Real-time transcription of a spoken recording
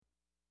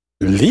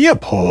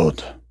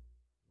Leopold.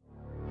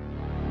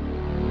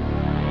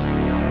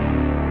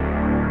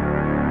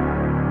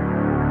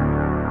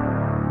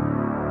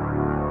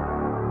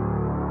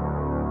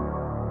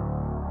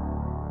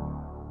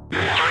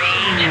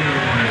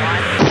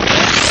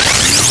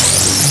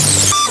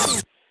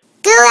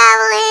 Go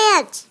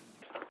Avalanche!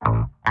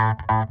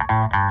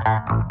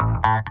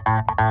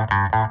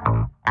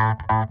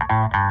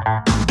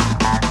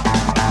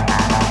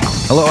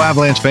 Hello,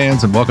 Avalanche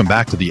fans, and welcome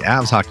back to the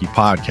Avs Hockey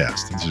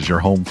Podcast. This is your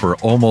home for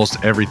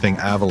almost everything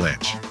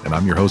Avalanche, and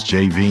I'm your host,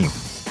 Jay Veen.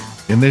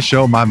 In this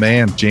show, my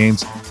man,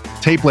 James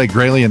Tape Leg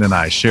Gralian, and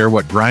I share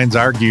what grinds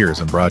our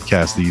gears in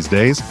broadcast these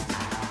days.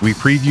 We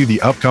preview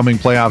the upcoming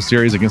playoff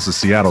series against the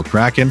Seattle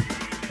Kraken,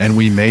 and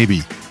we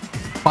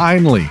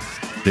finally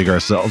dig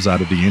ourselves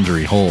out of the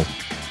injury hole.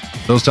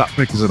 Those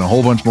topics and a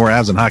whole bunch more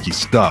Avs and hockey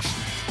stuff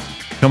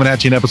coming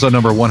at you in episode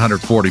number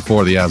 144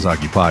 of the Avs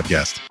Hockey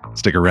Podcast.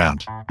 Stick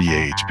around. The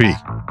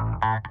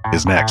AHP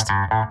is next.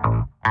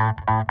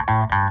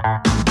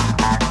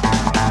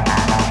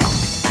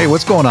 Hey,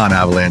 what's going on,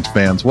 Avalanche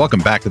fans?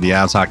 Welcome back to the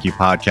Avs Hockey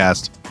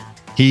Podcast.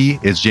 He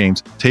is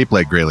James Tape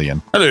Leg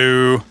Gralian.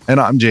 Hello. And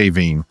I'm Jay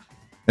Veen.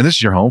 And this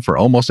is your home for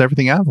almost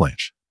everything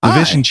Avalanche.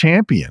 Division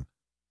champion,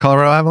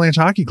 Colorado Avalanche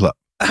Hockey Club.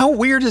 How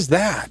weird is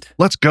that?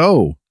 Let's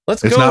go.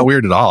 It's not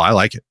weird at all. I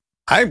like it.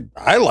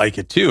 I like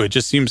it too. It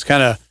just seems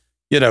kind of,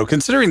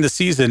 considering the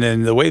season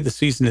and the way the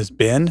season has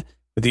been,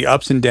 with the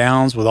ups and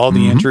downs, with all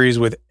the injuries,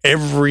 with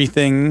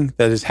everything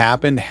that has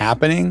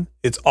happening,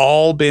 it's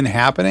all been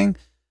happening.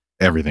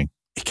 Everything.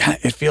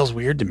 It fees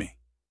weird to me.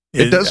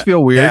 It does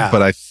feel weird,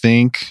 but I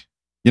think,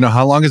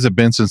 how long has it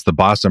been since the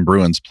Boston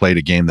Bruins played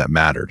a game that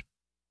mattered?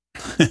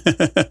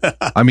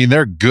 I mean,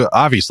 they're good.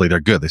 Obviously,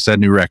 they're good. They set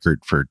a new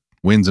record for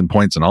wins and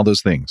points and all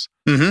those things.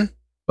 Mm-hmm.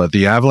 But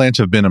the Avalanche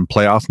have been in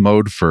playoff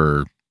mode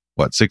for,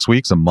 6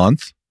 weeks, a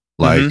month?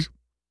 Like,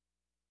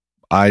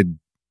 I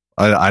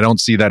don't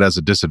see that as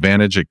a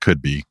disadvantage. It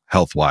could be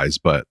health-wise,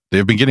 but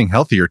they've been getting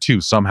healthier, too,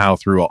 somehow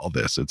through all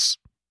this. It's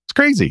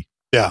crazy.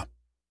 Yeah.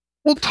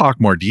 We'll talk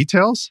more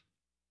details.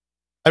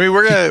 I mean,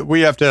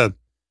 we do have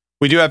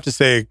to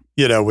say,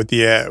 with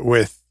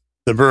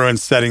the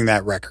Bruins setting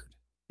that record.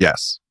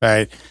 Yes.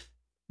 Right.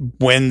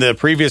 When the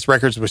previous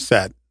records were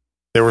set,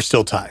 there were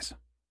still ties.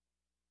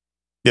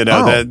 So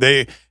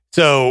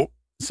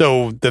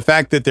the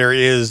fact that there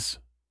is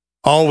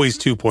always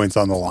 2 points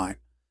on the line,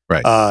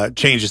 right,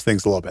 changes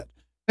things a little bit.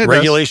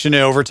 Regulation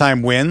and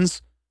overtime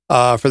wins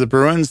for the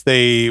Bruins,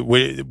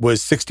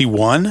 was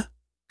 61.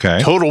 Okay.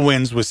 Total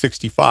wins was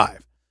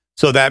 65.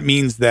 So that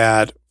means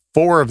that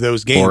 4 of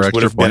those games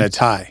would have been a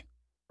tie.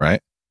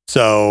 Right.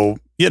 So,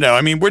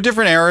 we're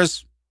different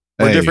eras.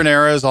 Different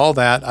eras, all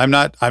that. I'm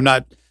not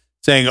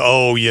saying,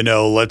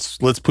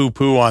 let's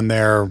poo-poo on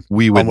their.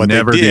 We would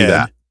never do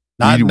that.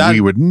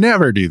 We would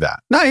never do that.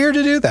 Not here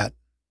to do that.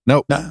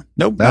 Nope.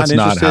 Nope. That's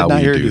not how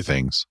we do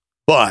things.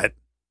 But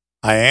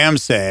I am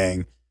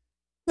saying,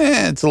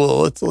 it's a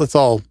little. Let's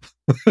all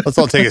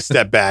take a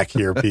step back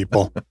here,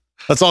 people.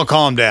 Let's all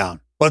calm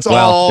down. Let's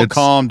all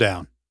calm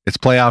down. It's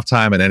playoff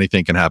time, and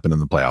anything can happen in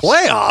the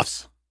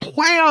playoffs.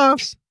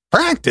 Playoffs.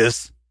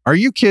 Practice. Are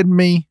you kidding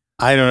me?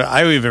 I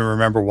don't even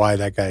remember why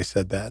that guy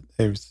said that.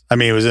 It was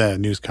in a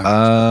news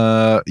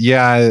conference.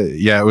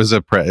 It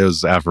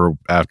was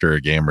after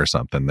a game or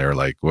something. They're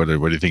like, what do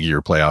you think of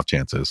your playoff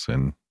chances?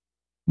 And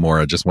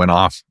Mora just went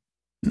off.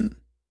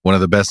 One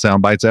of the best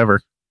sound bites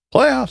ever.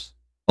 Playoffs.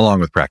 Along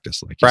with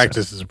practice.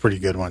 Practice is a pretty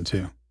good one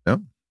too. Yep.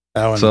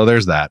 So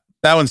there's that.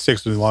 That one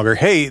sticks with me longer.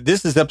 Hey,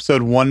 this is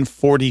episode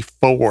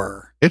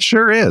 144. It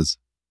sure is.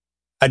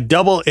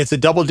 It's a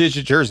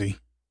double-digit jersey.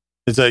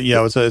 It's a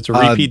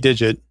repeat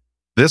digit.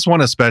 This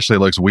one especially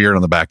looks weird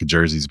on the back of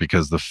jerseys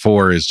because the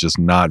 4 is just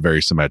not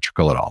very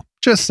symmetrical at all.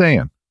 Just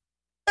saying.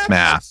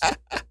 Math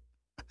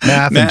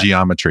and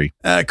geometry.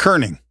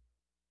 Kerning.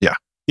 Yeah.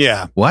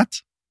 Yeah.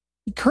 What?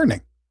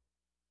 Kerning.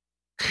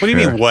 What do you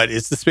mean, what?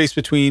 It's the space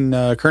between,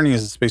 kerning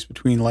is the space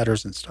between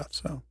letters and stuff,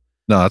 so.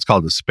 No, that's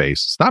called the space.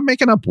 Stop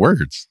making up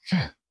words.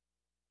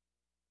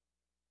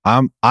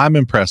 I'm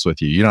impressed with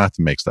you. You don't have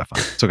to make stuff up.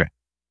 It's okay.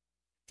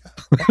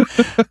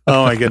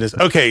 Oh my goodness.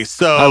 Okay,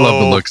 so I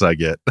love the looks I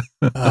get.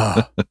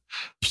 You're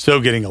so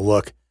getting a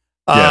look.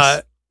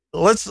 Yes.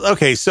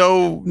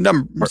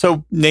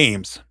 So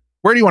names.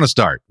 Where do you want to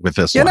start with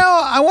this one?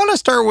 I want to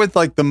start with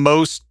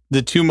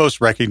the 2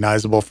 most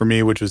recognizable for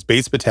me, which was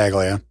Bates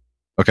Battaglia.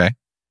 Okay.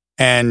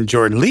 And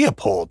Jordan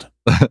Leopold.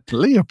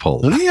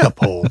 Leopold.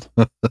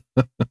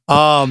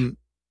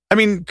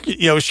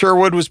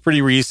 Sherwood was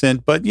pretty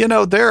recent, but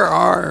there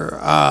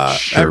are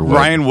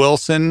Ryan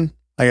Wilson,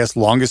 I guess,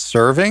 longest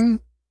serving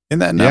in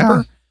that number.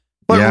 Yeah.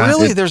 But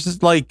really, there's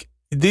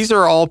these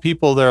are all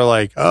people that are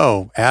like,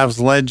 Avs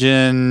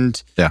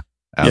legend. Yeah.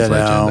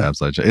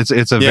 Avs legend.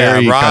 It's a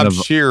very Rob kind of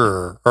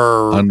Shearer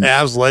or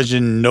Avs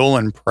legend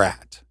Nolan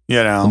Pratt.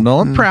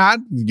 Nolan Pratt,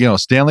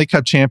 Stanley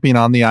Cup champion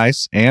on the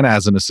ice and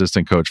as an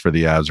assistant coach for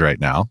the Avs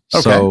right now.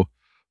 Okay. So,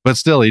 but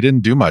still, he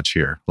didn't do much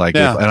here. And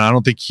I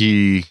don't think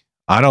he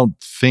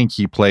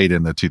played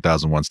in the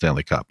 2001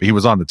 Stanley Cup. He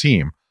was on the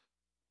team,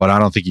 but I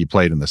don't think he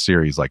played in the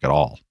series like at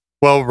all.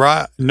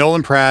 Well,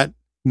 Nolan Pratt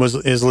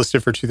is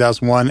listed for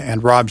 2001,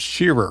 and Rob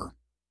Shearer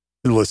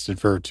is listed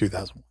for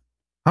 2001.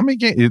 How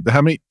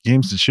many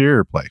games did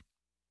Shearer play?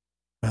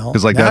 Well,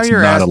 Because like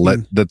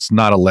that's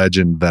not a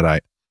legend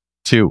that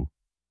two.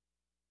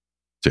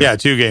 Yeah,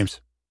 2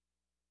 games.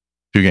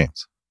 2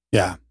 games.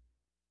 Yeah.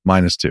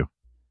 -2.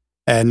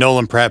 And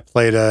Nolan Pratt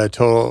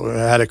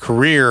had a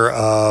career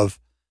of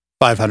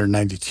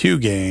 592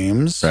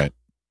 games. Right.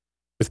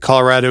 With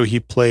Colorado,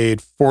 he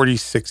played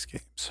 46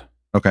 games.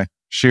 Okay.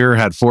 Shearer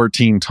had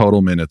 14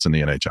 total minutes in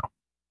the NHL.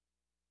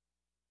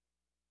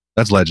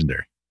 That's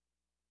legendary.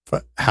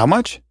 But how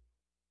much?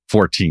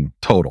 14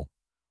 total.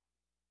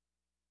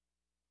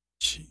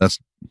 Jeez.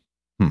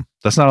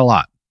 That's not a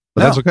lot,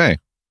 but that's okay.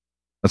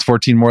 That's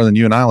 14 more than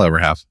you and I'll ever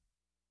have.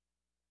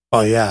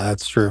 Oh yeah,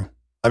 that's true.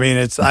 I mean,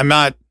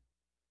 I'm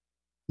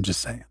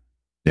just saying.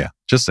 Yeah,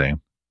 just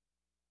saying.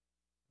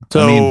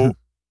 So,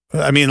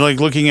 I mean, like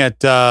looking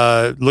at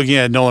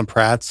Nolan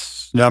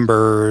Pratt's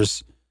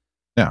numbers.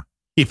 Yeah,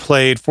 he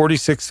played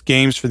 46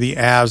 games for the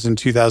Avs in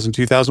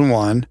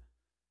 2000-2001,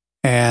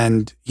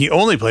 and he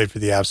only played for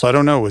the Avs. So I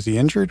don't know. Was he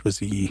injured? Was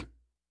he?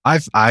 I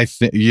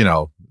think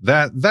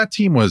that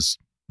team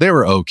they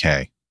were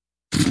okay.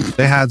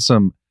 They had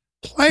some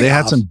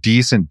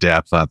decent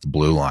depth at the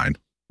blue line.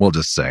 We'll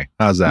just say,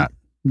 how's that?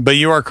 But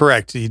you are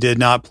correct. He did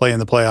not play in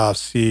the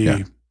playoffs.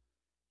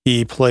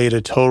 He played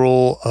a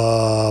total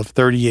of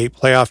 38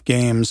 playoff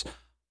games,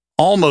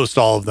 almost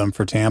all of them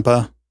for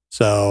Tampa.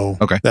 So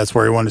that's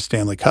where he won the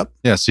Stanley Cup.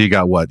 Yeah. So you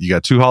got what? You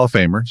got 2 Hall of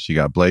Famers. You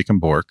got Blake and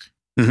Bourque,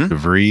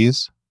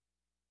 DeVries.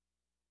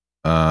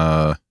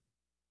 I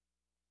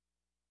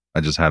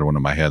just had one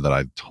in my head that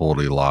I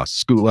totally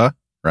lost. Skula,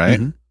 right?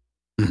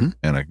 And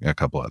a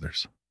couple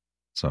others.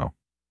 So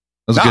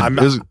that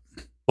was good.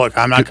 Look,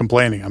 I'm not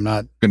complaining. I'm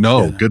not.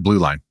 Good blue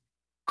line.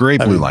 Great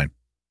blue line.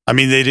 I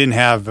mean, they didn't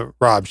have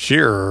Rob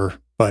Shearer,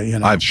 but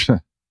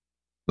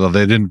well,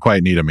 they didn't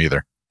quite need him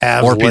either.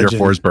 Avs or Peter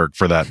legend. Forsberg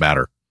for that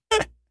matter.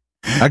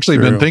 Actually,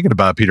 been thinking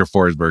about Peter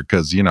Forsberg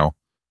because, the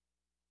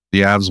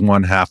Avs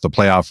won half the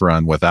playoff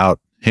run without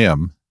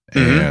him,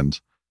 and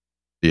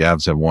the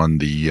Avs have won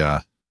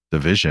the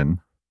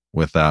division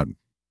without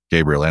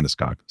Gabriel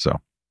Landeskog.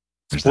 So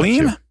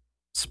Spleen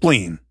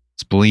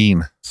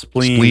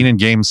in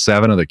Game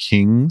 7 of the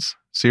Kings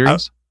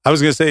series. I was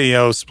going to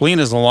say, spleen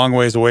is a long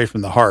ways away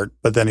from the heart,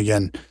 but then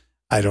again,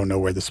 I don't know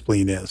where the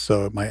spleen is,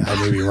 so I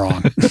may be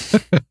wrong.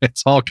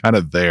 It's all kind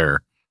of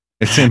there.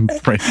 It's in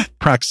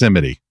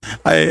proximity.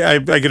 I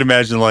can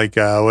imagine like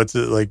what's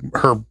it like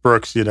Herb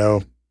Brooks,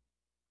 the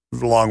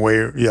long way,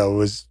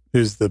 who's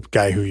the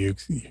guy who you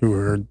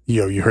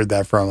heard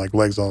that from, like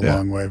legs a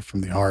long way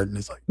from the heart, and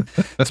it's like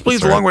the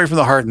spleen's a long way from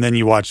the heart, and then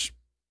you watch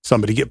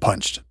somebody get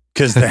punched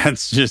because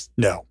that's just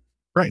no.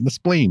 Right in the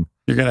spleen.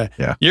 You're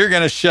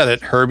gonna shut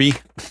it, Herbie.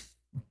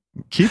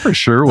 Kiefer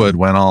Sherwood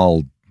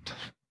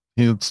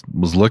he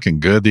was looking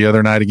good the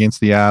other night against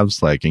the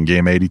Avs, like in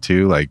game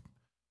 82. Like,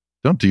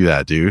 don't do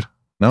that, dude.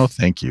 No,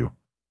 thank you.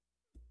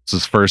 It's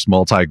his first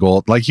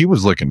multi-goal. Like, he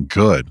was looking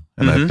good.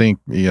 And I think,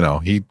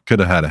 he could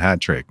have had a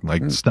hat trick.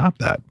 Like, stop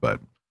that. But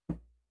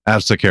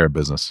Avs took care of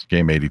business.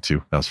 Game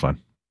 82. That was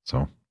fun.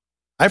 So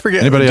I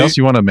forget. Anybody else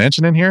you want to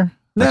mention in here?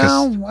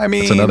 No, I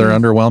mean, it's another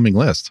underwhelming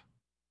list.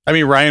 I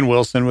mean, Ryan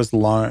Wilson was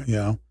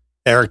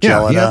Eric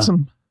Jelena. Yeah,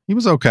 he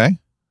was okay.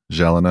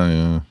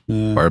 Jelena,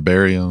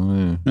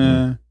 Barbarian.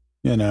 A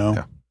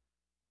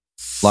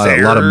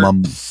lot of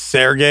mum.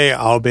 Sergei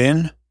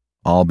Albin.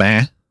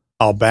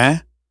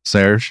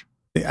 Serge.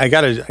 I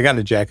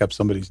gotta jack up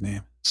somebody's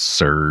name.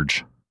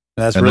 Serge.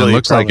 That's and really it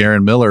looks like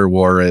Aaron Miller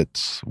wore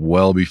it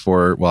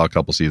a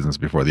couple seasons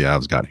before the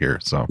Avs got here.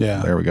 So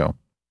there we go.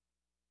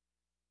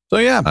 So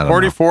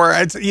 44.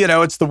 It's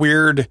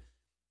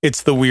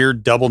it's the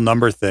weird double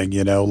number thing.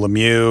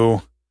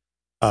 Lemieux,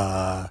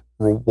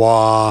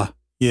 Roy.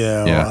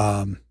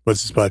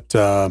 What's this? But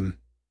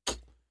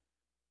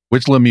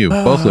which Lemieux?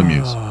 Both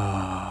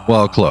Lemieux.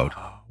 Well, Claude.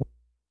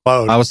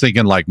 I was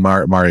thinking like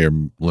Mario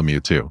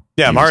Lemieux too.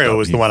 Yeah, Mario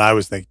was the one I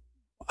was thinking.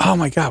 Oh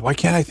my God, why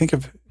can't I think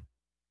of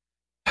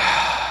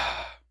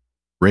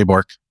Ray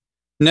Bourque?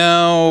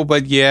 No,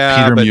 but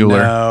Peter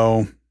Mueller.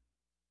 No.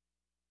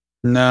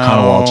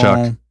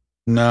 Konowalchuk.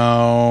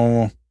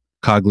 No.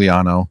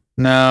 Cogliano.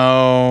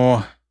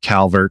 No.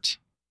 Calvert.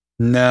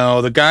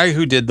 No, the guy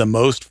who did the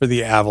most for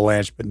the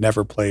Avalanche but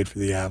never played for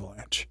the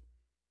Avalanche.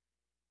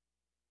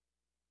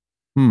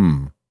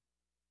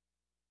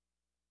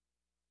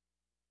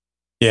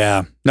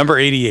 Yeah, number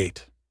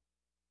 88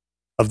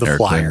 of the Eric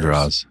Flyers.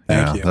 Lindros.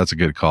 Thank you. That's a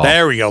good call.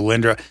 There we go,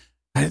 Lindros.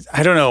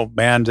 I don't know,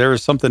 man. There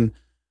was something.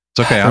 It's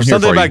okay. I'm There's here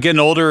something for about you. getting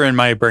older and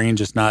my brain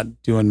just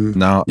not doing.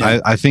 No,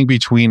 I think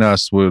between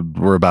us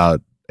we're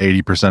about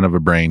 80% of a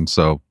brain,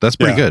 so that's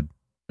pretty good.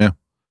 Yeah.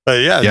 But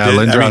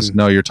Lindros.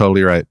 No, you're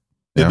totally right.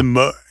 Yeah.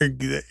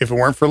 If it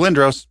weren't for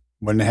Lindros,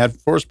 wouldn't have had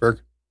Forsberg.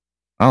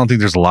 I don't think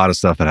there's a lot of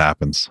stuff that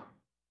happens.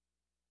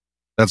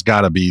 That's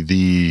got to be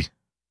the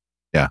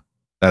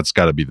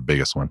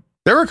biggest one.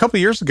 There were a couple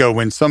of years ago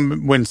when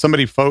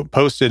somebody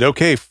posted,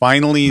 okay,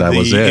 finally That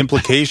was the it.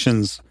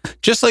 implications,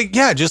 just like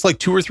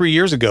 2 or 3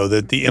 years ago,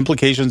 that the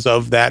implications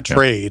of that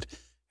trade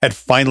had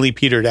finally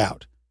petered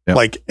out. Yep.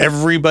 Like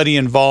everybody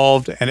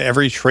involved and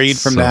every trade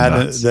from So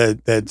nuts.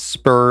 that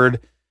spurred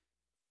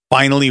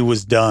finally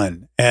was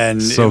done.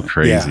 And So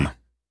crazy. yeah.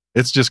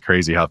 It's just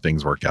crazy how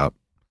things work out.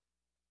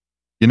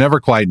 You never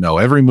quite know.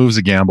 Every move's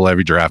a gamble.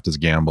 Every draft is a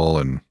gamble.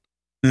 And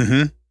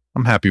Mm-hmm.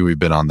 I'm happy we've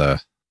been on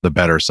the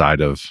better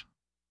side of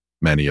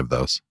many of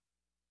those.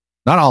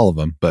 Not all of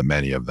them, but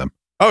many of them.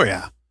 Oh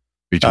yeah.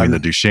 Between the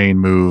Duchesne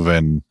move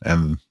and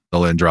the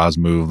Lindros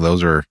move,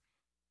 those are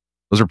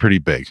pretty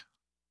big.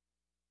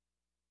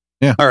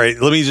 Yeah. All right.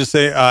 Let me just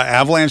say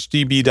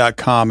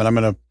avalancedb.com, and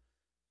I'm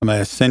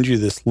gonna send you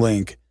this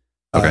link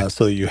Okay.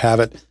 so that you have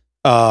it.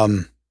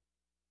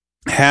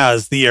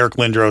 Has the Eric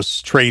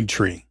Lindros trade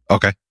tree.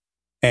 Okay.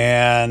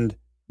 And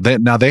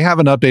Now they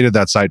haven't updated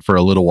that site for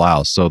a little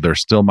while, so there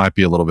still might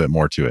be a little bit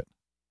more to it.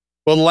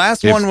 well, the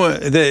last one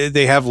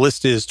they have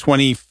listed is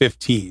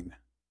 2015.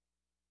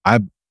 I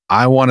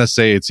want to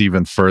say it's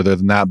even further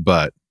than that,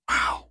 but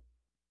Wow.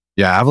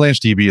 yeah, Avalanche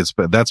DB.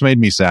 That's made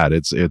me sad.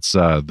 It's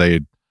they,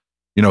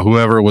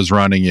 whoever was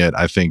running it,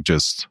 I think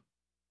just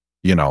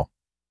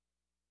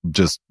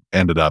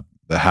ended up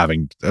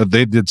having.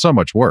 They did so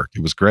much work.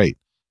 It was great,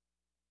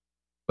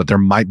 but there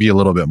might be a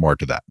little bit more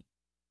to that.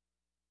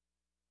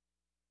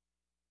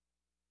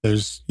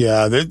 It's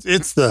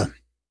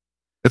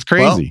It's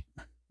crazy.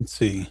 let's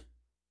see.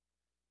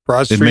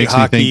 Broad It Street makes me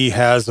Hockey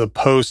has a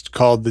post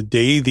called "The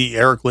Day the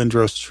Eric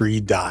Lindros Tree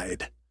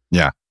Died."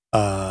 Yeah.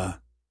 Yeah,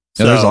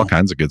 Yeah, there's all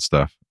kinds of good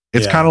stuff.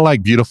 It's Yeah. kind of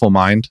like Beautiful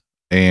Mind,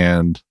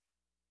 and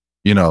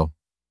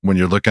when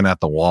you're looking at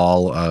the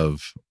wall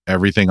of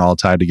everything all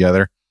tied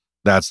together,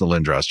 that's the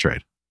Lindros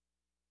trade.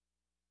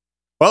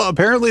 Well,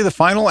 apparently the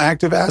final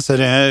active asset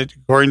in it,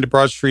 according to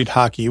Broad Street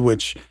Hockey,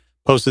 which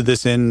posted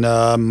this in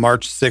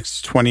March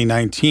 6,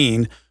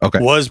 2019, Okay.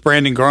 was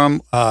Brandon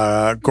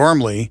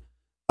Gormley,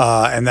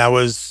 and that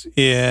was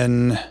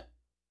and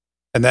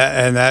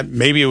that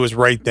maybe it was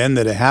right then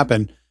that it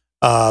happened.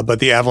 But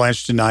the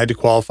Avalanche denied to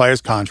qualify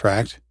his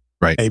contract.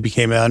 Right. And he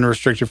became an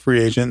unrestricted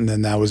free agent, and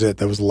then that was it.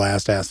 That was the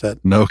last asset.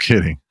 No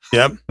kidding.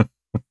 Yep.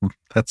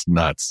 That's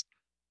nuts.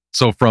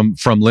 So from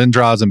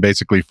Lindros and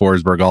basically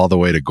Forsberg all the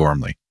way to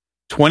Gormley.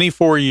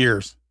 24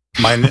 years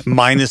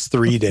minus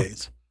 3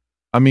 days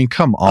I mean,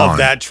 come on. of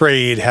that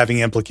trade having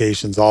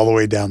implications all the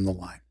way down the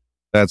line.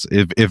 That's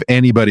if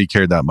anybody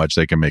cared that much,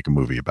 they can make a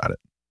movie about it.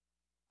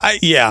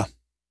 Yeah.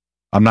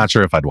 I'm not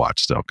sure if I'd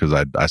watch still because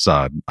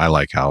I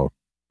like how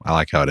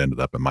it ended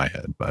up in my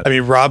head. But I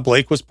mean, Rob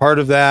Blake was part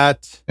of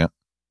that. Yeah.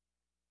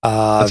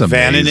 That's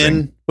Vananen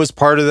amazing. was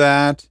part of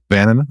that.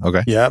 Vannon,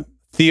 okay. Yep.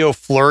 Theo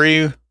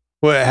Fleury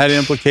had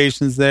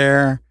implications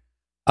there.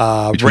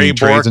 Between Ray trades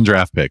Bork, and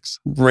draft picks.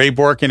 Ray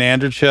Bork and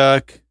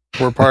Andrechuk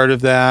were part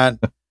of that.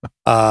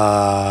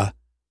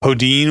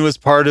 Podine was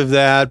part of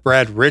that.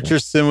 Brad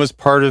Richardson was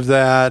part of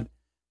that.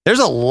 There's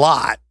a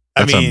lot.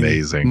 That's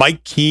amazing.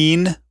 Mike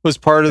Keane was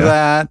part of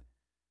that.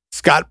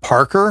 Scott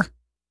Parker.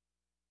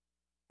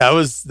 That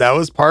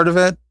was part of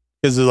it.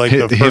 Is it like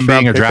the first him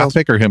being round a draft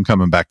pick? pick or him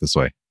coming back this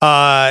way?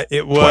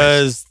 It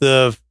was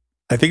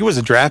I think it was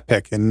a draft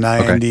pick in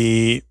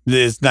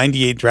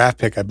 98 draft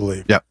pick, I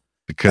believe. Yeah.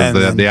 Because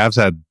And the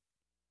Avs had,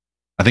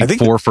 I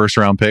think 4 first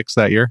round picks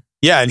that year.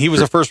 Yeah, and he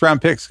was a first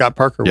round pick, Scott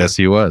Parker. Yes,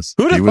 he was.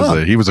 Who'd have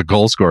thought? He was a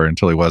goal scorer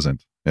until he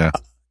wasn't. Yeah.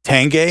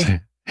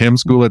 Tangay. Him,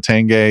 Skula,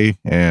 Tangay,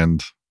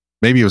 and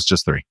maybe it was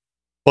just 3.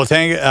 Well,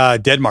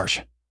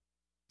 Deadmarsh.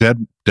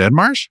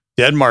 Deadmarsh?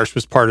 Deadmarsh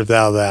was part of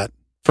that.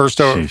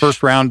 Sheesh.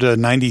 First round to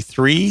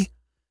 93.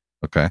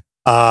 Okay.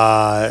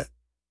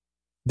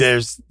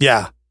 There's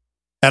And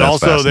That's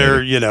also there,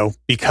 fascinating.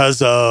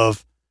 because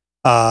of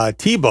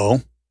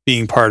Tebow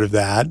being part of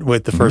that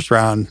with the first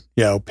round,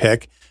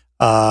 pick,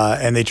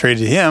 and they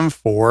traded him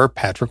for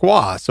Patrick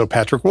Waugh. So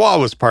Patrick Waugh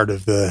was part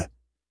of there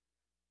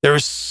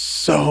was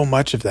so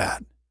much of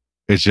that.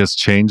 It's just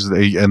changed,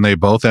 and they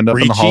both end up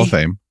in the Hall of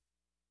Fame.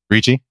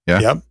 Ricci, yeah.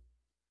 Yep. It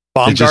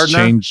just Baumgartner.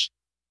 changed.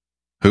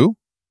 Who?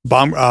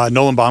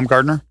 Nolan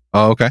Baumgartner.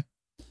 Oh, okay.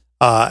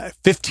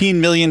 $15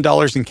 million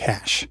in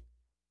cash.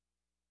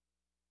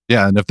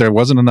 Yeah, and if there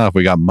wasn't enough,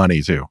 we got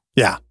money too.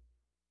 Yeah.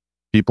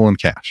 People in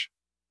cash.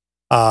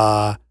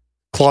 Claude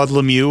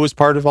Lemieux was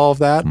part of all of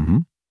that Mm-hmm.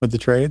 with the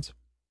trades.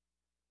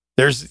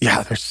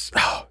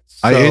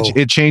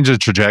 It changed the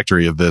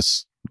trajectory of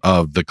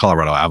the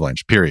Colorado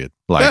Avalanche. Period.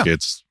 Like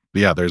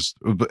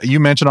you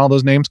mentioned all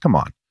those names. Come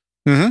on.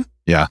 Mm-hmm.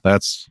 Yeah,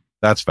 that's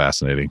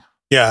fascinating.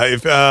 Yeah,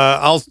 if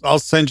I'll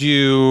send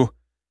you.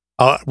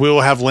 We'll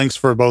have links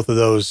for both of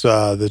those,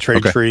 the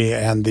trade tree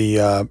and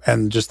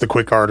and just the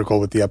quick article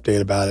with the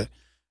update about it.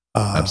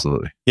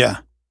 Absolutely. Yeah,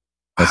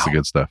 That's the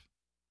good stuff.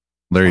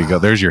 There you go.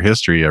 There's your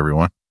history,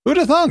 everyone. Who'd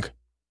have thunk?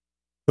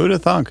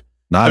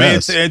 Not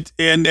us. and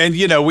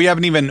we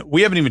haven't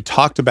even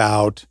talked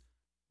about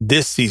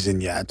this season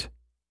yet,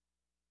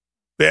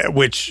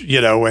 which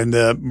and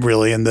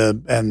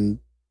the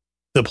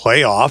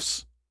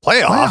playoffs.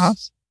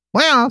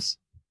 Playoffs.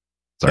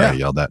 Sorry, Yeah. I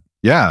yelled that.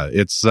 yeah,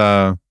 it's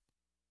I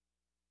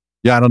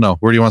don't know.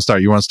 Where do you want to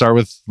start? You want to start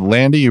with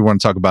Landy? You want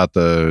to talk about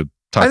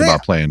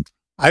playing?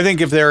 I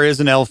think if there is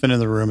an elephant in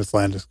the room, it's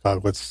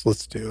Landeskog.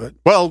 Let's do it.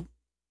 Well,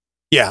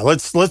 yeah,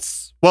 let's.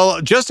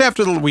 Well, just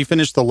after we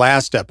finish the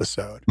last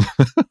episode,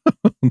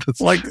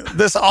 like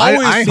this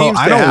always seems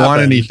to I don't happen.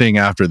 want anything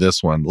after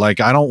this one. Like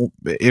I don't.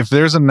 If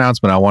there's an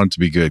announcement, I want it to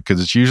be good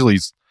because it's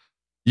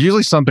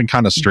usually something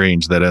kind of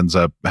strange that ends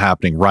up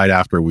happening right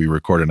after we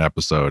record an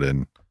episode.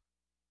 And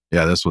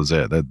yeah, this was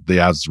it. The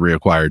Avs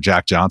reacquired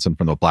Jack Johnson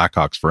from the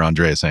Blackhawks for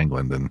Andreas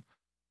Englund, and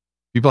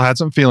people had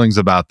some feelings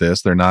about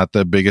this. They're not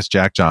the biggest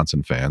Jack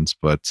Johnson fans,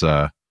 but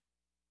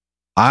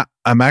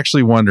I'm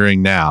actually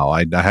wondering now.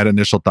 I had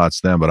initial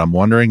thoughts then, but I'm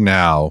wondering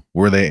now,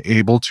 were they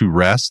able to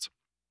rest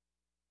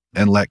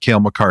and let Cale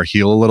Makar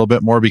heal a little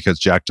bit more because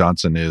Jack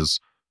Johnson is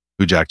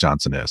who Jack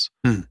Johnson is?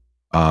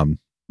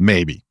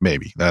 Maybe.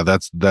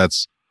 That's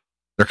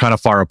they're kind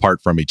of far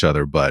apart from each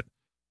other, but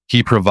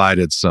he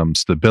provided some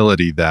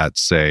stability that,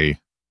 say,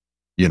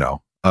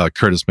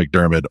 Curtis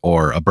McDermott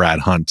or a Brad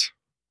Hunt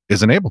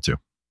isn't able to.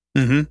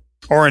 Mm-hmm.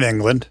 Or in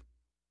England.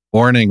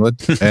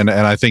 and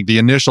I think the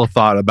initial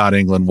thought about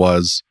England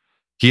was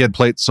he had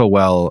played so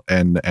well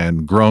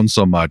and grown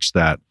so much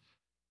that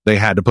they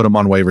had to put him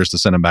on waivers to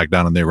send him back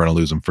down, and they were going to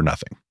lose him for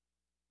nothing.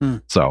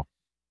 So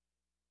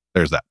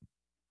there's that.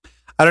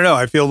 I don't know.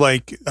 I feel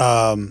like,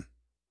 at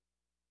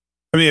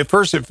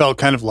first it felt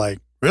kind of like,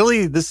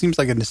 really, this seems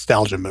like a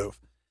nostalgia move.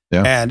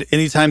 Yeah. And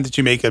anytime that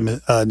you make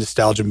a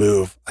nostalgia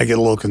move, I get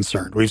a little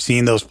concerned. We've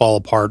seen those fall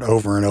apart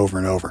over and over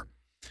and over.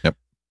 Yep.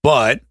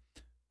 But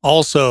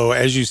also,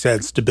 as you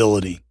said,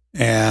 stability.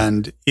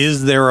 And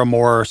is there a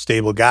more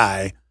stable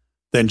guy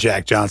than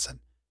Jack Johnson?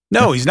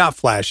 No, he's not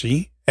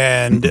flashy.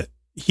 And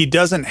he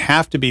doesn't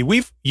have to be.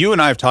 You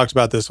and I have talked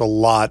about this a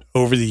lot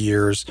over the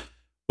years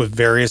with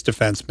various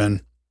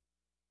defensemen.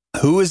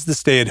 Who is the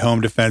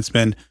stay-at-home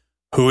defenseman?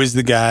 Who is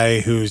the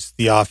guy who's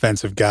the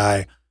offensive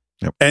guy?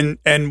 Yep.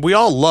 And we'd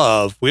all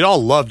love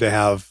to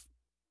have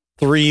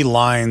 3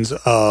 lines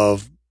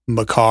of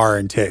Makar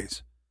and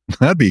Taves.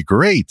 That'd be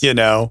great.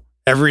 Where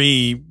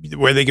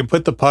they can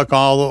put the puck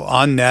all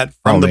on net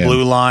from the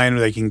blue line,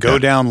 they can go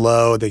down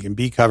low, they can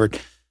be covered.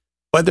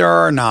 But there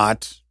are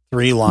not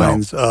 3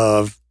 lines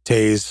of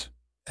Taves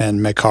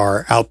and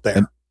Makar out there.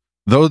 And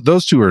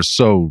those two are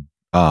so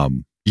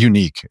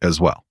unique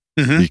as well.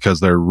 Because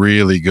they're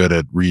really good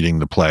at reading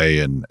the play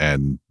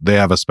and they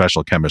have a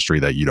special chemistry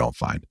that you don't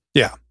find.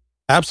 Yeah,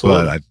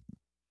 absolutely. But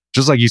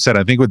just like you said,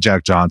 I think with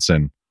Jack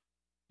Johnson,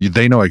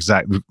 they know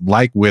exactly,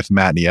 like with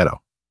Matt Nieto,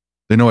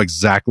 they know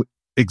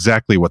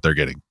exactly what they're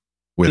getting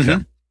with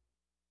him.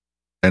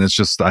 And it's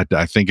just,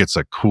 I think it's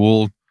a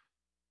cool,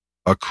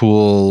 I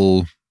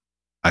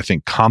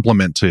think,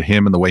 compliment to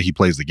him and the way he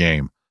plays the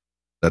game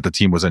that the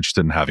team was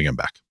interested in having him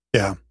back.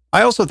 Yeah.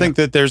 I also think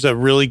that there's a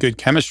really good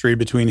chemistry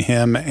between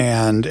him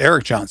and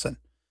Erik Johnson.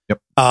 Yep.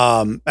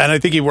 And I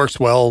think he works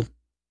well.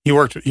 He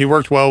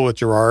worked well with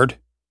Gerard.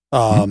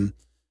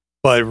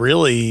 But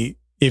really,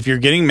 if you're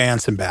getting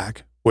Manson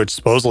back, which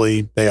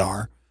supposedly they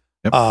are,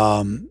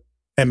 and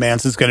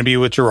Manson's going to be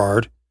with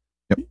Gerard,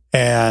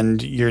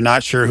 and you're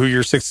not sure who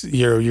your 6th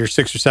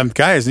or 7th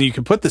guy is, and you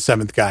can put the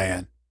 7th guy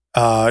in.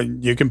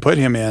 You can put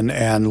him in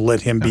and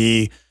let him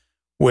be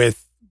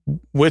with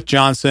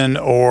Johnson,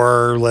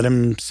 or let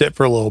him sit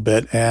for a little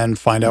bit and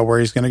find out where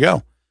he's going to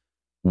go.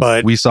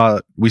 But we saw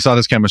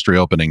this chemistry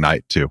opening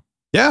night too.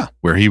 Yeah.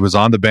 Where he was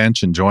on the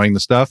bench enjoying the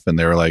stuff and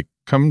they were like,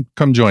 come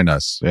join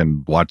us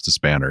and watch the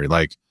spanner.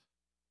 Like,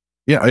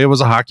 yeah, it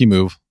was a hockey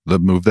move, the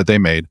move that they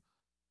made.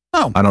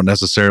 Oh, I don't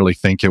necessarily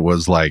think it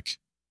was like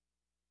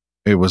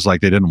they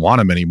didn't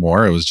want him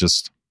anymore. It was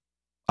just,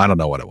 I don't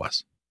know what it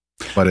was,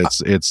 but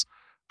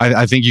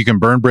I think you can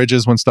burn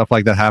bridges when stuff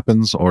like that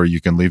happens, or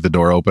you can leave the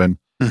door open.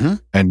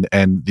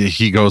 And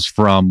he goes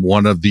from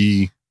one of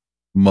the,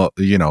 I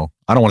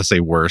don't want to say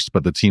worst,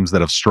 but the teams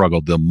that have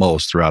struggled the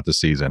most throughout the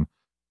season,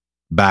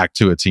 back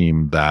to a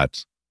team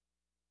that,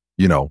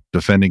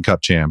 defending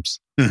cup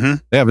champs.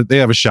 They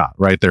have a shot,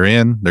 right?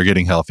 They're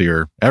getting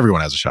healthier.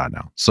 Everyone has a shot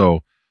now.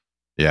 So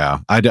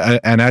yeah,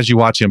 and as you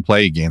watch him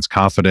play, he gains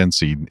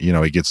confidence. He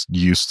gets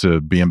used to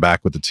being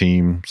back with the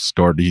team.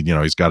 Scored.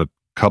 He's got a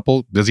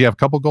couple. Does he have a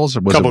couple goals,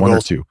 or was it 1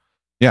 or 2?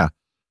 Yeah,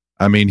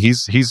 I mean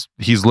he's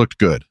looked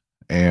good.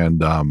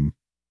 And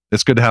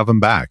it's good to have him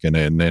back.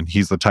 And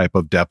he's the type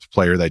of depth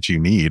player that you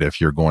need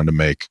if you're going to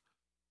make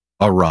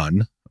a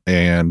run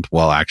and,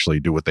 actually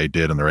do what they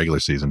did in the regular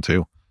season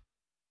too.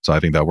 So I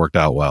think that worked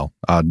out well.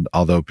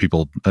 Although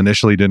people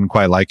initially didn't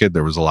quite like it,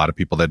 there was a lot of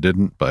people that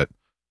didn't. But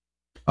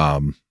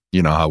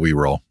you know how we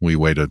roll. We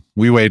wait a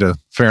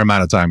fair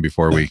amount of time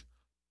before we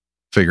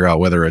figure out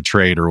whether a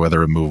trade or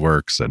whether a move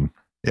works. And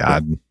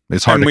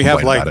it's hard to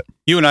complain about it.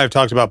 You and I have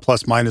talked about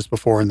plus minus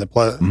before, and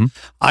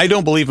I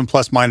don't believe in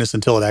plus minus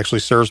until it actually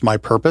serves my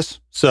purpose.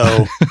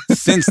 So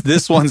since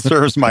this one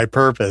serves my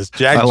purpose,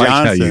 Jack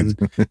Johnson.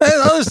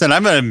 Listen,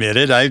 I'm going to admit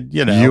it.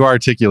 You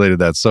articulated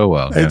that so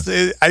well.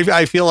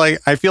 I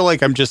feel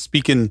like I'm just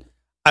speaking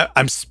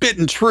I'm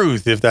spitting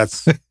truth. If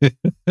that's is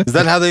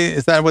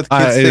that what the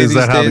kids say is these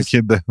that how days?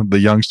 the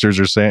youngsters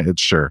are saying it?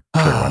 Sure,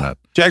 why not?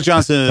 Jack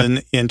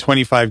Johnson in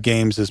 25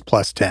 games is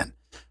plus 10.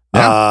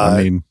 Yeah,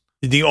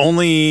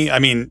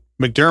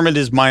 McDermott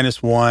is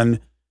 -1.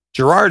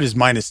 Gerard is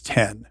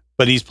 -10,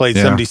 but he's played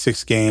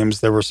 76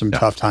 games. There were some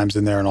tough times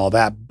in there and all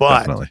that.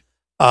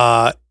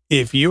 But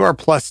if you are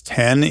plus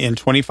 10 in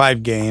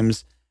 25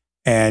 games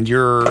and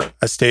you're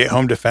a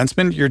stay-at-home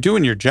defenseman, you're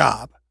doing your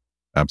job.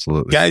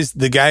 Absolutely.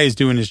 The guy is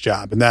doing his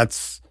job, and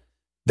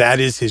that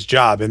is his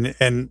job.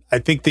 And I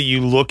think that you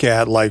look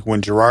at like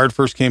when Gerard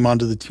first came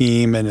onto the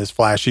team and as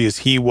flashy as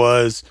he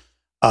was,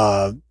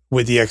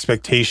 with the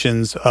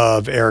expectations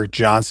of Erik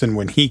Johnson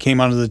when he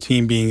came onto the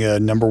team being a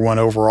number 1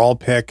 overall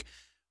pick,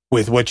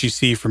 with what you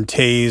see from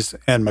Taves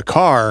and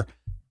Makar,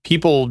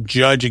 people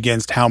judge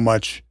against how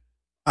much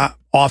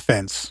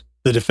offense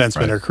the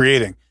defensemen are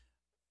creating.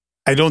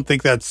 I don't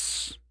think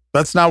that's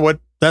not what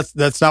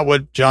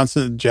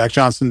Jack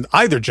Johnson,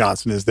 either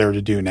Johnson is there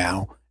to do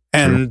now.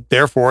 And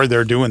therefore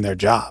they're doing their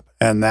job.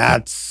 And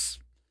that's,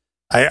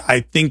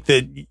 I think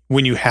that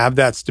when you have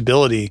that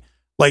stability,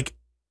 like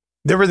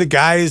there were the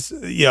guys,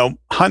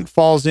 Hunt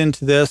falls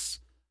into this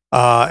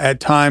at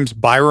times.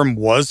 Byram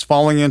was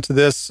falling into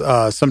this,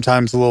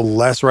 sometimes a little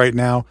less right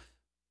now,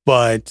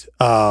 but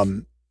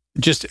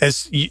just as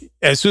soon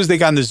as they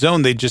got in the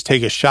zone, they just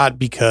take a shot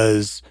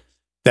because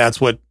that's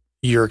what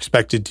you're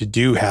expected to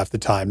do half the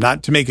time,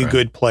 not to make a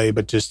good play,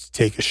 but just to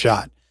take a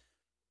shot.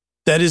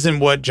 That isn't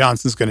what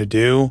Johnson's going to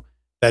do.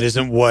 That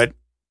isn't what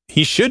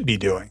he should be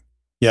doing.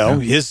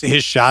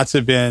 His shots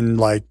have been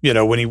like,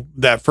 when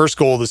that first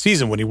goal of the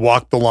season, when he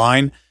walked the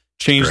line,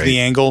 changed the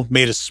angle,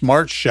 made a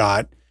smart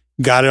shot,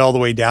 got it all the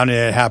way down, and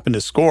it happened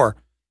to score.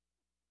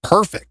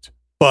 Perfect.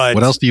 But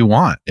what else do you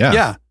want?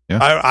 Yeah.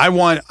 I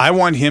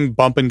want him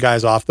bumping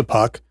guys off the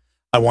puck.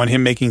 I want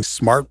him making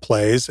smart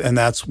plays, and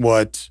that's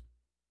what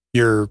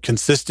your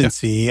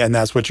consistency and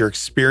that's what your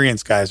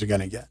experienced guys are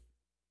going to get.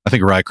 I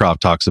think Rycroft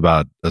talks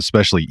about,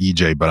 especially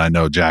EJ, but I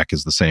know Jack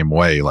is the same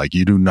way. Like,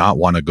 you do not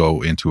want to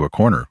go into a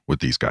corner with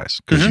these guys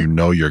because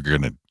you're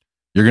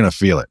gonna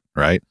feel it,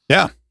 right?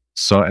 Yeah.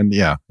 So, and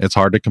it's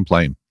hard to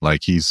complain.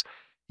 Like he's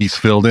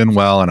filled in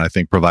well, and I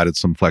think provided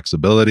some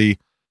flexibility,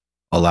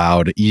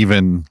 allowed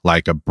even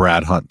like a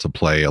Brad Hunt to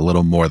play a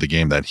little more of the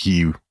game that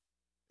he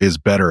is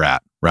better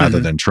at, rather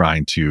than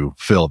trying to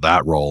fill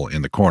that role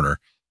in the corner.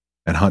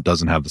 And Hunt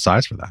doesn't have the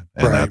size for that,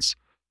 and that's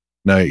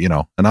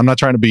and I'm not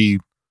trying to be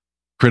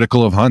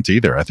critical of Hunt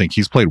either. I think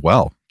he's played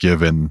well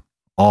given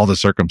all the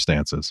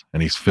circumstances,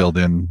 and he's filled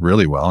in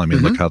really well. I mean,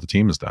 look how the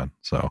team has done.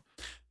 So,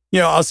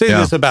 I'll say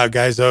this about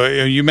guys though.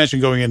 You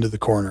mentioned going into the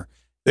corner.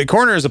 The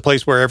corner is a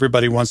place where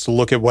everybody wants to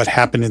look at what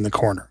happened in the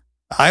corner.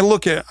 I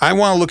want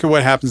to look at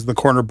what happens in the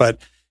corner, but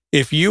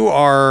if you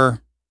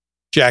are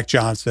Jack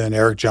Johnson,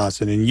 Erik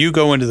Johnson, and you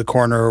go into the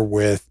corner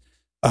with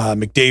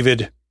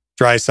McDavid,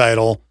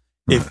 Draisaitl,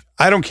 if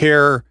I don't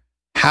care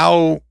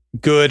how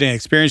good and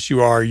experienced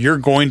you are, you're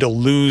going to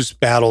lose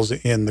battles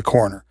in the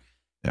corner.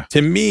 Yeah.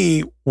 To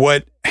me,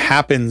 what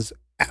happens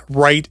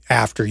right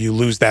after you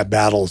lose that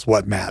battle is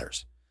what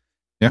matters.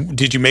 Yeah.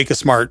 Did you make a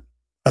smart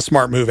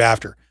move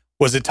after?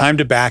 Was it time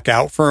to back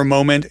out for a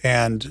moment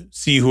and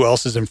see who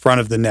else is in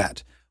front of the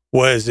net?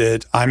 Was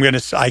it,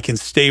 I can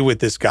stay with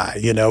this guy,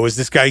 is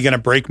this guy going to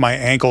break my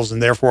ankles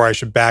and therefore I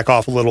should back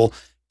off a little,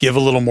 give a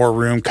little more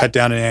room, cut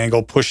down an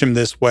angle, push him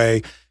this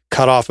way,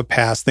 cut off a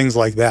pass, things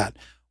like that.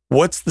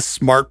 What's the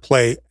smart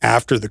play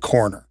after the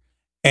corner?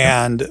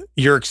 And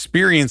your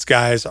experienced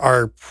guys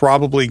are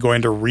probably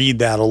going to read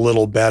that a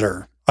little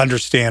better,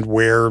 understand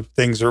where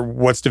things are,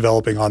 what's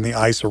developing on the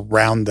ice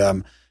around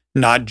them,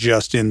 not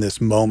just in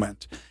this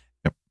moment.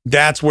 Yep.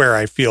 That's where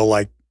I feel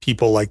like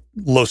people like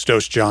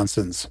Lostos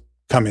Johnson's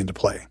come into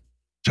play.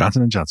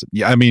 Johnson and Johnson.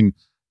 Yeah, I mean,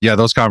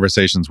 those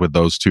conversations with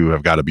those two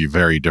have got to be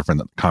very different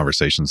than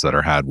conversations that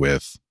are had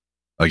with,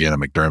 again, a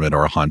McDermott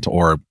or a Hunt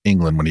or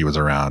England when he was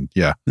around.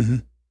 Yeah. Mm-hmm.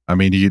 I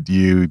mean,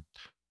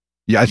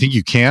 I think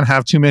you can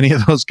have too many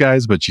of those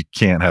guys, but you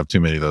can't have too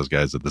many of those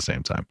guys at the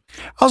same time.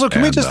 Also,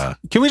 can we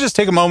just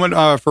take a moment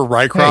for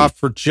Rycroft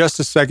for just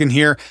a second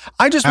here?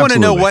 I just want to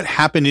know what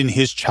happened in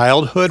his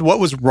childhood. What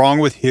was wrong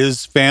with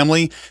his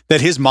family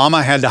that his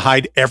mama had to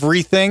hide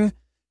everything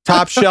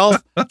top shelf?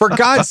 For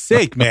God's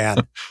sake,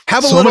 man.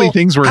 Many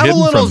things were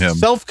hidden from him.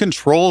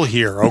 Self-control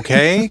here,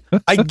 okay?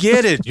 I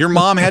get it. Your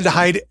mom had to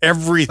hide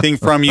everything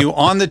from you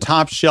on the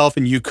top shelf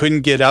and you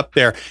couldn't get up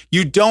there.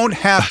 You don't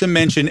have to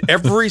mention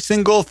every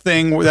single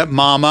thing that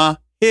mama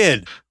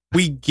hid.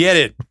 We get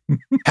it.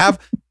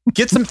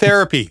 Get some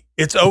therapy.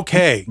 It's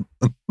okay.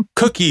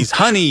 Cookies,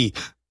 honey,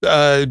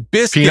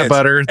 biscuits, peanut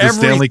butter, the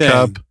Stanley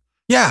Cup.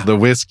 Yeah. The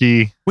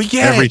whiskey. We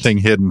get everything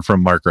hidden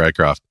from Mark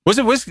Rycroft. Was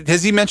it whiskey?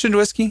 Has he mentioned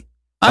whiskey?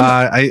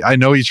 I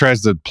know he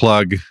tries to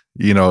plug,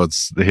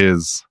 it's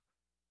his,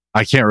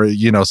 I can't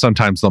really,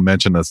 sometimes they'll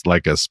mention us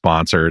like a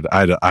sponsored.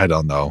 I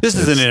don't know. This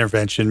is an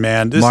intervention,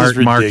 man. This Mark, is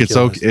ridiculous.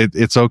 Mark,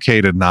 it's okay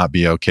to not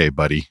be okay,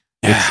 buddy.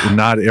 It's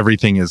not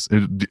everything is,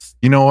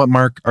 you know what,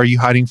 Mark, are you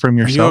hiding from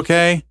yourself? Are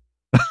you okay?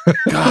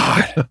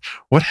 God,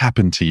 what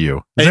happened to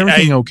you? Is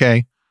everything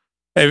okay?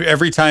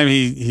 Every time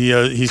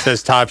he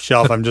says top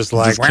shelf, I'm just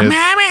like,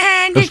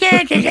 I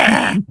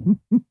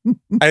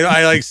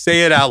like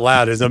say it out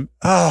loud as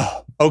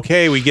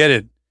okay, we get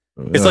it.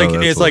 It's like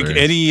hilarious.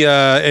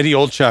 Eddie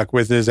Olchuk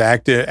with his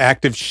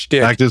active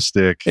shtick. Active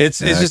stick. It's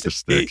just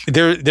stick.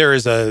 There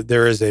is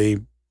a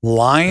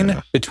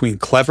line between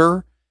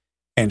clever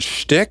and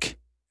shtick,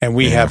 and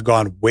we have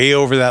gone way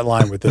over that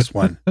line with this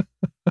one.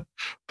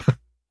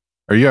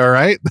 Are you all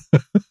right?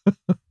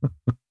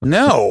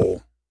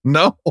 No.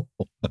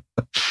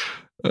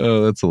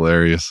 Oh, that's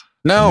hilarious.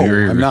 No,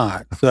 I'm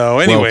not. So,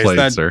 anyways, well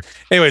played, sir.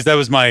 Anyways, that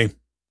was my.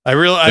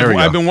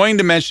 I've been wanting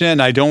to mention it,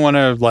 and I don't want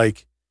to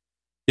like.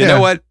 You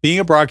know what? Being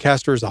a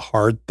broadcaster is a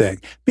hard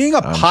thing. Being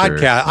a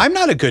podcast, I'm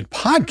not a good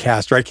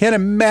podcaster. I can't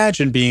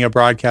imagine being a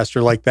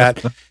broadcaster like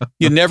that.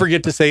 You never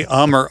get to say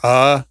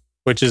or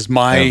which is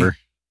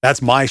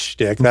that's my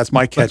shtick. That's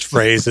my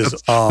catchphrase is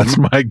That's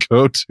my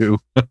go-to.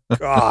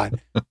 God.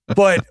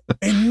 But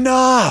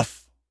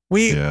enough.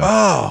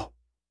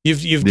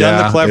 You've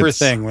done the clever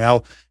thing.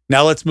 Well,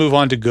 now let's move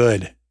on to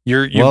good.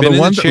 You've been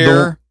in the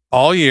chair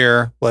all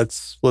year.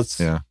 Let's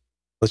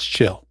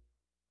chill.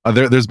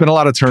 There's been a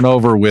lot of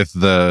turnover with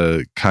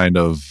the kind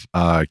of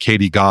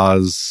Katie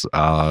Gauze,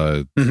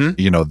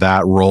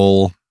 that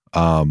role.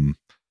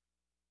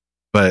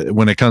 But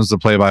when it comes to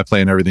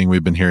play-by-play and everything,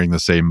 we've been hearing the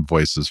same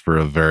voices for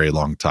a very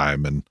long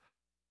time. And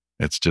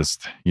it's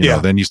just,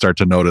 then you start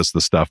to notice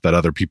the stuff that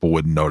other people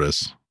wouldn't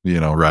notice,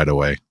 right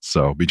away.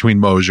 So between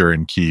Mosier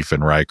and Keefe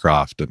and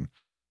Rycroft and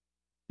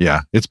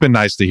it's been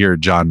nice to hear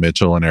John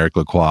Mitchell and Eric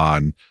Lacroix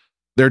and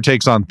their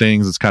takes on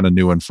things. It's kind of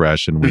new and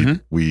fresh. And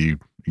we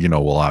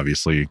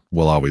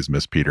we'll always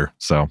miss Peter.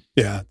 So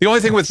the only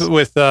thing with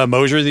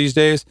Mosier these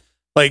days,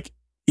 like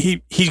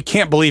he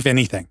can't believe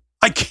anything.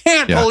 I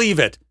can't believe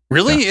it.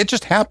 Really? It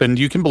just happened.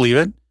 You can believe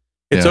it.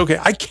 It's okay.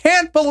 I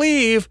can't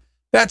believe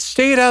that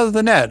stayed out of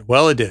the net.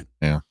 Well, it did.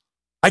 Yeah.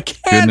 I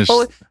can't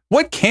believe.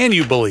 What can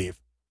you believe?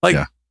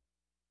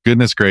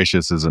 Goodness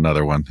gracious is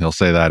another one. He'll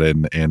say that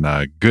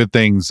in good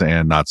things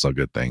and not so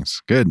good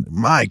things.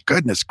 My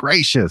goodness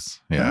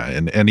gracious. Yeah.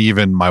 And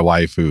even my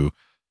wife who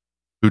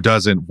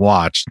doesn't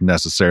watch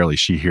necessarily,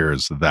 she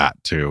hears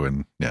that too.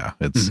 And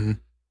it's,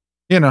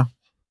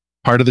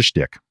 part of the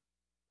shtick.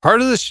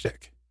 Part of the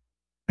shtick.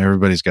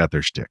 Everybody's got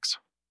their shticks.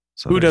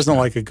 So who doesn't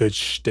like a good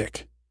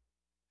shtick?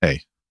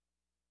 Hey,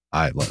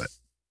 I love it.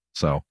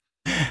 So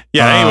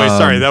anyway,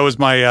 sorry. That was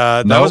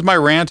my was my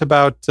rant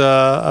about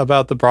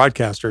the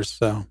broadcasters.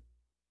 So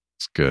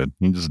it's good.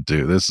 You just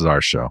do. This is our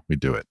show. We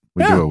do it.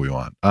 We do what we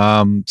want.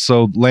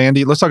 So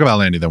Landy, let's talk about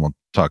Landy, then we'll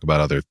talk about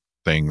other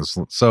things.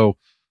 So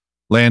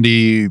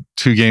Landy,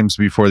 2 games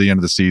before the end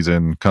of the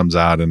season, comes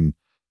out, and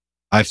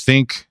I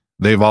think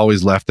they've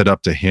always left it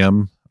up to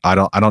him. I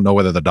don't know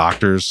whether the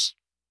doctors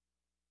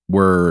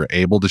were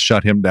able to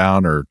shut him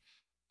down, or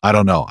I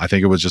don't know. I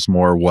think it was just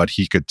more what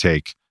he could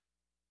take.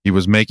 He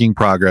was making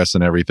progress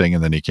and everything,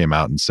 and then he came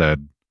out and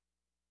said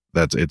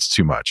that it's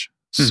too much.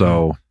 Mm-hmm.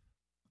 So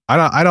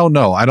I don't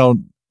know.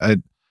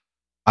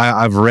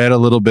 I've read a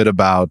little bit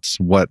about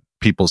what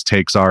people's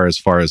takes are as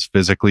far as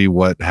physically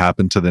what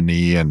happened to the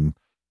knee, and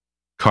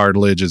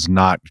cartilage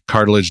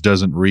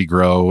doesn't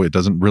regrow. It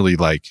doesn't really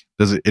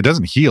it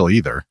doesn't heal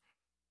either.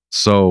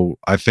 So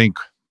I think,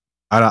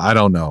 I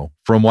don't know.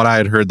 From what I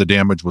had heard, the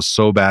damage was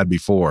so bad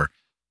before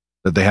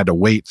that they had to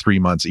wait 3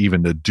 months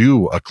even to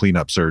do a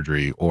cleanup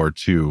surgery or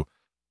to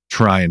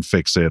try and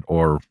fix it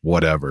or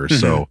whatever. Mm-hmm.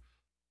 So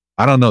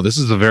I don't know. This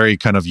is a very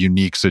kind of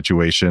unique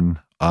situation.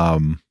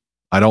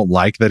 I don't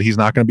like that he's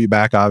not going to be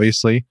back,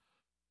 obviously.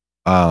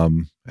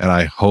 And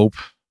I hope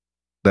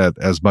that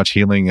as much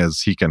healing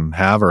as he can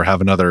have or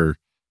have another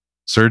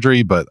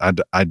surgery, but I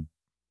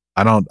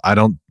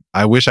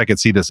wish I could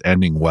see this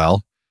ending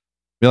well.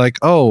 Be like,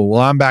 oh,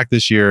 well, I'm back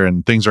this year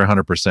and things are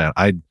 100%.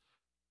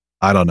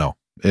 I don't know.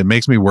 It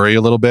makes me worry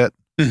a little bit.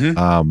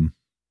 Mm-hmm.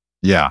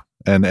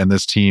 And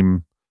this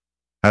team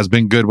has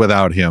been good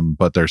without him,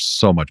 but they're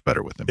so much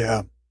better with him.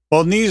 Yeah.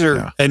 Well, knees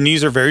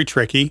are very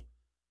tricky.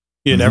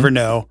 You never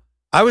know.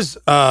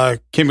 I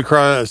came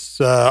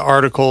across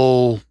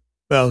article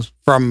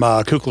from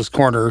Kukla's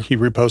Corner. He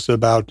reposted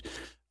about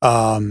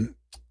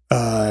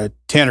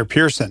Tanner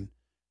Pearson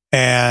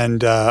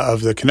and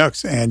of the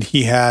Canucks, and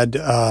he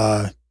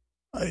had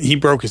he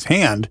broke his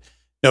hand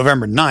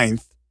November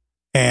 9th,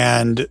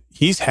 and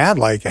he's had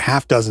like a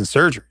half dozen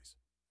surgeries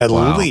at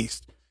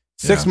least.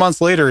 6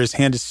 months later, his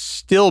hand is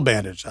still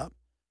bandaged up.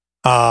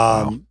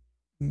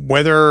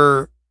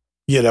 Whether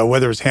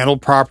it's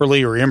handled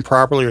properly or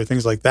improperly or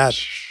things like that.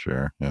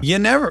 Sure.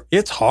 Yeah.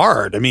 It's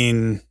hard. I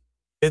mean,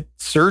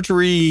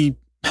 surgery.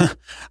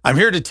 I'm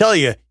here to tell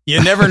you,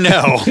 you never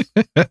know.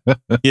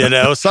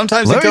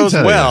 Sometimes it goes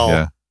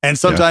well and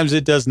sometimes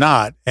it does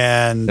not.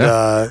 And,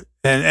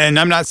 and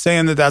I'm not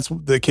saying that that's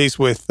the case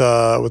with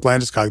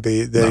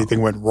Landeskog.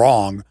 Anything went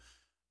wrong,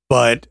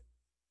 but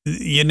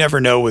you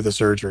never know with a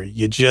surgery.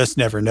 You just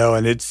never know.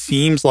 And it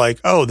seems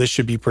like, this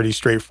should be pretty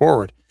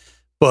straightforward.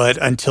 But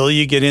until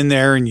you get in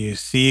there and you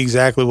see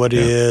exactly what it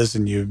is,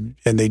 and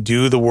they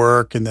do the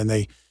work, and then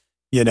they,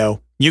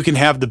 you can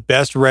have the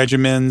best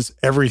regimens,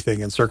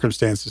 everything, and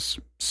circumstances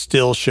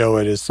still show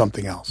it as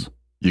something else.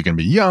 You can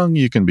be young,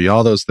 you can be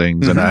all those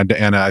things. Mm-hmm.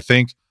 And I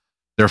think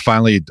they're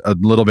finally a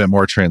little bit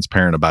more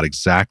transparent about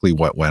exactly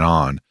what went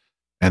on.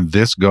 And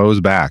this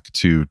goes back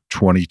to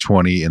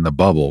 2020 in the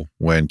bubble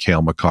when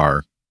Cale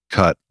Makar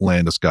cut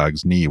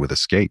Landeskog's knee with a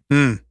skate.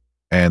 Mm.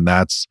 And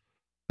that's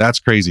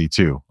crazy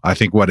too. I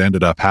think what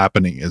ended up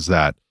happening is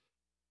that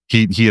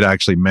he had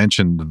actually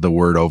mentioned the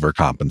word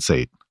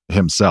overcompensate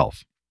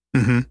himself,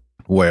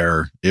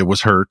 where it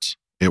was hurt.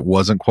 It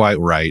wasn't quite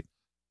right.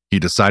 He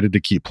decided to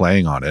keep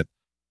playing on it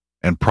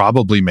and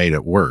probably made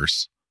it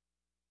worse.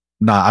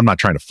 I'm not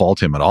trying to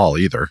fault him at all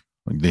either.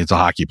 He's a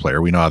hockey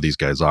player. We know how these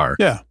guys are.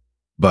 Yeah.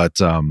 But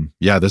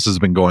this has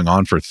been going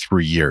on for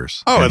 3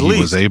 years. Oh, at least.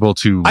 He was able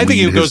to. I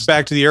think it goes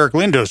back to the Eric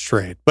Lindos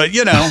trade. But,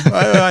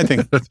 I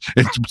think.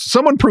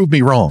 Someone proved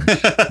me wrong.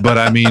 But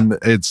I mean,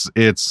 it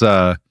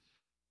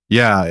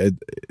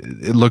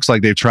looks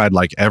like they've tried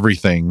like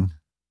everything.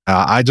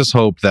 I just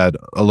hope that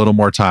a little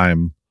more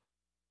time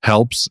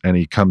helps and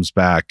he comes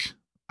back,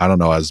 I don't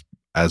know,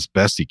 as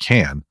best he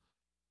can.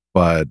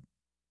 But,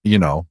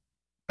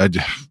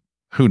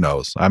 who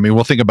knows? I mean,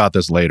 we'll think about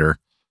this later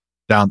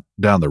down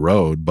the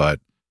road, but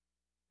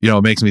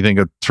it makes me think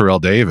of Terrell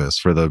Davis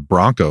for the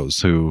Broncos,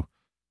 who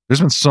there's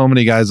been so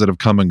many guys that have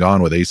come and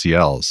gone with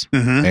ACLs,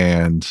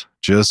 and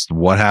just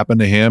what happened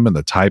to him and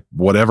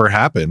whatever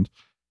happened,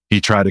 he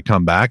tried to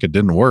come back. It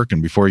didn't work.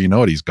 And before you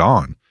know it, he's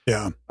gone.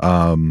 Yeah.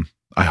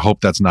 I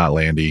hope that's not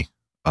Landy.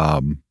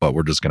 But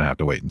we're just going to have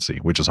to wait and see,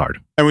 which is hard.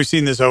 And we've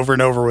seen this over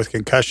and over with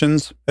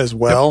concussions as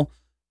well.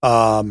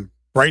 Yep.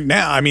 Right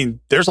now, I mean,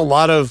 there's a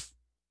lot of,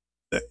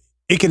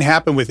 it can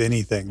happen with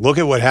anything. Look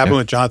at what happened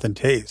with Jonathan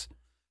Toews.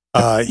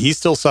 He's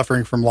still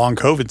suffering from long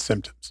COVID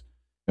symptoms.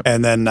 Yep.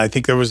 And then I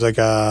think there was like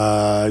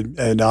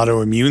an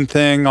autoimmune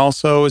thing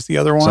also is the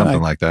other one.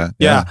 Something like that.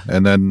 Yeah.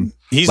 And then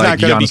he's not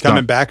going to be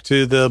coming back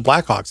to the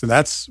Blackhawks.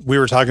 And we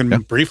were talking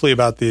briefly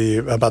about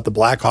the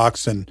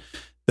Blackhawks and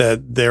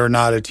that they're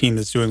not a team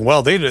that's doing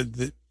well. They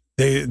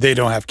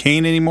don't have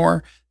Kane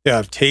anymore. They don't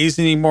have Toews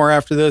anymore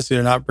after this.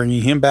 They're not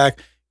bringing him back.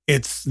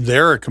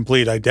 They're a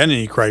complete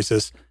identity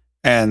crisis.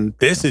 And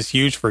this is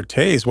huge for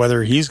Toews,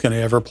 whether he's going to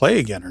ever play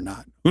again or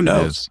not. Who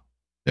knows?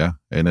 Yeah.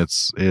 And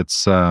it's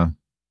you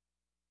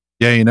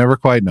never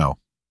quite know.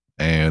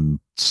 And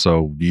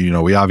so,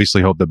 we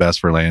obviously hope the best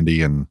for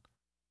Landy, and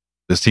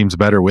this team's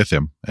better with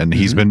him. And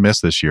he's been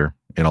missed this year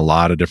in a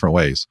lot of different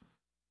ways.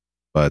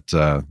 But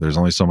there's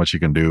only so much you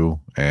can do.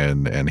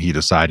 And he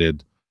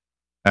decided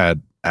at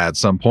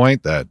some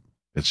point that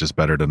it's just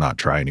better to not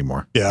try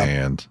anymore. Yeah.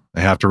 And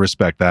I have to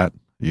respect that,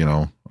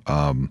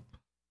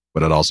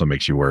 but it also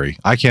makes you worry.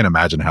 I can't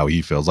imagine how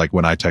he feels. Like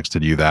when I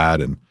texted you that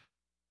and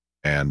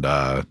when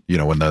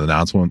the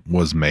announcement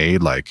was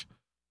made, like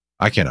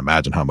I can't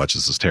imagine how much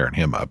this is tearing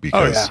him up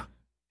because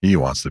he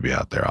wants to be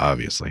out there,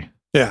 obviously.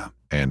 Yeah.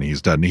 And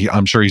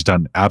I'm sure he's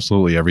done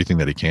absolutely everything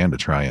that he can to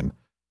try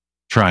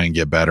and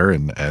get better.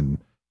 And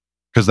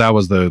because that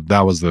was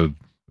the,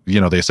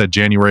 they said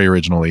January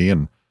originally.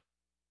 And,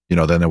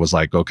 then it was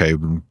like, okay,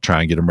 try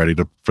and get him ready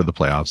for the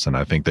playoffs. And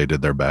I think they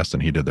did their best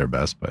and he did their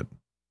best, but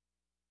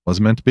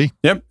wasn't meant to be.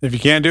 Yep. If you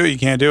can't do it, you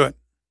can't do it.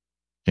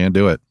 Can't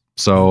do it.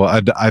 So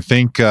I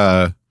think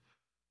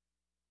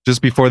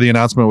just before the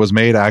announcement was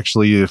made,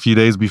 actually a few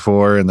days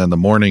before, and then the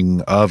morning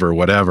of or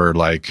whatever,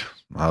 like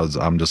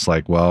I'm just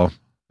like, well,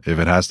 if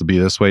it has to be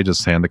this way,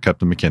 just hand the cup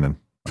to MacKinnon.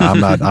 I'm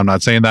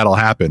not saying that'll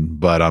happen,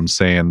 but I'm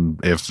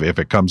saying if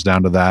it comes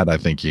down to that, I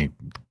think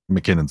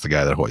MacKinnon's the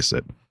guy that hoists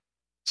it.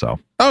 So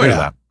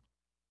that.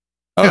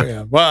 Oh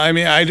yeah. Well, I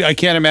mean, I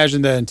can't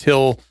imagine that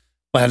until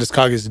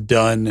Landeskog is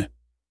done,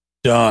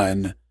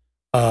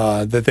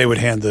 that they would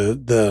hand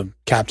the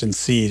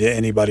captaincy to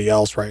anybody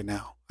else right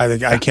now. I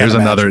think I can't.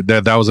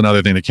 That was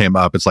another thing that came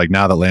up. It's like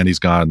now that Landy's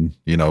gone,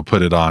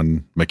 put it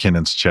on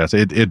MacKinnon's chest.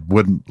 It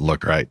wouldn't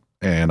look right,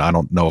 and I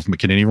don't know if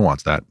MacKinnon even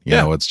wants that.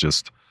 It's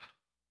just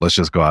let's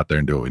just go out there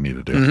and do what we need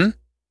to do. Mm-hmm.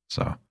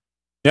 So.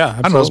 Yeah, absolutely.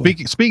 I don't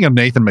know. Speaking of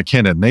Nathan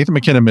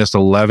MacKinnon missed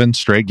 11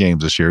 straight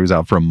games this year. He was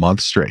out for a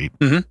month straight.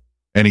 Mm-hmm.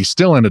 And he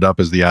still ended up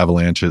as the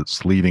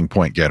Avalanche's leading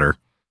point getter.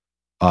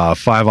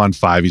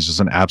 5-on-5, he's just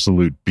an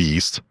absolute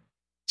beast.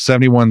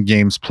 71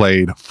 games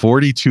played,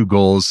 42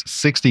 goals,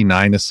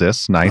 69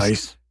 assists,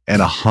 nice. And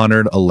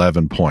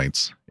 111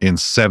 points in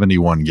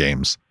 71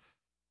 games.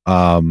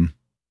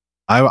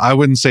 I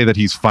wouldn't say that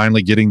he's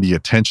finally getting the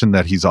attention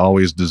that he's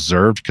always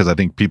deserved, because I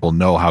think people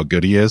know how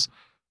good he is.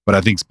 But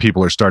I think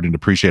people are starting to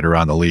appreciate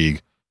around the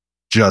league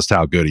just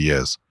how good he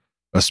is,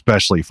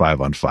 especially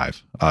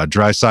 5-on-5.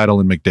 Draisaitl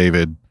and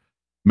McDavid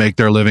make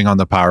their living on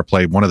the power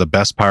play. One of the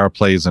best power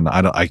plays, and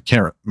I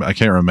can't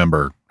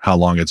remember how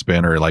long it's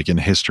been or like in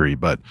history,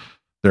 but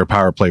their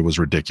power play was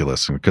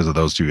ridiculous because of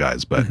those two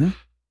guys. But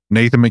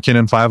Nathan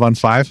MacKinnon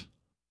 5-on-5,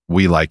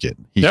 we like it.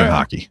 He can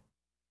hockey.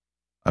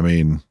 I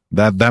mean,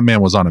 that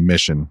man was on a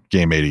mission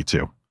game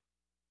 82.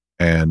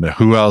 And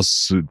who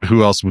else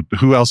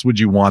would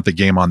you want the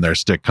game on their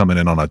stick coming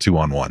in on a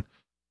 2-on-1?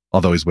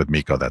 Although he's with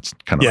Mikko, that's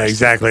kind of yeah,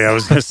 exactly. I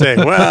was going to say,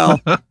 well,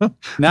 now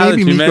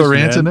maybe that you Mikko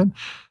mention it, Rantanen.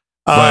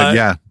 But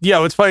yeah,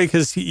 it's funny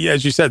because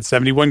as you said,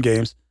 71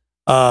 games.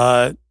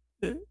 The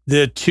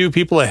two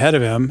people ahead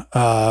of him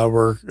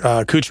were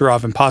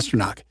Kucherov and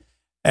Pasternak,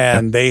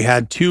 and they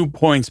had 2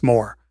 points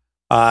more.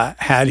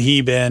 Had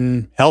he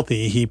been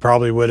healthy, he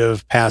probably would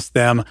have passed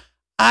them.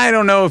 I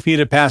don't know if he'd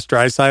have passed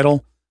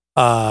Draisaitl.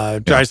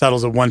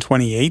 Draisaitl's at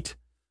 128.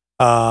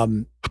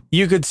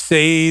 You could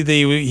say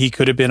he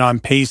could have been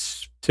on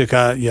pace to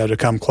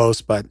come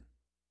close, but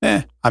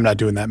I'm not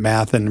doing that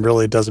math, and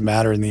really it doesn't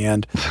matter in the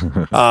end.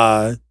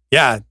 Guy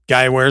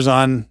wears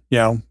on,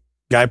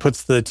 guy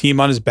puts the team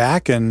on his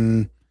back,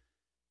 and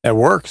it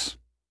works.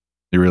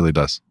 He really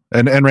does.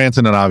 And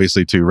Rantanen,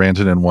 obviously, too.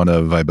 Rantanen, one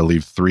of, I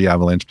believe, 3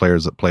 Avalanche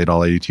players that played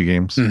all 82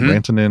 games. Mm-hmm.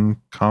 Rantanen,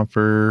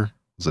 Compher,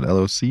 was it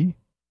LOC?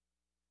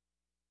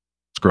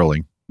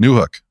 Scrolling.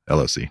 Newhook,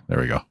 LOC. There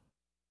we go.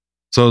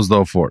 So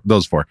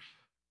those four.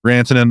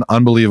 Rantanen,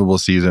 unbelievable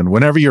season.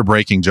 Whenever you're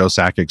breaking Joe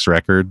Sakic's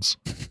records,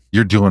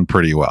 you're doing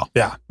pretty well.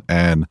 Yeah.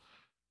 And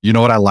you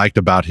know what I liked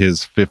about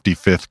his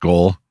 55th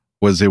goal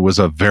was it was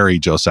a very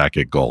Joe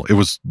Sakic goal. It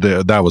was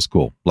that was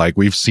cool. Like,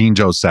 we've seen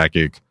Joe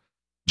Sakic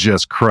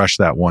just crush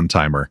that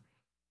one-timer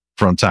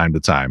from time to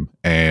time.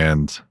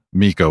 And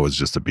Mikko was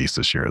just a beast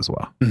this year as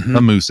well. Mm-hmm.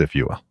 A moose, if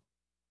you will.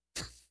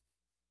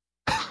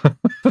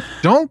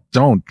 Don't.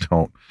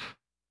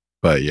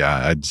 But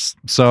yeah,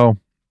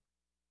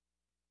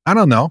 I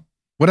don't know.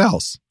 What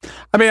else?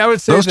 I mean, I would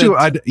say those two,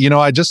 I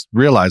just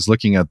realized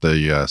looking at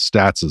the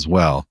stats as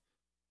well,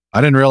 I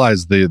didn't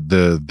realize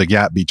the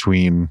gap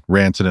between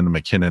Rantanen and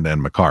McKinnon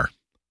and Makar.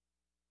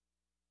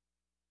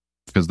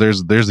 Because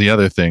there's the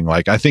other thing.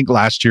 Like, I think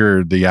last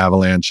year the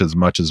Avalanche, as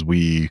much as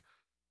we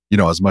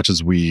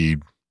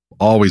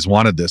always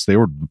wanted this, they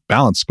were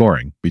balanced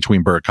scoring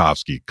between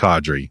Burakovsky,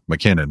 Kadri,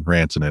 McKinnon,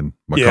 Rantanen,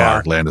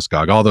 Makar,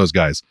 Landeskog, all those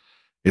guys.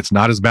 It's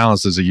not as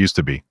balanced as it used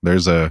to be.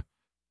 There's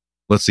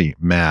let's see,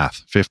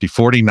 math,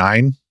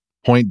 49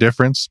 point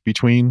difference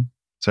between,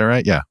 is that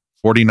right? Yeah.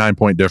 49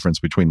 point difference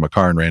between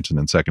Makar and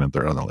Rantanen, second and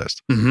third on the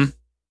list. Mm-hmm.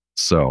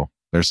 So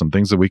there's some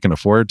things that we can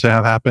afford to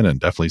have happen, and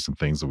definitely some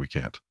things that we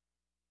can't.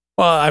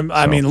 Well,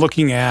 I mean,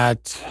 looking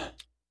at,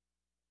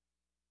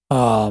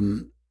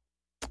 look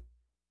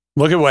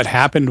at what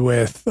happened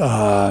with,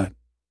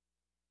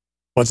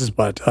 what's his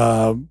butt,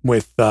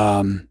 with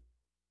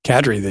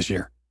Kadri this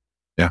year.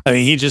 Yeah. I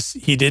mean, he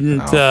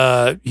didn't,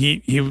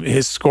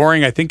 his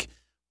scoring, I think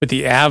with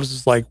the Avs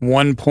was like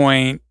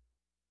 1.2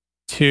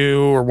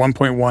 or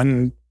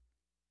 1.1,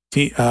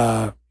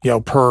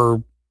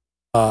 per,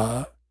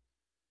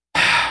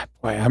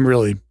 boy, I'm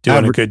really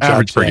doing a good job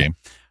average per today. game.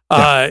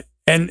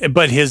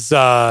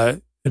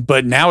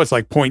 But now it's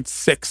like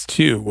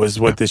 0.62 was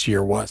what this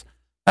year was.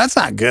 That's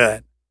not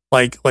good.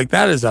 Like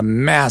that is a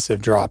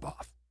massive drop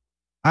off.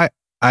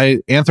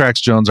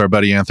 Anthrax Jones, our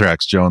buddy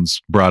Anthrax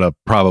Jones, brought up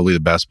probably the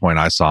best point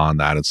I saw on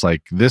that. It's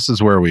like, this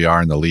is where we are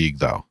in the league,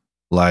 though.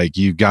 Like,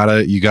 you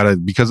gotta,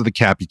 because of the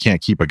cap, you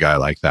can't keep a guy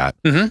like that.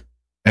 Mm-hmm.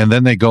 And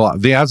then the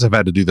Avs have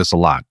had to do this a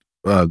lot,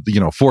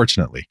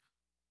 fortunately,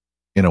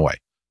 in a way.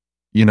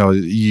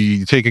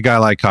 You take a guy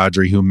like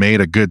Kadri, who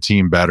made a good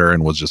team better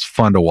and was just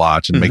fun to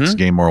watch and makes the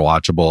game more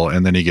watchable,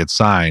 and then he gets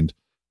signed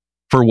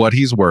for what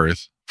he's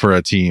worth for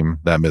a team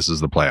that misses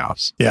the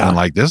playoffs. Yeah. And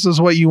like, this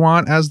is what you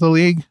want as the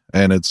league.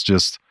 And it's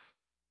just,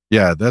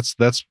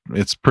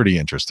 it's pretty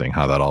interesting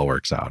how that all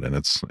works out. And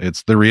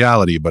it's the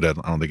reality, but I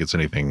don't think it's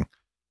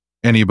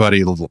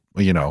anybody,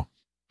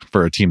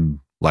 for a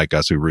team like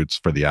us who roots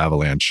for the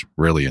Avalanche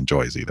really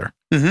enjoys either.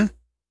 Mm-hmm.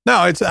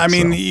 No,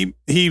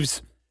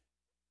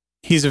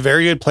 he's a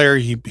very good player.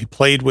 He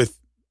played with,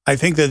 I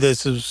think that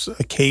this is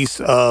a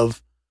case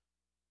of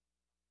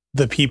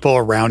the people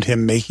around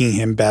him making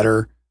him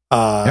better.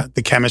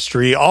 The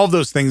chemistry, all of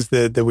those things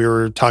that we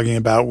were talking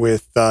about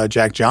with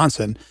Jack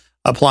Johnson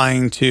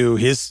applying to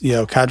his,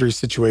 Kadri's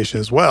situation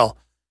as well.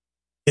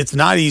 It's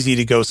not easy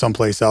to go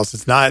someplace else.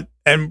 It's not,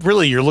 and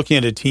really you're looking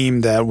at a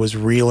team that was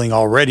reeling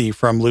already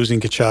from losing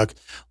Tkachuk,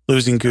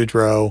 losing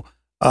Gaudreau.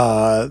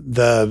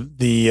 The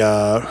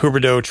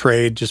Huberdeau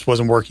trade just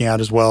wasn't working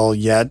out as well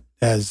yet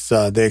as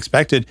they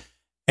expected.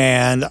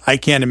 And I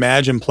can't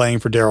imagine playing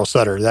for Daryl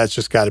Sutter. That's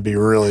just got to be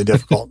really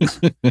difficult.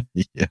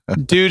 Yeah.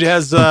 Dude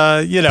has,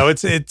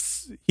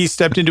 he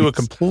stepped into a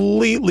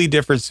completely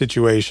different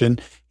situation.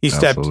 He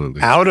stepped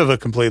out of a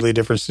completely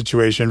different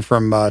situation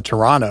from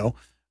Toronto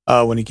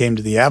when he came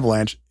to the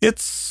Avalanche. It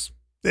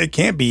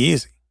can't be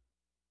easy.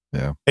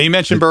 Yeah. And you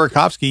mentioned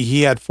Burakovsky.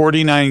 He had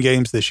 49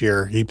 games this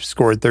year. He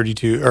scored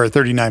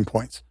 39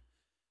 points.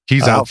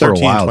 He's out for a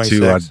while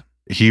too.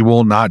 He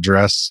will not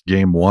dress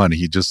game one.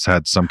 He just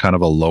had some kind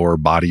of a lower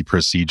body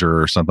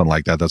procedure or something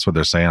like that. That's what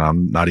they're saying.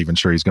 I'm not even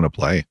sure he's going to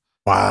play.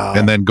 Wow.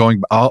 And then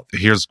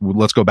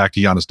let's go back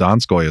to Giannis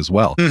Donskoy as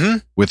well. Mm-hmm.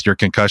 With your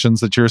concussions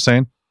that you were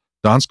saying.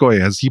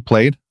 Donskoy, has he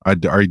played?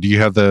 Do you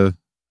have the...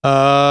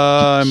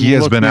 he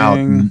has been out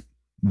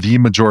the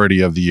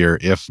majority of the year,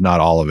 if not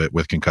all of it,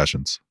 with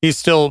concussions. He's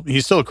still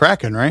a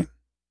Kraken, right?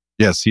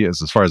 Yes, he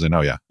is, as far as I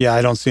know. Yeah. Yeah,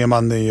 I don't see him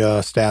on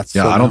the stats.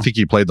 Yeah, I don't think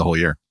he played the whole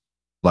year.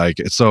 Like,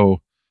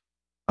 so,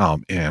 oh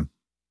man,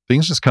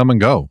 things just come and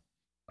go.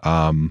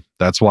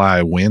 That's why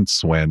I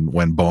wince when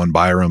Bowen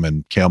Byram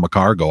and Cale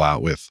Makar go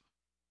out with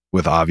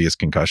obvious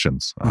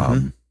concussions,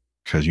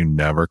 because you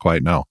never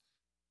quite know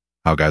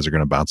how guys are going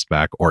to bounce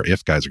back, or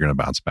if guys are going to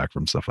bounce back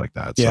from stuff like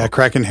that. Yeah, so,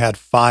 Kraken had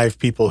 5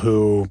 people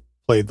who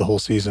played the whole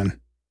season.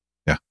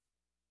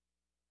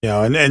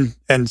 Yeah.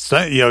 And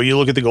so, you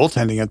look at the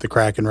goaltending at the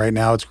Kraken right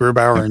now, it's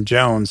Grubauer and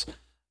Jones.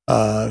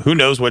 Who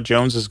knows what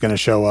Jones is going to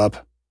show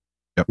up?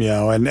 Yep.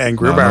 And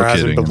Grubauer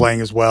hasn't been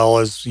playing as well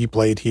as he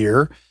played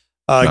here.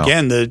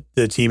 Again,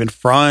 the team in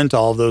front,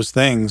 all of those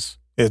things.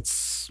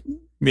 It's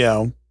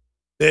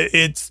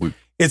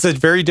it's a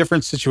very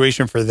different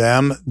situation for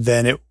them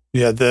than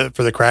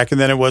for the Kraken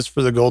than it was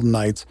for the Golden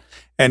Knights,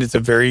 and it's a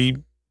very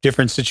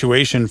different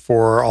situation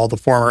for all the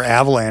former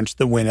Avalanche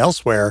that went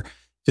elsewhere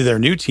to their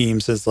new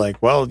teams. Is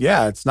like, well,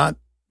 yeah, it's not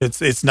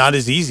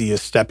as easy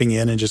as stepping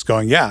in and just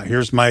going, yeah,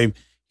 here's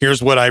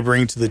what I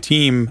bring to the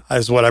team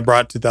as what I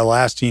brought to the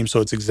last team,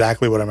 so it's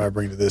exactly what I'm going to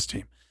bring to this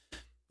team.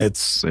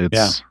 It's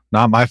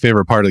not my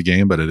favorite part of the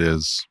game, but it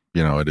is,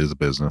 it is a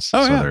business.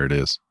 There it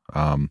is.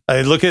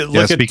 Look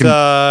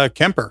at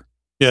Kemper.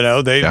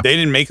 They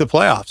didn't make the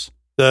playoffs.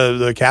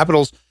 The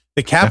Capitals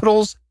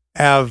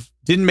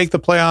didn't make the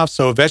playoffs,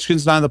 so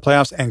Ovechkin's not in the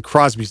playoffs and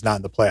Crosby's not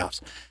in the playoffs.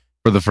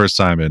 For the first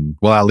time in,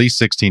 at least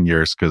 16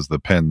 years, because the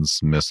Pens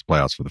missed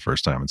playoffs for the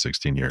first time in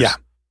 16 years. Yeah.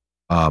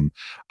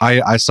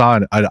 I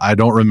saw, I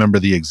don't remember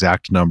the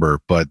exact number,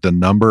 but the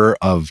number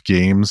of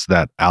games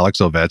that Alex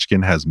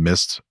Ovechkin has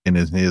missed in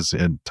his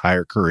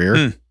entire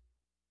career,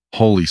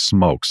 holy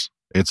smokes.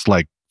 It's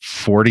like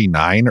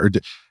 49, or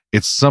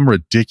it's some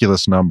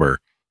ridiculous number.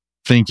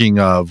 Thinking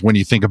of when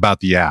you think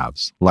about the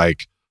Avs,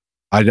 like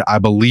I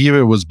believe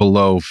it was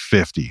below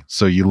 50.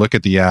 So you look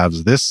at the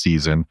Avs this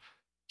season,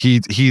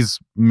 he's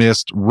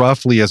missed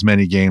roughly as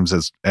many games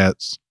as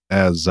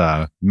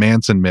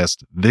Manson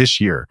missed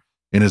this year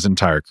in his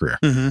entire career.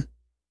 Mm-hmm.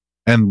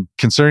 And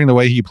considering the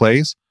way he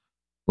plays,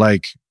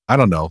 like, I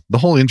don't know, the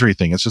whole injury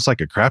thing, it's just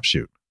like a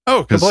crapshoot.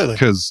 Oh, completely.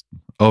 Because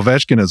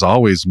Ovechkin has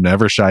always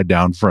never shied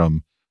down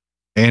from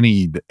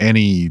any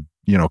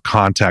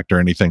contact or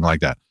anything like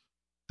that.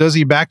 Does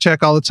he back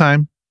check all the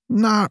time?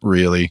 Not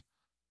really.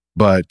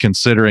 But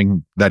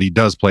considering that he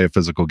does play a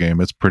physical game,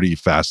 it's pretty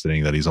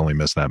fascinating that he's only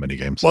missed that many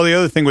games. Well, the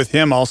other thing with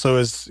him also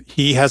is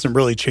he hasn't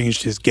really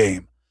changed his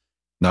game.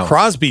 No.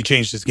 Crosby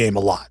changed his game a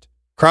lot.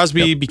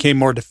 Crosby became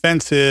more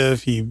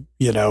defensive. He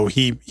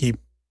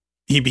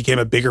became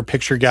a bigger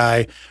picture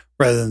guy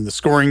rather than the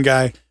scoring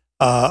guy.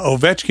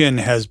 Ovechkin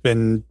has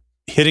been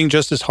hitting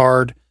just as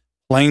hard,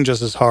 playing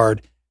just as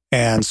hard,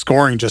 and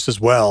scoring just as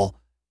well.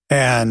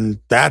 And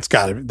that's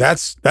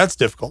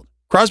difficult.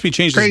 Crosby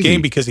changed his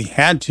game because he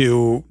had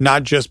to,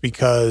 not just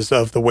because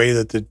of the way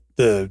that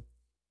the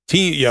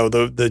team,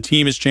 the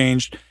team has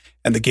changed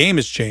and the game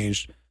has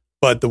changed,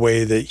 but the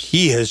way that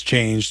he has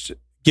changed,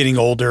 getting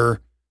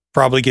older,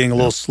 probably getting a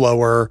little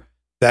slower,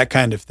 that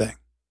kind of thing.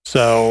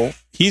 So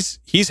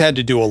he's had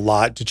to do a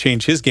lot to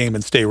change his game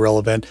and stay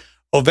relevant.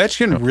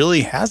 Ovechkin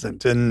really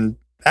hasn't, and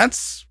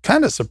that's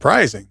kind of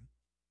surprising.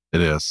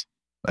 It is.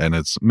 And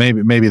it's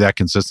maybe that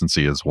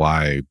consistency is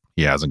why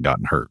he hasn't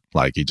gotten hurt.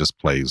 Like he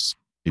plays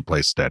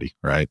steady,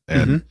 right?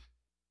 And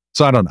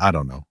so I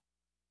don't know.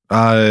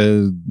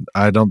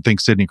 I don't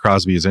think Sidney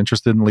Crosby is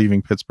interested in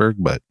leaving Pittsburgh,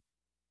 but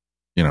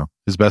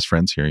his best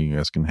friend's here. You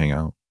guys can hang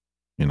out.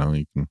 You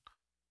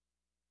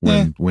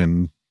can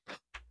win.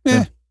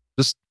 Yeah.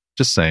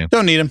 Just saying.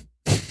 Don't need him.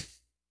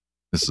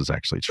 This is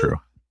actually true.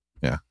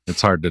 Yeah.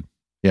 It's hard to,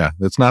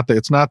 it's not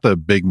the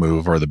big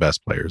move or the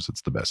best players.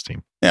 It's the best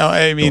team.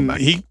 I mean,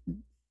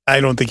 I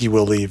don't think he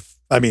will leave.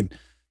 I mean,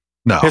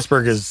 no.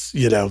 Pittsburgh is,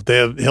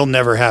 he'll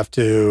never have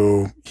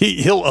to,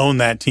 he'll own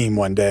that team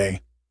one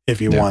day if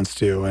he wants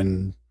to.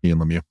 And he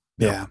and Lemieux.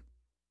 Yeah.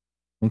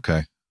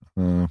 Okay.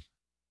 All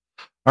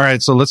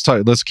right. So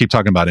let's keep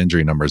talking about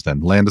injury numbers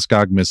then.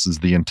 Landeskog misses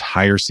the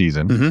entire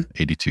season,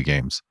 82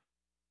 games.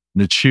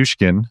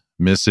 Nichushkin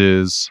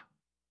misses,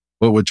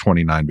 what would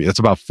 29 be? It's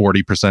about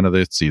 40% of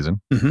the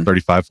season,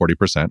 35,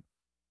 40%.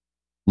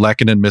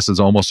 Lehkonen misses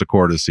almost a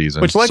quarter of the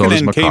season. Which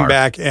Lehkonen came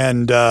back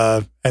and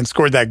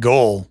scored that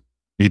goal.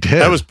 He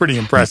did. That was pretty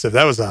impressive.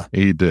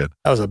 He did.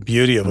 That was a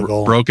beauty of a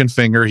goal. Broken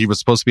finger. He was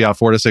supposed to be out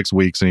 4 to 6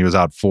 weeks, and he was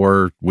out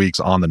 4 weeks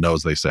on the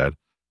nose, they said.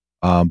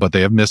 But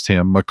they have missed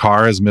him.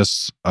 Makar has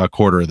missed a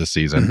quarter of the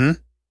season.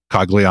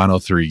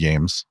 Cogliano 3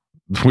 games,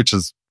 which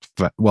is,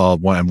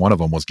 and one of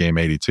them was game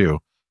 82.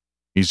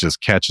 He's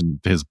just catching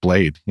his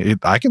blade.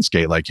 I can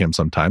skate like him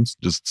sometimes.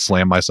 Just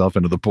slam myself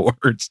into the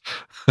boards.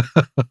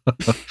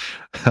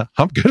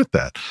 I'm good at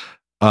that.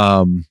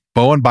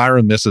 Bowen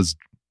Byram misses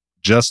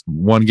just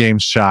 1 game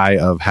shy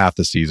of half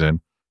the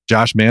season.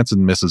 Josh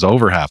Manson misses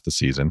over half the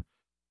season.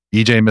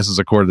 EJ misses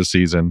a quarter of the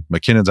season.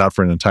 McKinnon's out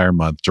for an entire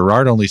month.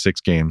 Girard only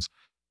 6 games.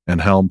 And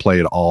Helm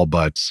played all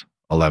but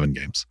 11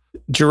 games.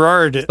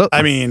 Girard,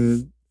 I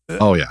mean...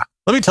 Oh, yeah.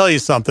 Let me tell you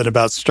something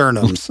about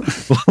sternums.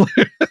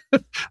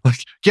 Like,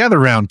 gather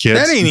around, kids.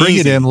 That ain't Bring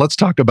easy. it in. Let's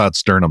talk about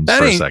sternums That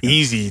for a ain't second.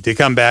 easy to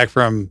come back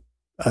from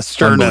a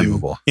sternum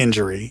Unbelievable.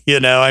 injury. You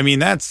know, I mean,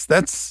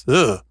 that's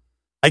ugh.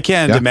 I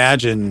can't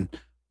imagine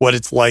what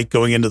it's like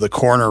going into the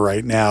corner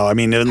right now. I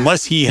mean,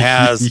 unless he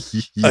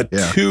has a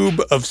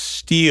tube of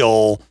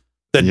steel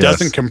that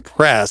doesn't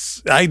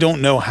compress, I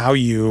don't know how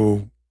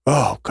you.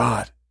 Oh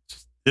God.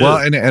 Well,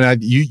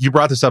 and you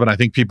brought this up, and I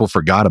think people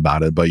forgot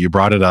about it, but you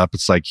brought it up.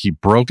 It's like he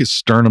broke his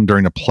sternum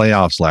during the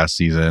playoffs last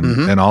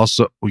season, and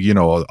also, you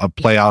know, a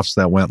playoffs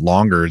that went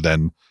longer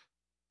than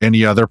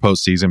any other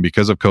postseason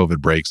because of COVID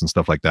breaks and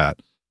stuff like that.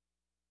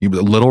 He was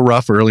a little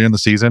rough early in the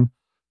season.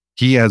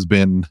 He has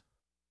been,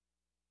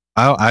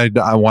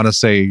 I want to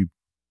say,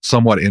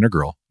 somewhat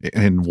integral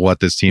in what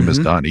this team has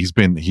done. He's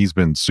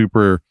been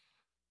super.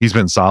 He's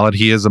been solid.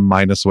 He is a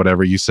minus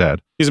whatever you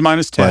said. He's a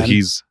minus 10.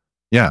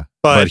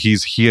 But he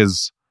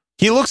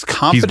looks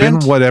confident. He's been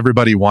what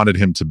everybody wanted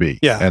him to be.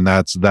 Yeah. And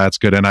that's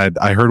good. And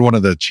I heard one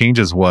of the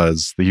changes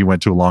was that he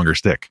went to a longer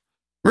stick.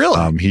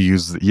 Really? He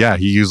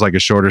used like a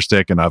shorter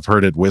stick, and I've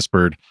heard it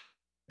whispered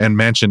and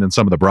mentioned in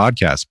some of the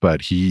broadcasts,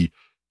 but he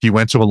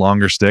went to a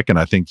longer stick, and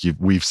I think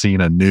we've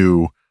seen a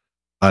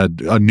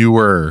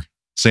newer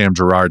Sam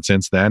Girard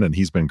since then, and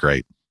he's been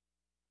great.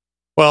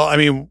 Well, I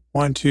mean,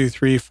 1, 2,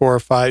 3, 4,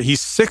 5.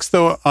 He's 6th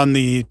though on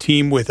the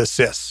team with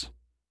assists.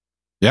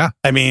 Yeah.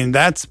 I mean,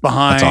 that's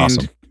behind,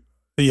 awesome.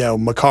 You know,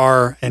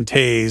 Makar and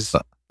Taze.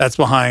 That's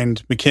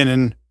behind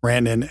McKinnon,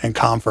 Rantanen, and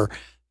Comfer.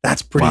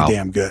 That's pretty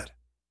damn good.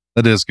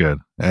 That is good.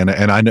 And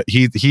I know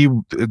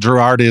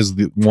Girard is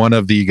one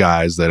of the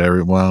guys that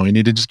we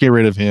need to just get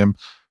rid of him,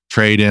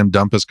 trade him,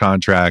 dump his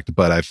contract.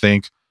 But I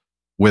think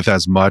with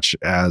as much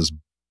as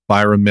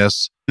Byram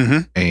missed,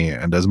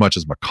 and as much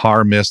as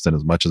Makar missed, and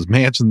as much as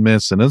Manson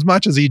missed, and as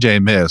much as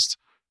EJ missed,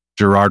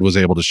 Girard was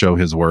able to show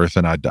his worth,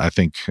 and I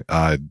think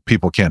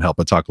people can't help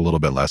but talk a little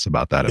bit less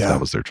about that if that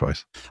was their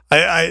choice.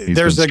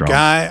 There's a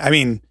guy. I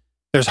mean,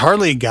 there's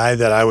hardly a guy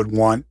that I would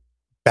want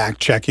back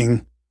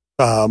checking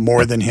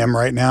more than him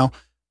right now.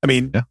 I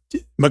mean,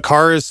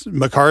 Makar is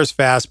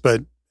fast,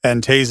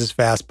 and Taze is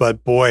fast,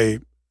 but boy,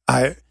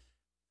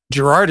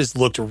 Girard has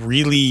looked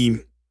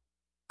really.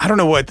 I don't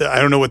know what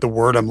the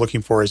word I'm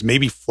looking for is.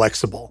 Maybe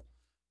flexible.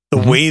 The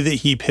way that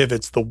he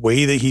pivots, the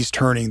way that he's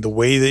turning, the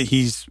way that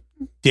he's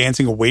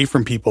dancing away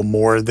from people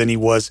more than he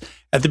was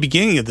at the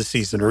beginning of the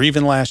season or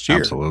even last year.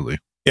 Absolutely.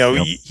 You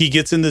know, he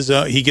gets in the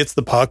zone, he gets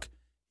the puck,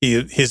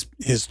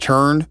 his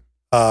turn.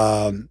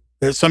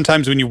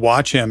 Sometimes when you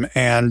watch him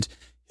and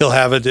he'll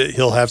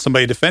have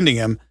somebody defending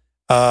him,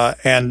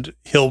 and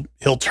he'll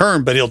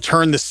turn, but he'll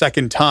turn the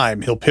second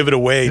time. He'll pivot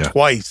away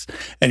twice,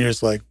 and you're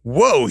just like,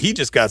 whoa, he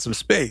just got some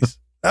space.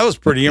 That was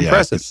pretty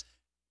impressive.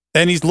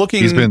 And he's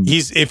looking.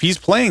 If he's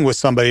playing with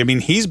somebody, I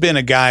mean, he's been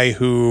a guy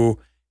who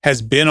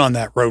has been on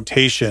that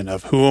rotation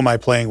of who am I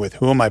playing with?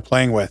 Who am I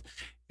playing with?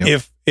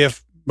 Yep.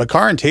 If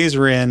Makar and Taze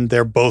are in,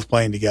 they're both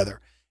playing together.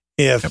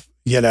 If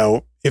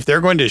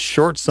they're going to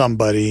short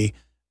somebody,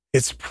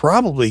 it's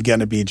probably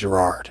going to be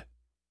Girard.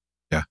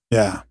 Yeah.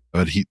 Yeah.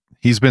 But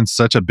he's been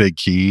such a big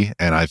key,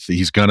 and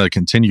he's going to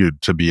continue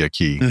to be a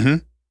key.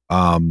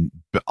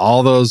 But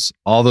all those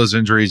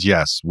injuries,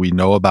 yes, we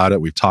know about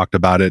it. We've talked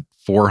about it.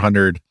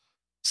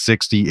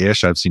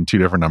 460-ish. I've seen two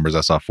different numbers.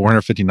 I saw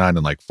 459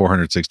 and like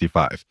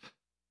 465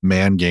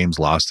 man games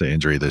lost to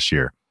injury this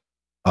year.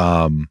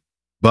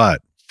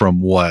 But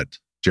from what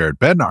Jared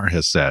Bednar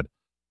has said,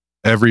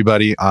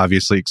 everybody,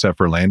 obviously, except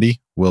for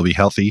Landy, will be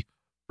healthy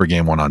for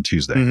game 1 on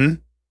Tuesday.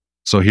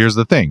 So here's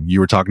the thing.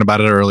 You were talking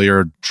about it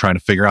earlier, trying to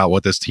figure out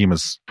what this team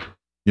is,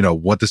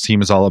 what this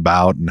team is all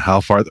about and how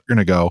far they're going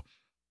to go.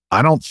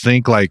 I don't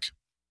think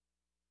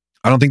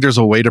there's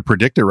a way to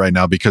predict it right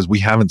now because we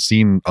haven't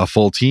seen a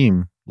full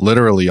team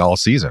literally all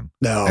season.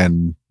 No.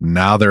 And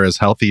now they're as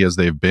healthy as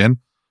they've been,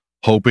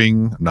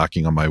 hoping,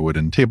 knocking on my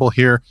wooden table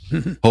here,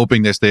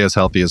 hoping they stay as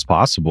healthy as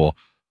possible.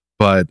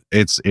 But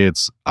we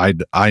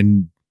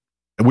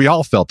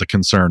all felt the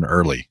concern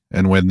early.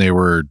 And when they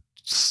were,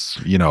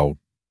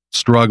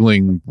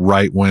 struggling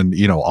right when,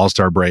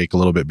 All-Star break, a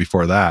little bit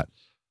before that.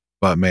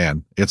 But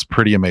man, it's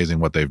pretty amazing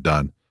what they've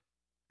done.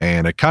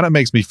 And it kind of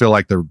makes me feel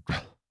like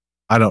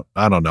I don't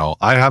know.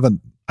 I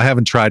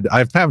haven't tried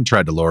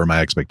to lower my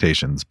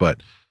expectations,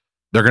 but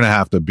they're going to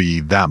have to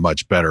be that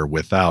much better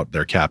without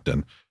their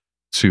captain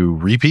to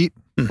repeat.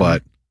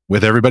 But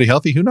with everybody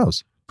healthy, who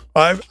knows?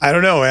 I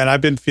don't know. And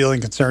I've been feeling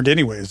concerned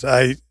anyways.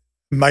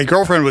 My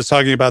girlfriend was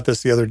talking about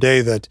this the other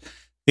day, that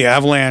the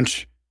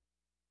Avalanche,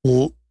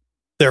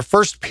 their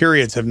first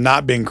periods have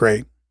not been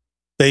great.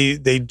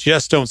 They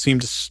just don't seem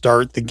to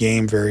start the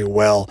game very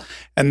well,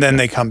 and then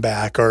they come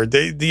back, or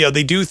they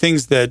do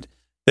things that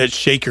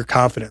shake your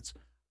confidence.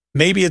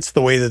 Maybe it's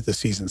the way that the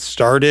season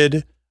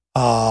started.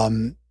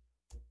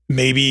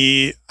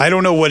 Maybe I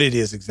don't know what it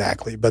is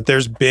exactly, but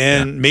there's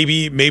been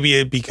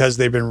maybe because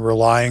they've been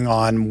relying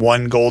on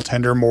one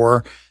goaltender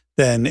more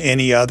than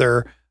any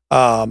other.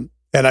 And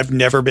I've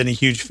never been a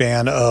huge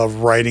fan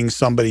of writing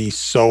somebody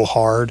so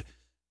hard,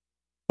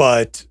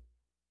 but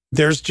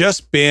there's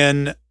just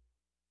been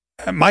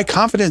my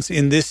confidence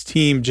in this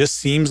team just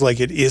seems like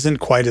it isn't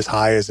quite as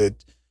high as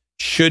it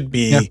should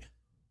be,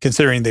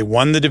 considering they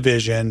won the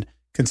division,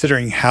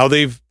 considering how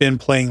they've been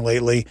playing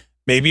lately.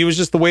 Maybe it was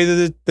just the way that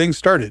the thing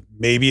started.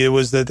 Maybe it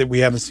was that we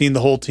haven't seen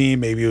the whole team.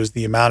 Maybe it was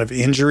the amount of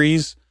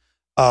injuries.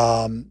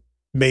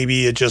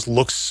 Maybe it just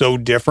looks so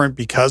different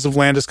because of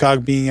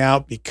Landeskog being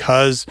out,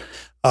 because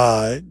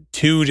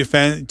two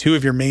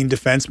of your main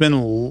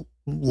defensemen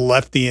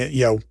left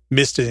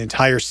missed an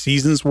entire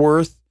season's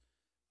worth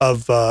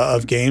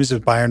of games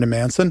of Bayern and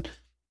Manson.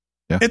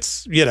 Yeah.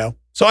 It's,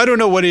 so I don't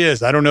know what it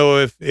is. I don't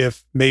know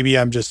if maybe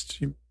I'm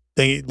just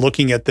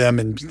looking at them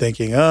and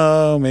thinking,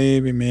 oh,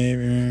 maybe.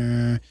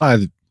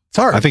 It's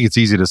hard. I think it's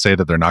easy to say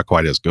that they're not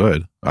quite as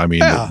good. I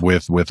mean,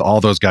 with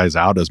all those guys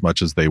out as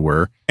much as they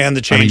were. And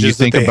the changes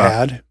that they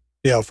had.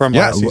 From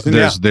last season.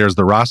 There's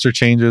the roster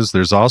changes.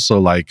 There's also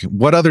like,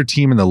 what other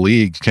team in the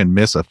league can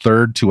miss a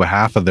third to a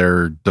half of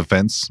their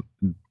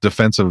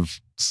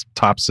defensive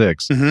top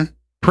six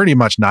pretty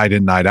much night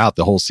in, night out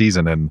the whole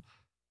season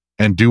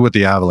and do what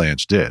the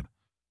Avalanche did.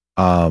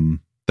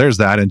 There's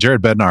that. And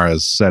Jared Bednar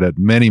has said it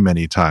many,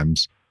 many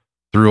times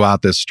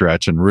throughout this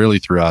stretch and really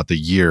throughout the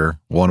year,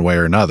 one way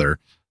or another.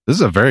 This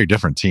is a very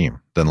different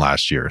team than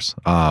last year's.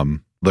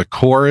 The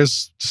core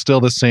is still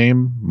the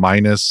same,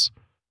 minus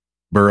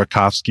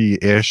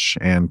Burakovsky-ish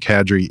and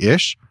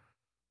Kadri-ish,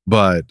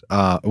 but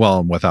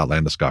without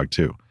Landeskog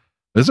too.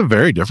 This is a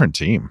very different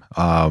team.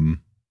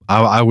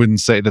 I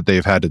wouldn't say that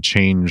they've had to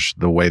change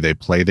the way they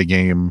play the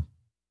game,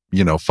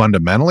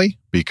 fundamentally,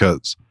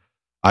 because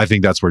I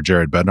think that's where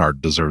Jared Bednar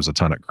deserves a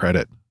ton of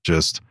credit.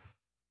 Just,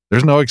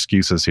 there's no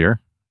excuses here.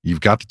 You've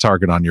got the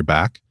target on your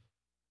back,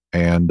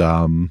 and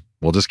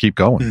we'll just keep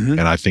going.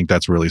 And I think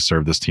that's really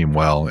served this team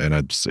well. And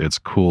it's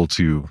cool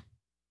to,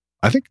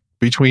 I think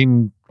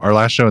between our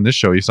last show and this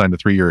show, you signed a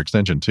 3-year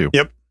extension too.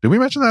 Yep. Did we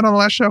mention that on the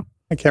last show?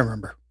 I can't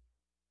remember.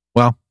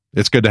 Well,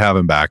 it's good to have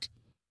him back.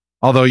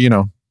 Although,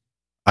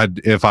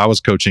 if I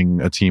was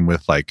coaching a team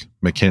with like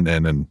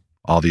McKinnon and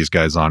all these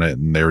guys on it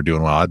and they were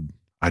doing well,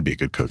 I'd be a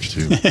good coach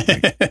too.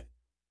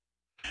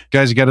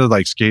 Guys, you got to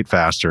like skate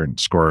faster and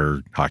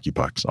score hockey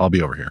pucks. I'll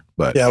be over here.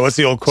 But yeah, what's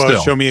the old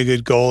quote? Show me a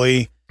good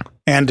goalie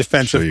and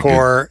defensive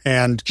core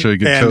and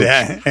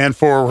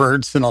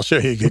forwards, and I'll show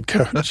you a good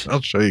coach.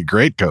 I'll show you a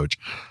great coach.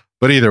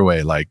 But either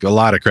way, like, a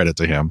lot of credit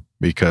to him,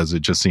 because it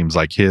just seems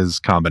like his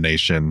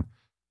combination,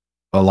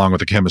 along with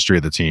the chemistry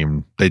of the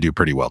team, they do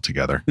pretty well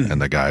together.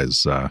 And the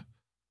guys, I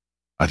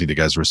think the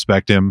guys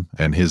respect him,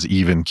 and his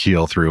even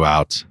keel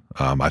throughout,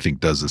 I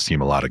think does this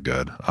team a lot of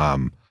good.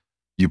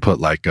 You put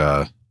like,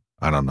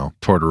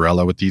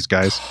 Tortorella with these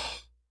guys,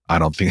 I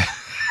don't think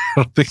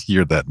you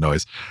hear that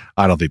noise.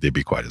 I don't think they'd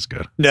be quite as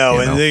good.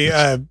 No,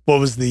 and what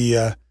was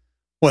the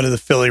one of the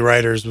Philly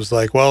writers was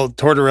like, well,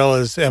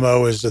 Tortorella's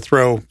MO is to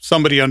throw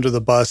somebody under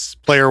the bus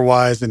player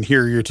wise, and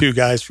here are your two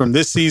guys from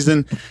this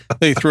season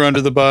they threw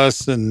under the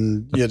bus,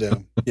 and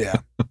yeah.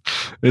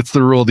 It's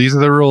the rule. These are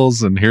the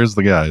rules, and here's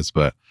the guys.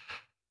 But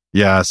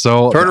yeah,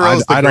 so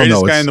Tortorella's the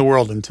greatest guy in the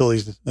world until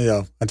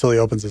he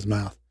opens his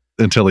mouth.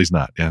 Until he's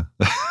not, yeah.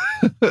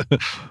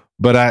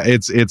 But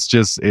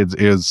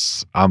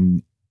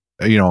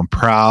I'm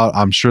proud.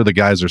 I'm sure the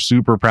guys are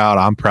super proud.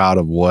 I'm proud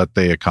of what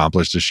they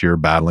accomplished this year,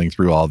 battling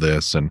through all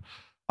this. And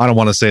I don't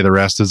want to say the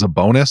rest is a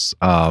bonus,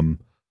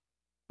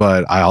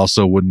 but I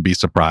also wouldn't be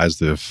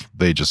surprised if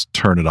they just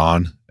turn it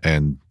on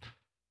and,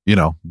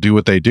 do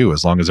what they do,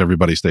 as long as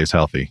everybody stays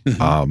healthy. You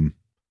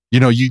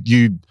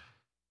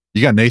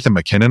got Nathan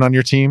McKinnon on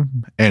your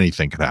team,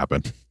 anything could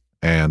happen.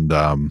 And,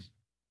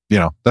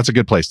 that's a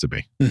good place to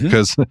be,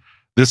 because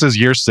this is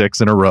year 6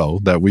 in a row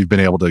that we've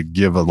been able to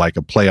give a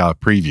playoff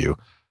preview.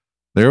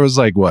 There was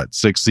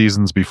 6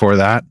 seasons before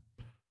that.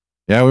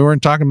 Yeah, we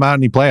weren't talking about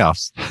any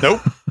playoffs. Nope.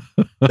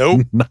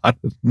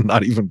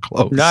 Not even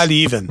close. Not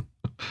even.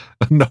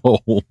 No.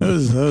 That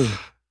was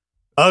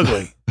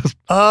ugly.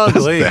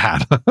 Ugly.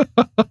 Bad.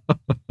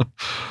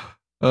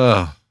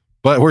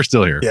 But we're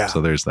still here. Yeah. So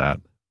there's that.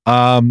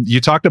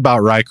 You talked about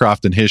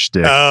Rycroft and his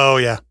shtick. Oh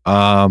yeah.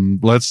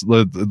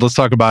 Let's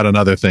talk about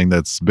another thing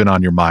that's been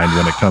on your mind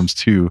when it comes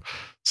to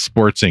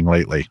sportsing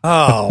lately.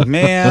 Oh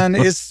man,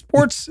 is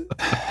sports.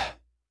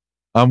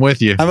 I'm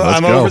with you.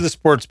 I'm over the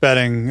sports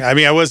betting. I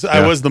mean, I was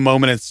the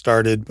moment it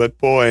started, but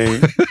boy,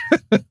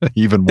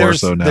 even more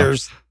so now.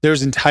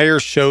 There's entire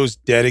shows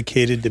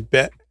dedicated to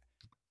bet.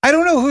 I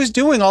don't know who's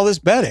doing all this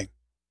betting,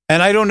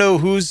 and I don't know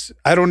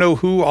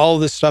who all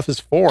this stuff is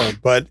for,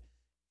 but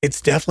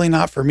it's definitely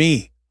not for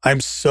me.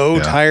 I'm so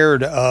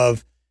tired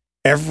of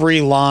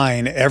every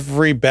line,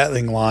 every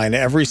betting line,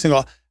 every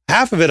single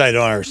half of it. I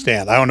don't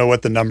understand. I don't know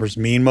what the numbers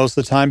mean most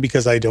of the time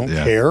because I don't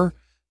care.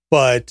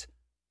 But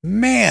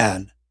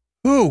man,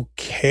 who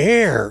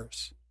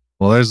cares?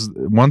 Well, there's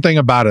one thing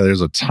about it. There's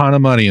a ton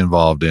of money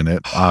involved in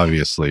it,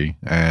 obviously.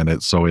 And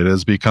it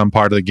has become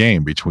part of the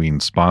game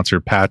between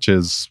sponsor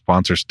patches,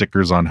 sponsor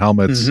stickers on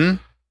helmets.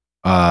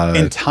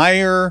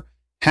 Entire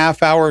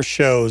half-hour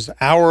shows,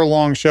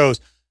 hour-long shows.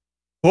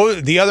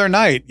 Well, the other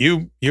night,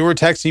 you were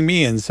texting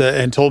me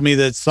and told me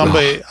that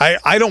somebody,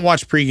 I don't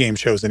watch pregame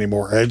shows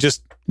anymore. I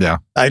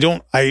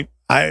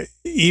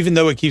even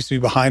though it keeps me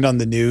behind on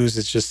the news,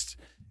 it's just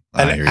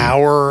an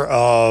hour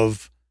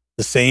of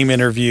the same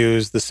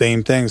interviews, the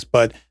same things,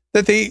 but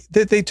that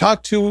they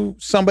talk to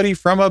somebody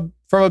from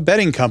a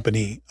betting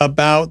company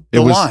about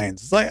the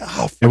lines. It's like,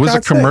 it was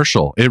a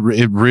commercial. It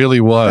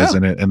really was.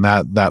 Yeah. And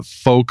that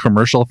faux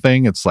commercial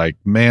thing, it's like,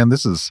 man,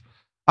 this is,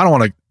 I don't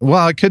want to,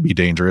 well, it could be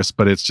dangerous,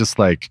 but it's just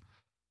like,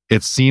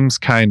 it seems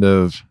kind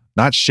of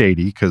not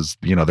shady because,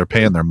 they're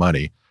paying their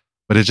money,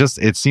 but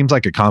it seems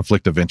like a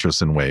conflict of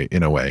interest in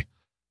a way.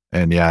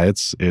 And yeah,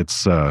 it's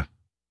a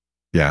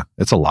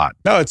lot.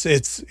 No, it's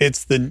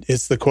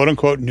the quote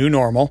unquote new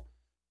normal.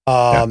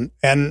 And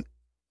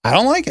I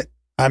don't like it.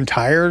 I'm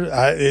tired.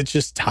 It's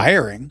just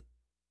tiring.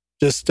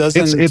 Just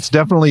doesn't. It's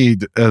definitely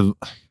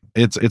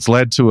it's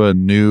led to a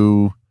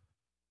new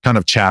kind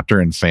of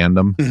chapter in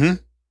fandom,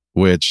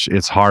 which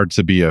it's hard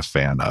to be a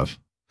fan of.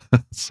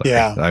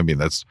 I mean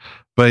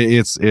but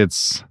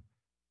it's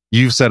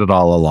you've said it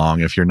all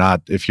along. If you're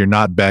not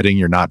betting,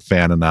 you're not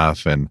fan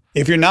enough, and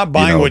if you're not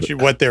buying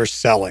what they're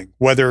selling,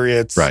 whether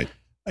it's right,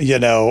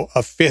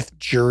 a fifth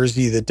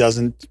jersey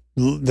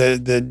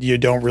that you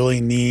don't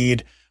really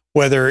need,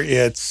 whether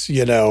it's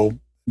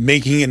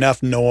making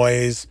enough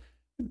noise,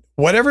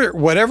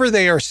 whatever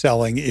they are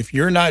selling, if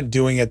you're not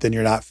doing it, then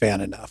you're not fan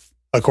enough,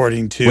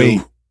 according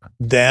to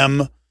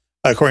them,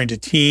 according to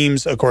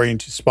teams, according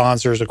to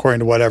sponsors, according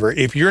to whatever.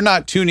 If you're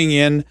not tuning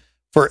in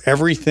for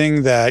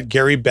everything that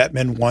Gary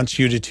Bettman wants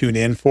you to tune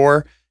in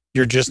for,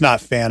 you're just not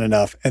fan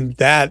enough. And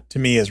that to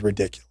me is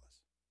ridiculous.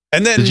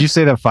 And then did you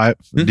say that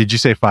did you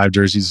say 5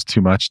 jerseys is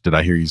too much? Did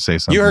I hear you say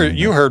something?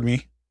 You heard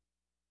me.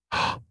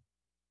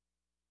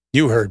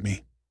 You heard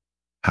me.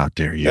 How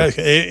dare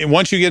you?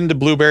 Once you get into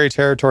blueberry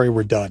territory,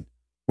 we're done.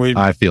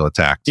 I feel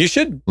attacked. You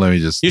should.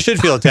 You should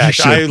feel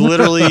attacked. I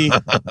literally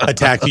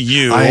attacked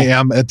you. I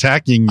am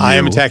attacking you. I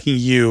am attacking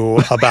you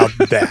about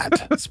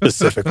that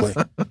specifically.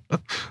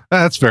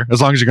 That's fair.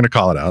 As long as you're going to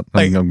call it out.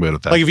 I'm good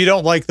with that. Like if you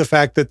don't like the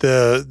fact that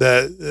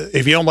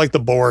if you don't like the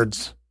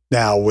boards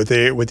now with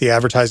the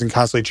advertising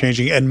constantly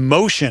changing and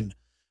motion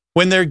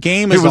when their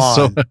game is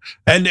on,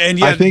 and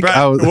yet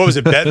what was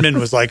it? Bettman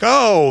was like,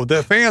 "Oh,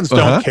 the fans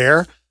don't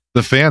care."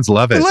 The fans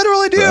love it. They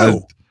literally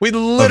do. We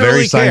literally a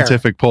very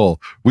scientific poll.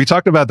 We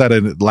talked about that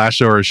in last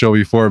show or a show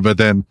before, but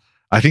then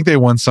I think they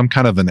won some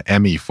kind of an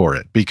Emmy for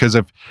it, because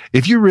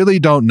if you really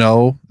don't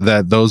know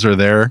that those are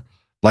there,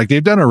 like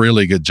they've done a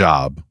really good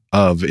job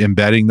of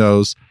embedding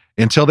those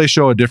until they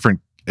show a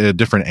different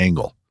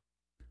angle.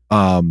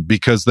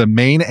 Because the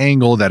main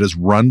angle that is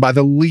run by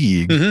the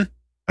league,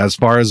 as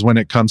far as when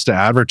it comes to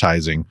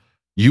advertising,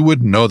 you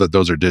wouldn't know that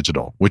those are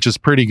digital, which is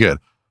pretty good.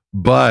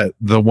 But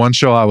the one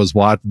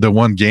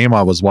one game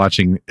I was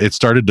watching, it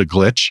started to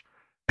glitch,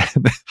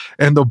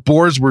 and the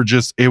boards were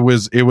just, it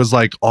was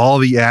like all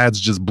the ads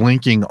just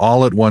blinking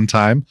all at one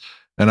time.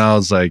 And I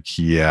was like,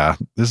 yeah,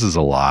 this is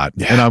a lot.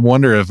 Yeah. And I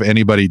wonder if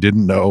anybody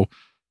didn't know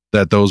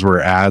that those were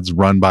ads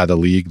run by the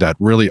league that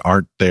really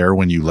aren't there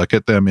when you look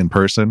at them in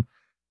person,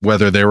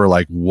 whether they were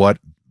like, what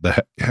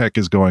the heck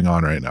is going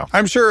on right now?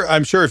 I'm sure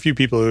a few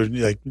people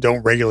who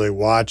don't regularly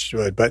watch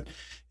it, but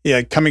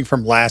yeah, coming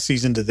from last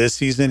season to this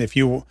season, if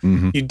you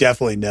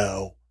definitely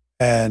know.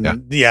 And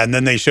and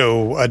then they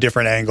show a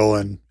different angle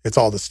and it's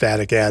all the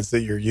static ads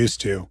that you're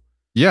used to.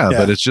 Yeah,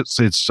 but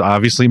it's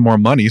obviously more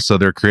money. So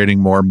they're creating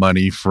more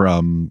money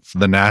from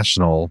the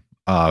national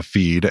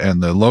feed,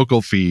 and the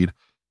local feed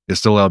is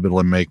still able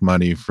to make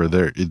money for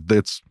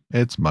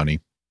it's money.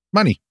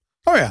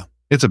 Oh yeah.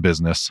 It's a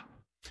business.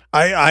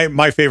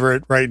 My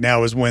favorite right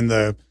now is when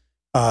the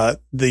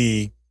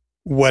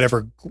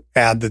whatever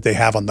ad that they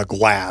have on the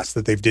glass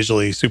that they've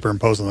digitally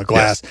superimposed on the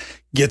glass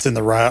gets in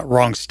the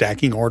wrong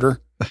stacking order.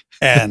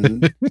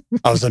 And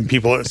all of a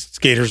sudden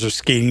skaters are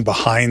skating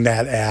behind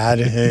that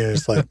ad. And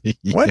it's like,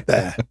 what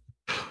the?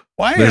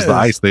 Why? There's the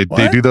ice. They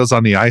do those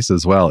on the ice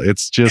as well.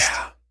 It's just,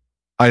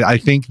 I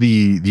think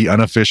the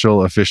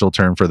official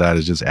term for that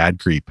is just ad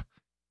creep.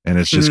 And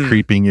it's just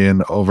creeping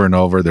in over and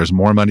over. There's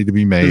more money to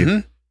be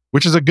made,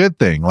 which is a good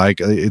thing. Like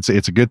it's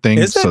a good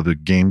thing so the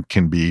game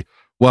can be,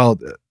 well,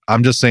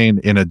 I'm just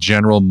saying in a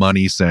general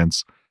money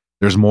sense,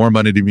 there's more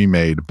money to be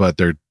made, but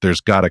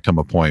there's got to come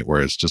a point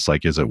where it's just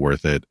like, is it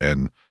worth it?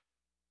 And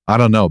I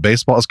don't know.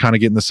 Baseball is kind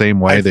of getting the same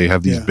way. They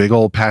have these big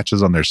old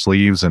patches on their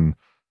sleeves, and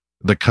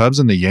the Cubs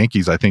and the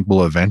Yankees, I think,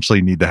 will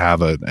eventually need to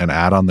have an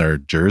ad on their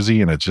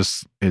jersey, and it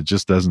just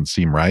doesn't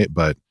seem right.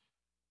 But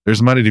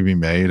there's money to be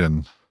made,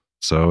 and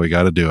so we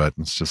got to do it.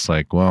 It's just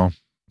like, well,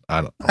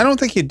 I don't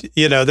think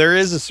there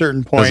is a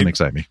certain point. Doesn't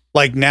excite me.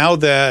 Like now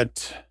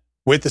that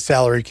with the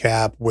salary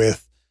cap,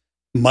 with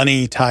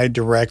money tied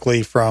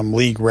directly from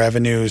league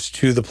revenues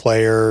to the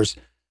players,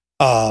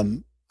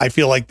 I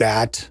feel like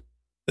that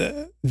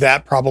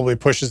probably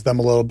pushes them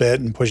a little bit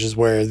and pushes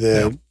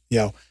where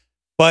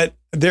but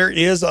there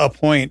is a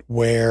point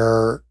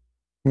where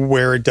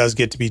it does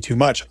get to be too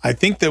much. I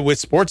think that with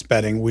sports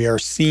betting, we are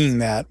seeing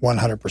that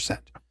 100%.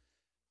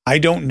 I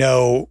don't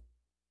know.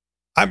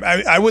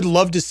 I would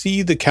love to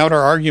see the counter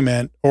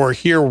argument or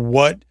hear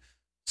what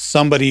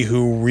somebody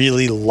who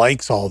really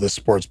likes all this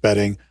sports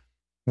betting,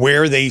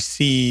 where they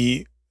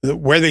see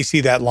where they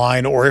see that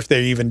line, or if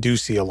they even do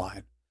see a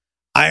line.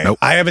 I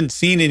haven't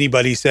seen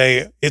anybody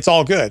say it's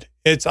all good.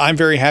 I'm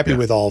very happy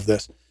with all of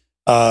this.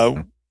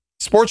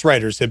 Sports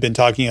writers have been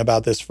talking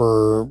about this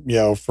for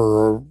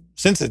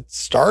since it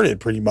started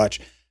pretty much.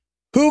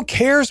 Who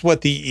cares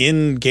what the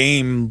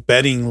in-game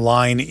betting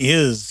line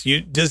is?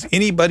 Does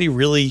anybody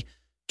really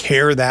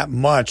care that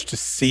much to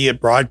see it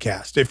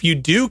broadcast? If you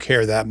do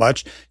care that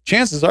much,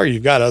 chances are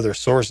you've got other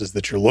sources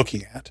that you're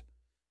looking at.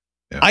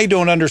 Yeah. I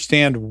don't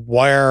understand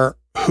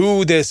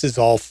who this is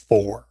all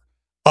for,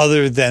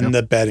 other than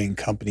the betting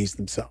companies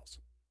themselves.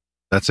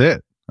 That's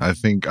it. I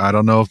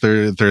don't know if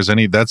there's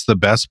any. That's the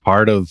best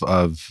part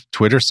of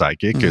Twitter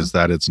Psychic is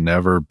that it's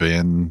never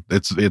been.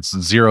 It's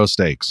zero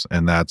stakes,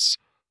 and that's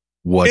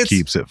what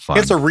keeps it fun.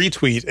 It's a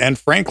retweet, and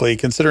frankly,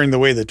 considering the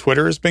way that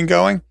Twitter has been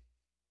going,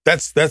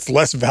 that's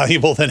less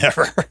valuable than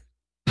ever.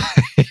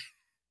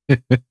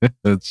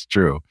 That's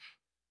true,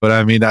 but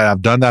I mean,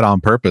 I've done that on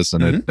purpose,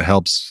 and it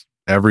helps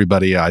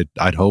everybody.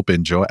 I'd hope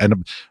enjoy,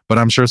 but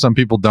I'm sure some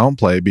people don't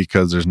play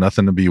because there's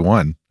nothing to be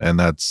won, and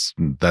that's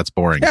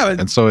boring. Yeah,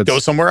 and so go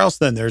somewhere else.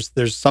 Then there's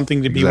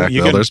something to be.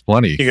 Exactly. There's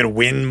plenty. You can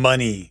win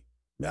money.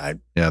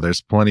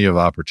 There's plenty of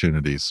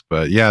opportunities,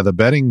 but the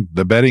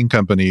betting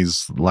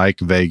companies like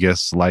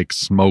Vegas, like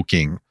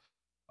smoking,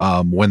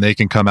 when they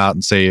can come out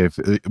and say, if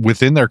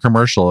within their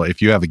commercial,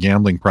 if you have a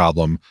gambling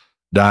problem,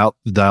 dial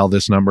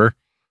this number.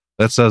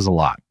 That says a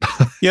lot.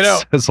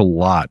 It says a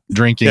lot.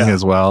 Drinking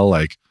as well,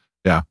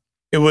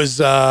 It was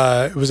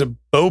a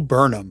Bo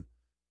Burnham,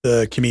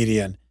 the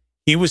comedian.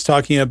 He was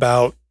talking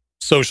about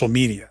social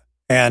media,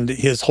 and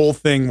his whole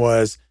thing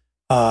was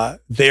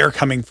they're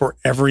coming for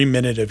every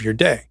minute of your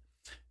day,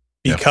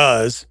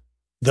 because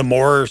the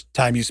more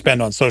time you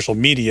spend on social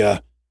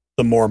media,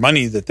 the more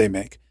money that they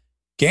make.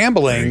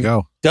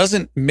 Gambling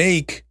doesn't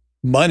make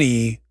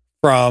money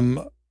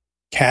from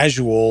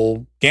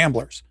casual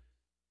gamblers.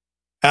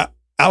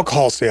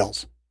 Alcohol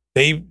sales,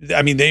 they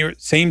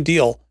same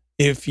deal.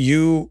 If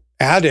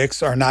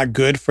addicts are not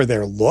good for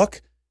their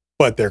look,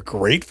 but they're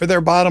great for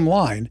their bottom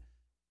line,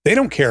 they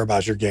don't care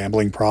about your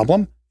gambling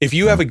problem. If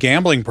you have a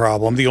gambling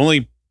problem, the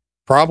only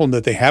problem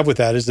that they have with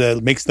that is that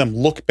it makes them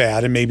look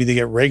bad, and maybe they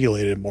get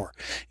regulated more.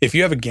 If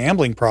you have a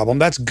gambling problem,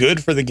 that's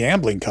good for the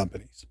gambling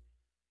companies.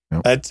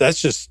 Yep. That's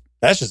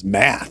just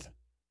math.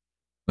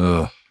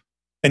 Ugh.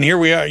 And here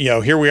we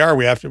are,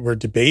 we're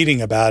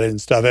debating about it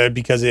and stuff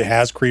because it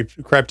has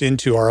crept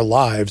into our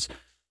lives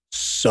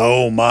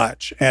so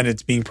much, and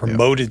it's being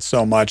promoted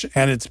so much,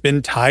 and it's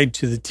been tied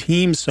to the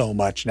team so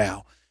much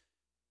now.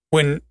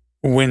 When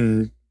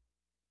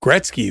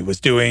Gretzky was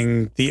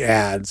doing the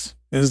ads,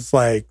 it's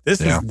like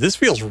this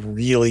feels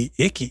really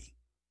icky.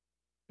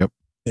 Yep.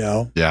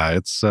 Yeah,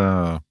 it's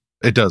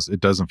it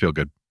doesn't feel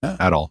good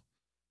at all.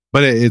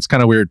 But it's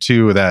kind of weird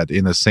too that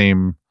in the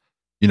same,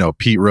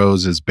 Pete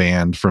Rose is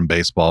banned from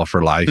baseball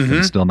for life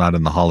and still not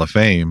in the Hall of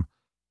Fame.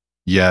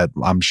 Yet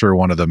I'm sure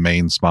one of the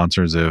main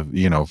sponsors of,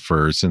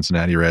 for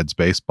Cincinnati Reds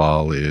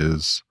baseball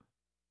is,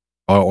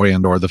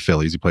 or the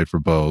Phillies, he played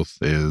for both,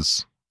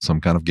 is some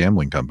kind of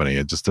gambling company.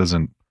 It just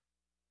doesn't,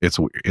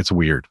 it's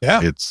weird. Yeah.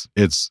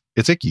 It's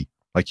icky,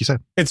 like you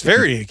said. It's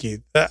very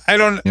icky. I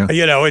don't,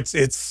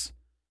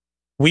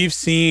 we've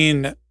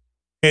seen,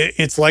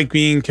 it's like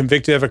being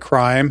convicted of a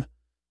crime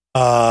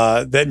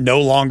that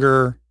no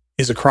longer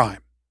is a crime.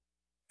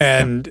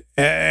 And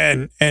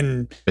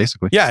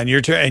basically, and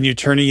you're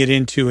turning it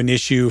into an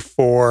issue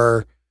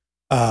for,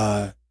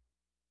 for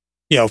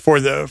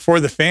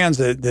the fans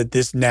that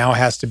this now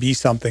has to be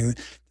something.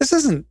 This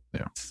isn't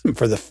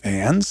for the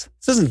fans.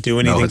 This doesn't do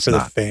anything for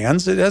the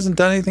fans. It hasn't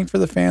done anything for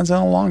the fans in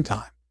a long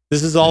time.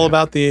 This is all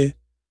about the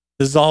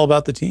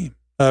team,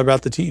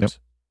 about the teams,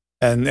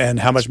 and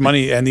how much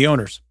money and the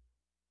owners.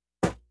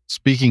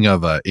 Speaking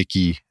of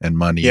icky and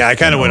money, I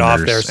kind of went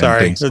off there.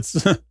 Sorry.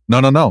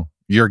 No.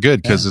 You're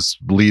good, because this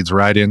leads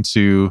right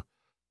into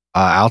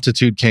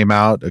Altitude came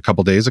out a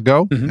couple days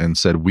ago and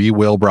said, we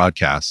will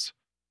broadcast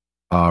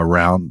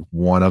round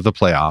one of the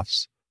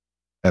playoffs,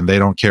 and they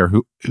don't care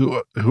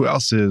who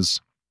else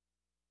is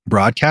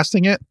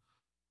broadcasting it,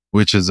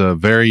 which is a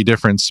very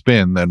different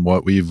spin than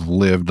what we've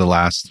lived the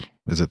last,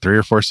 is it 3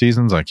 or 4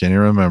 seasons? I can't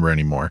even remember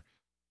anymore.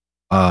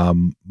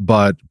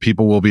 But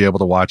people will be able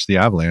to watch the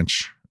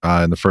Avalanche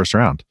in the first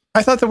round.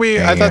 I thought that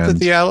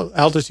the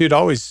Altitude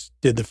always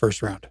did the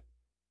first round.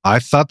 I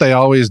thought they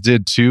always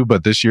did too,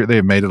 but this year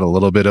they've made it a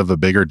little bit of a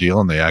bigger deal,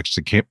 and they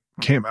actually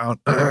came out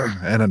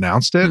and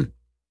announced it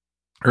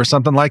or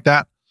something like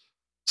that.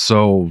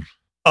 So,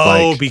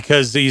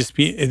 because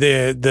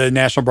the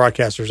national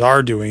broadcasters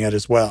are doing it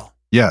as well.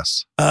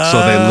 Yes.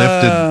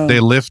 So they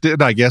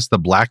lifted, I guess, the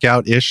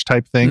blackout-ish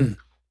type thing.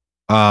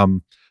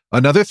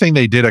 Another thing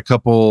they did it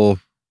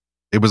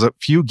was a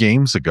few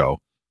games ago,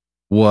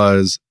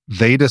 was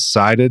they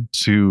decided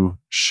to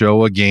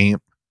show a game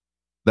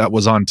that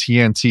was on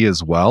TNT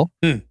as well,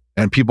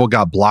 and people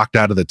got blocked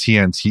out of the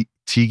TNT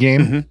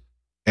game,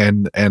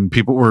 and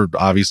people were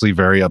obviously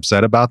very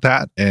upset about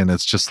that. And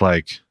it's just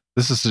like,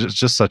 this is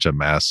just such a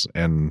mess,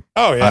 and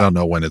I don't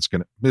know when it's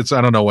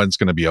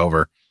gonna be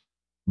over.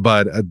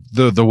 But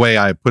the way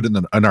I put it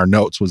in our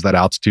notes was that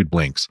altitude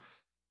blinks,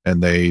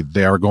 and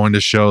they are going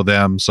to show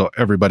them so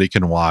everybody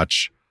can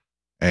watch.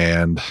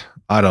 And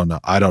I don't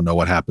know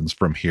what happens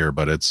from here,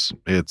 but it's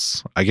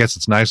I guess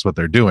it's nice what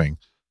they're doing,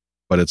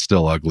 but it's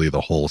still ugly,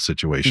 the whole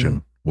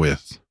situation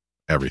with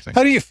everything.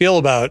 How do you feel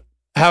about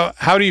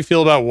how do you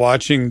feel about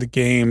watching the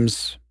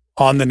games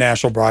on the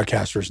national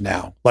broadcasters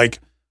now? Like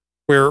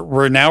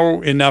we're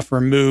now enough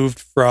removed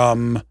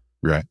from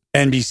Right.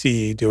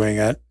 NBC doing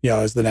it,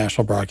 as the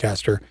national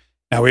broadcaster.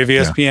 Now we have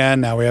ESPN,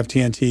 now we have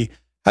TNT.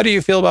 How do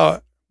you feel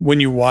about when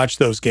you watch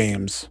those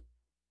games?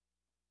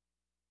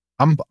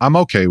 I'm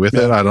okay with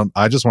it.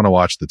 I just want to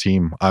watch the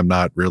team. I'm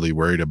not really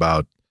worried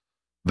about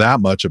that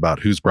much about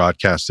who's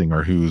broadcasting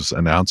or who's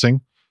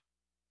announcing.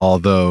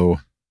 Although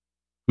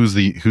who's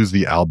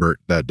the Albert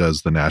that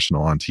does the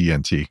national on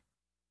TNT?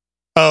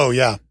 Oh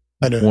yeah,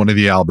 I know. One of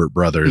the Albert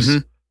brothers. Mm-hmm.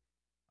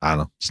 I don't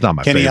know. It's not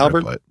my Kenny favorite,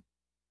 Albert? but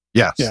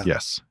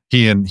yes.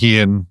 He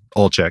and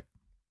Olczyk.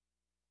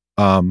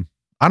 I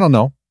don't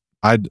know.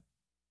 I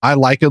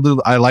like a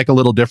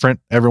little different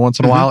every once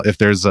in a while. If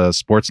there's a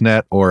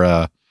Sportsnet or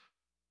a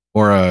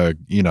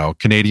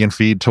Canadian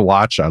feed to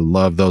watch, I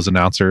love those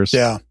announcers.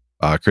 Yeah.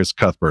 Chris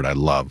Cuthbert, I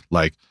love.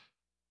 But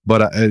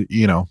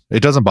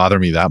it doesn't bother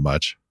me that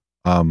much.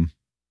 How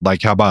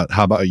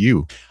about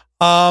you?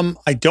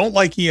 I don't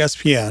like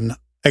ESPN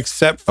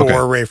except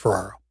for Ray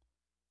Ferraro.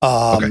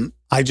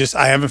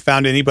 I haven't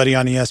found anybody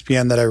on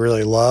ESPN that I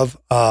really love.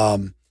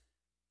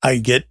 I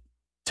get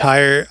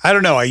tired. I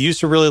don't know. I used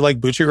to really like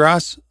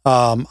Buccigross.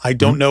 I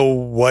don't know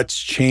what's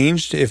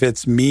changed, if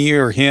it's me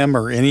or him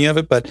or any of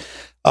it, but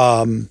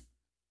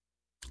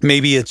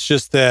maybe it's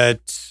just that,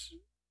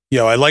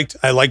 I liked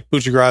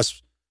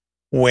Buccigross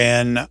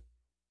when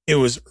it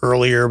was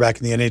earlier back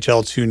in the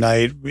NHL 2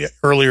 night,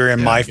 earlier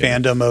in my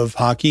fandom of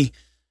hockey.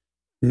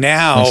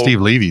 Now, and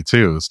Steve Levy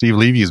too. Steve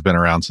Levy's been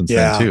around since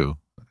then too.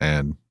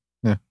 And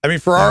I mean,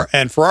 Ferraro,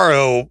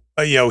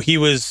 he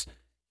was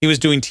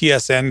doing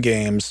TSN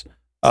games.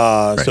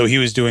 So he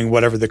was doing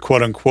whatever the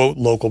quote unquote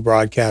local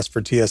broadcast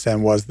for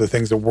TSN was, the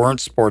things that weren't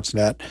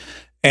Sportsnet.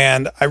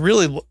 And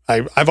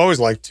I've always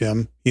liked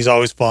him. He's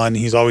always fun.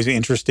 He's always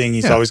interesting.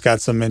 He's always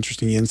got some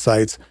interesting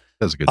insights.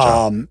 Does a good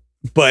job.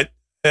 But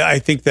I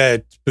think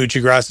that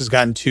Buccigross has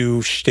gotten too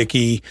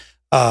shticky.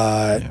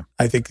 I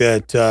think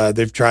that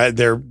they've tried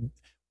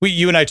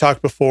you and I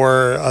talked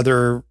before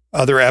other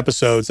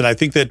episodes, and I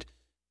think that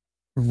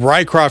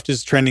Rycroft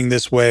is trending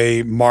this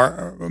way.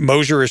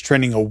 Mosier is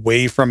trending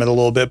away from it a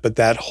little bit, but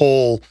that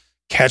whole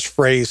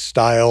catchphrase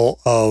style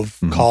of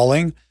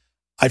calling,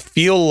 I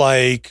feel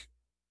like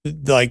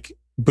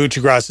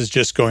Buccigross is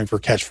just going for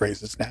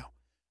catchphrases now.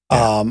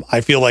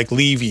 I feel like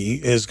Levy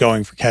is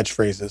going for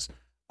catchphrases.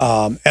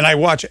 And I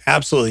watch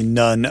absolutely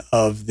none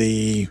of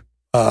the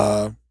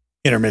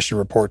intermission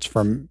reports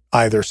from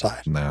either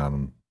side.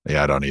 No,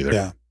 I don't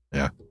either.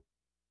 Yeah.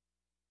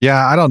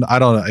 I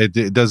don't.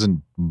 It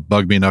doesn't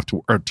bug me enough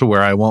to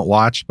where I won't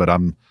watch, but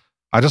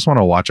I just want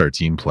to watch our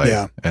team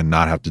play and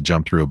not have to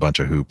jump through a bunch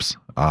of hoops.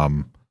 I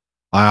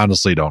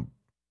honestly don't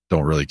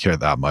really care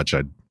that much.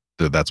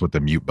 That's what the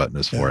mute button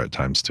is for at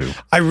times too.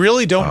 I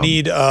really don't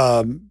need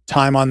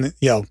time on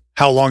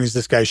how long is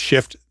this guy's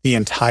shift, the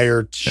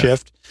entire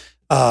shift.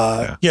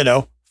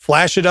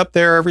 Flash it up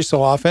there every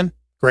so often.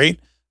 Great.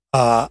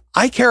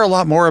 I care a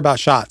lot more about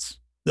shots.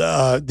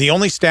 The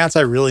only stats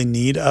I really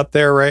need up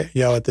there, right?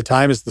 At the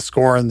time is the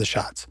score and the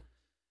shots.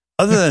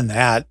 Other than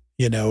that,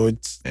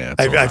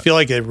 I feel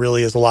like it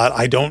really is a lot.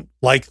 I don't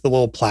like the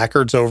little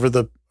placards over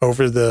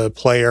the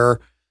player.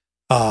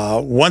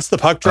 Once the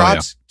puck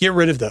drops, get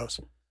rid of those.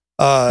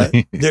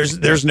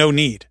 There's no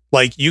need.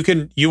 Like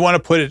you want to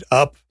put it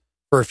up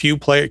for a few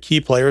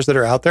key players that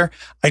are out there.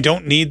 I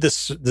don't need the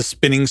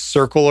spinning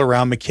circle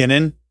around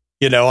McKinnon,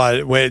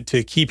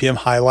 to keep him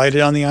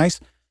highlighted on the ice.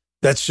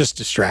 That's just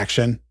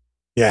distraction.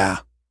 Yeah.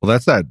 Well,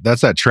 that's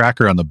that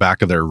tracker on the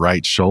back of their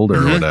right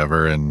shoulder or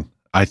whatever. And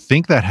I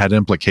think that had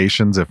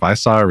implications. If I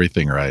saw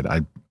everything right,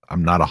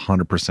 I'm not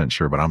 100%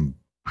 sure, but I'm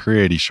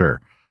pretty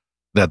sure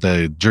that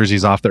the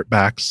jerseys off their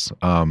backs,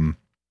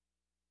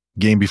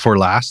 game before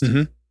last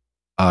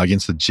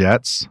against the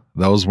Jets,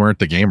 those weren't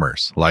the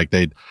gamers.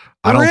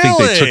 I don't think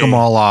they took them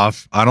all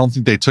off. I don't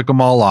think they took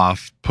them all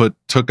off,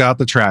 took out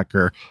the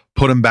tracker,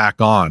 put them back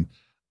on.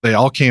 They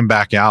all came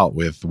back out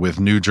with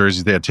new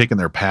jerseys. They had taken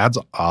their pads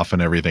off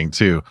and everything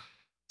too.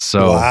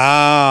 So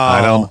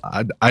wow.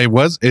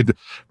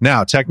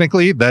 Now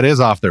technically that is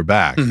off their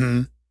back.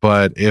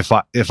 But if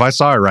I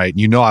saw it right,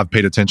 I've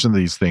paid attention to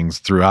these things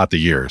throughout the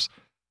years.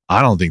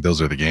 I don't think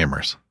those are the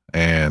gamers.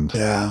 And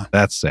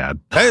that's sad.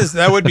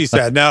 That would be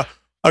sad. Now,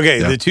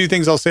 the two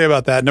things I'll say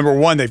about that. Number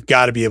one, they've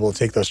got to be able to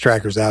take those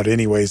trackers out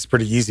anyways. It's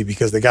pretty easy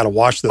because they got to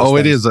wash those.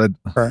 It is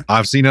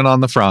I've seen it on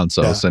the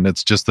Franzos, and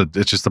it's just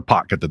a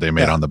pocket that they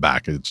made on the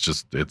back.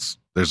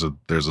 There's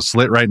a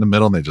slit right in the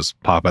middle, and they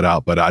just pop it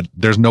out. But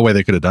there's no way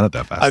they could have done it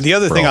that fast. The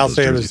other thing I'll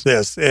say is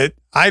this: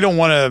 I don't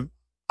want to.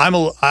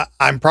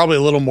 I'm probably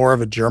a little more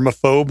of a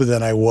germaphobe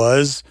than I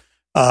was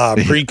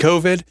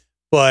pre-COVID,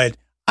 but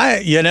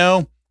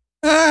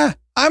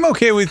I'm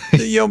okay with,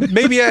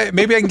 maybe I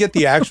can get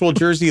the actual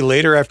jersey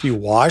later after you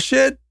wash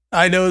it.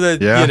 I know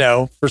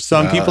that, for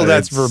some people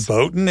that's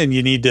verboten and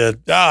you need to,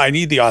 I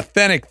need the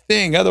authentic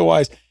thing.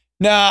 Otherwise,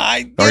 are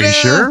you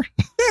sure?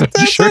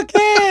 That's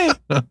okay.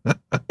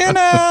 I'm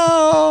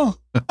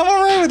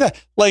all right with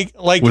that.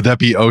 Like, would that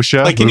be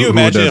OSHA? Like, can you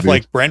imagine if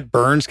like Brent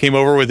Burns came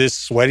over with his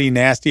sweaty,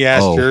 nasty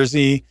ass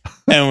jersey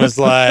and was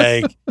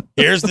like,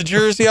 "Here's the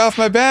jersey off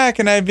my back,"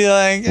 and I'd be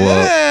like,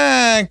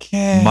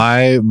 "Okay."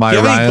 My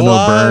Ryan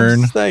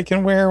O'Byrne that I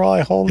can wear while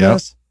I hold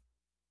this.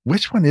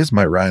 Which one is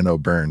my Ryan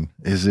O'Byrne?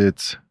 Is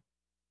it?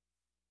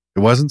 It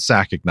wasn't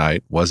Sakic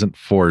night. Wasn't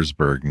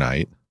Forsberg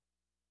night.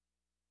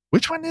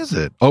 Which one is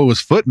it? Oh, it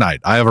was Foot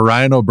Night. I have a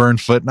Ryan O'Byrne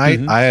Foot Night.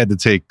 Mm-hmm. I had to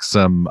take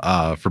some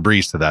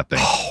Febreze to that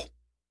thing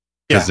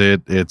because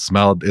it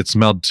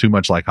smelled too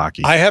much like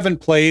hockey. I haven't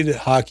played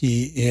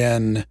hockey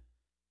in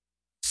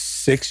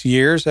 6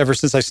 years, ever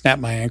since I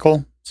snapped my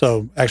ankle.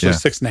 So actually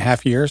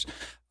 6.5 years.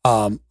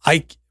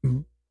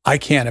 I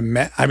can't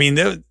imagine. I mean,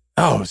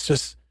 it's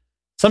just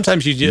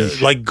sometimes you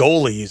just like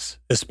goalies,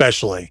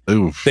 especially.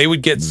 Oof. They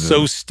would get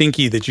so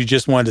stinky that you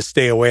just wanted to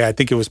stay away. I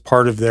think it was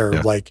part of their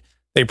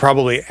they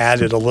probably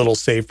added a little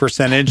save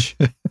percentage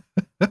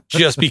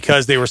just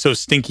because they were so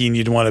stinky and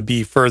you'd want to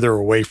be further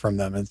away from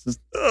them. It's just,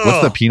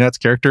 what's the Peanuts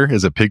character?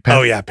 Is it Pigpen?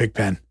 Oh yeah,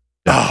 Pigpen.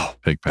 Oh,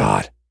 Pigpen.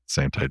 God.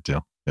 Same type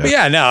deal. Yeah. But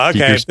yeah, no,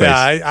 okay.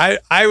 Yeah,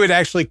 I would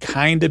actually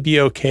kind of be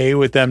okay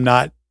with them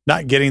not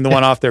getting the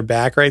one off their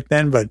back right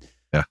then, but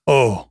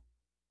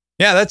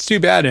that's too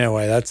bad in a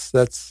way.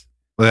 That's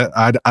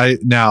I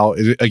now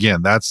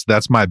again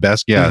that's my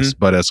best guess,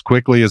 but as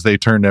quickly as they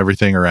turned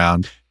everything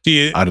around,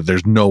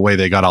 there's no way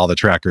they got all the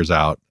trackers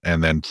out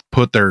and then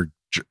put their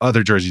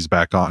other jerseys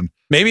back on.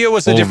 Maybe it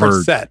was a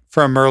different set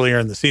from earlier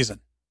in the season.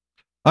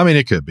 I mean,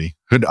 it could be.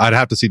 I'd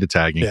have to see the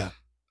tagging. Yeah,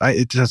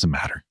 it doesn't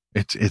matter.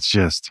 It's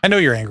just. I know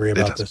you're angry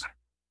about this. Matter.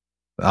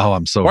 Oh,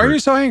 I'm so. Why hurt. are you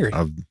so angry?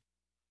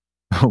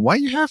 Why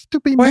you have to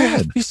be mad? Why you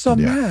have to be so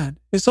mad?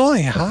 It's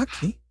only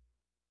hockey.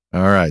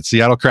 All right,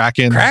 Seattle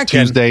Kraken.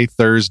 Tuesday,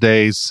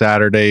 Thursday,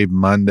 Saturday,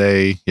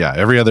 Monday. Yeah,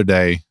 every other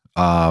day.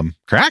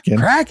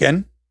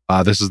 Kraken.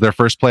 This is their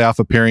first playoff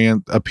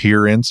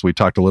appearance. We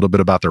talked a little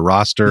bit about their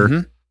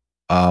roster.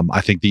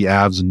 I think the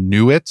Avs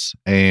knew it,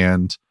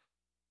 and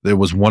it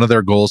was one of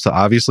their goals to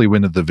obviously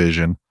win the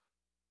division,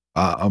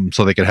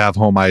 so they could have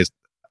home ice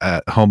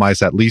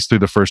at least through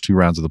the first 2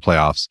 rounds of the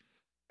playoffs,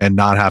 and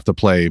not have to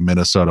play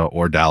Minnesota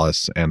or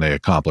Dallas. And they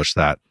accomplished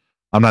that.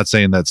 I'm not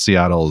saying that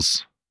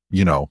Seattle's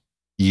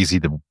easy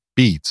to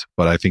beat,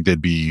 but I think they'd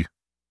be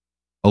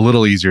a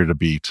little easier to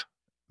beat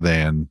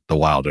than the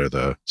Wild or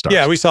the Stars.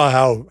 Yeah, we saw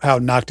how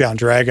knockdown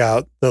drag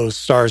out those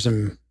Stars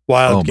and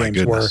Wild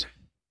games were.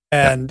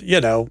 And,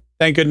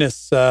 thank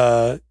goodness,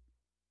 the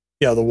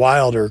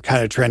Wild are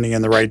kind of trending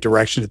in the right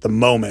direction at the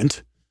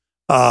moment.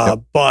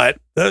 But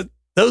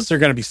those are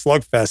going to be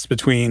slugfests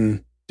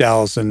between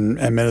Dallas and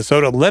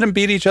Minnesota. Let them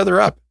beat each other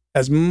up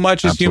as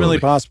much as humanly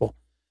possible.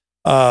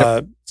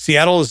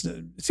 Seattle's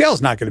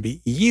not going to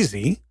be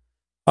easy.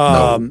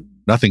 No,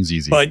 nothing's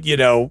easy. But,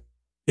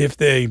 if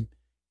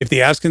the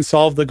Avs can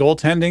solve the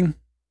goaltending,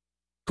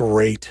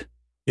 great.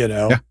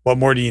 What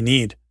more do you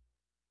need?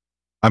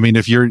 I mean,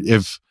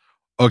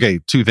 okay,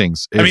 2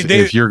 things.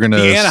 If you're going to...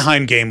 The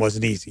Anaheim game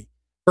wasn't easy.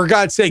 For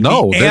God's sake,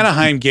 the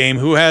Anaheim game,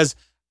 who has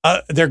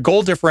their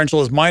goal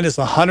differential is minus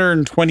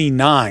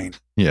 129.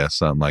 Yeah,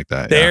 something like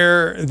that.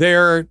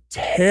 They're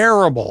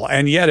terrible.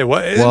 And yet it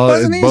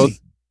wasn't easy.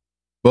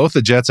 Both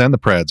the Jets and the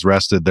Preds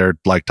rested their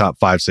top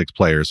 5-6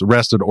 players,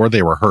 rested or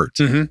they were hurt.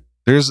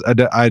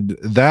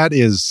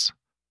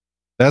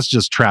 That's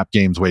just trap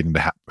games waiting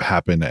to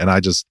happen. And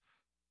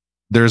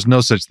there's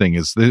no such thing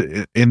as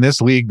in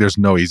this league. There's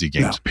no easy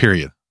games,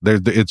 period.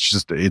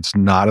 It's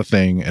not a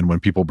thing. And when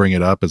people bring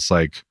it up, it's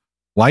like,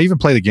 why even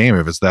play the game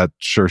if it's that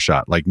sure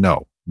shot? Like,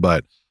 no.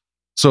 But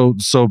so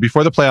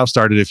before the playoffs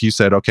started, if you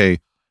said, okay,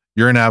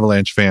 you're an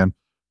Avalanche fan,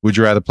 would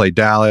you rather play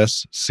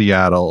Dallas,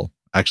 Seattle,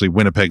 actually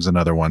Winnipeg's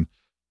another one,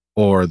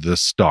 or the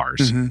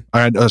Stars?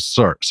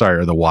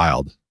 Or the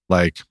Wild?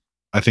 I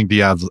think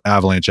the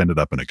Avalanche ended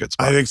up in a good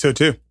spot. I think so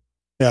too.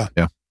 Yeah.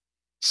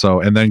 So,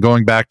 and then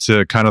going back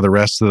to kind of the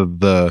rest of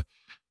the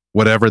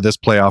whatever this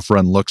playoff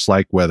run looks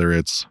like, whether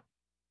it's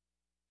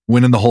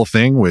winning the whole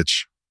thing,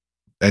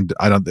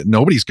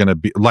 nobody's going to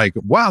be like,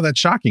 wow, that's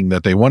shocking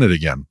that they won it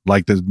again.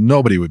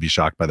 Nobody would be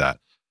shocked by that.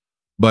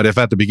 But if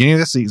at the beginning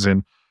of the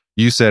season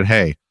you said,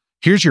 hey,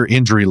 here's your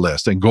injury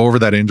list, and go over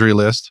that injury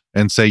list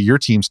and say your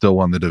team still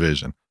won the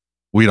division,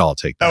 we'd all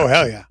take that. Oh,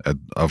 hell yeah.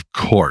 Of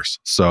course.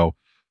 So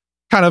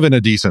kind of in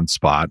a decent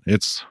spot.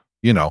 It's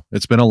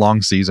been a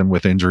long season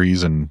with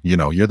injuries, and you're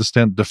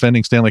the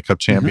defending Stanley Cup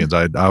champions.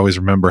 I always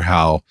remember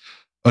how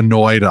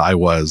annoyed I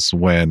was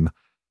when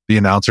the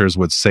announcers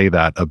would say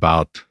that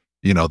about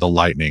the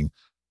Lightning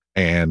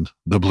and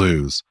the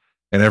Blues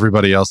and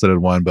everybody else that had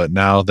won. But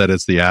now that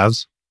it's the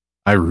Avs,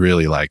 I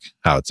really like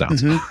how it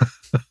sounds.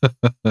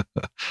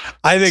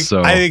 I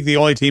think the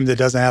only team that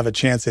doesn't have a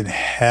chance in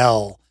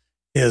hell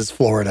is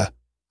Florida.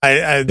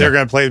 They're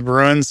going to play the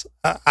Bruins.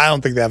 I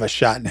don't think they have a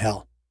shot in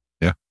hell.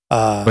 Yeah.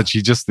 But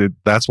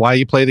that's why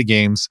you play the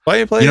games. Why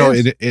you play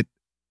games?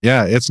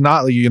 It's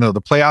not,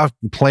 the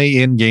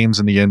play-in games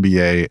in the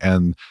NBA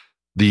and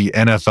the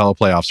NFL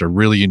playoffs are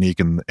really unique,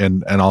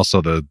 and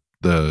also the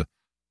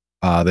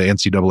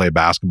NCAA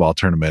basketball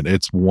tournament.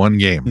 It's one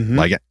game. Mm-hmm.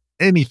 Like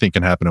anything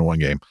can happen in one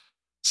game.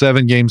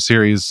 7-game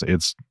series.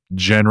 It's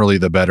generally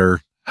the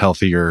better,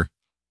 healthier,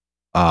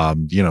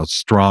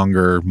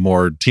 stronger,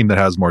 more team that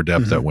has more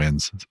depth that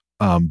wins.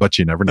 But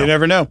you never know. You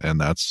never know. And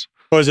that's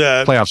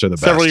playoffs are the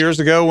best. Several years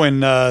ago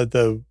when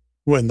the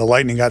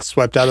Lightning got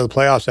swept out of the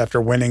playoffs after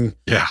winning,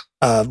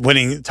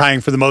 tying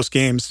for the most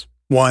games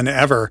won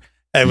ever.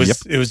 It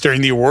was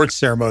during the awards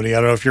ceremony. I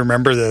don't know if you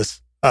remember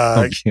this.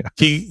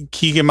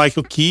 Keegan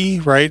Michael Key,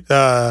 right?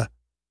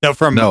 Keegan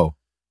Thompson.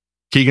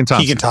 Keegan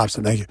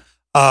Thompson, thank you.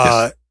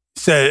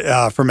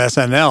 Said from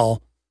SNL,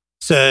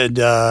 said,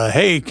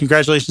 hey,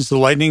 congratulations to the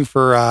Lightning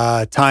for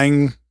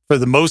tying for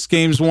the most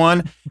games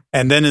won,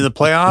 and then in the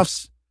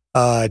playoffs,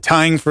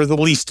 tying for the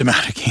least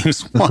amount of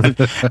games won.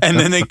 And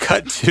then they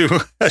cut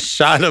to a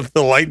shot of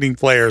the Lightning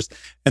players,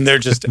 and they're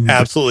just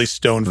absolutely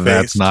stone-faced.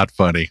 That's not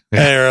funny. And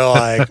they're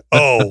like,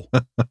 oh,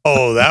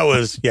 that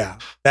was,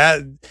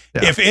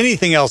 if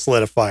anything else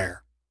lit a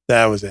fire,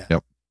 that was it.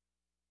 Yep.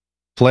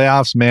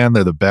 Playoffs, man,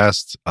 they're the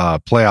best.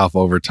 Playoff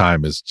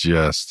overtime is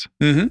just,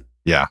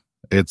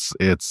 it's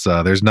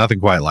there's nothing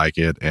quite like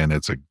it. And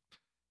it's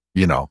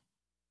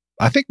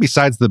I think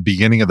besides the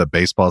beginning of the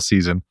baseball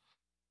season,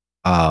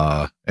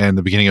 and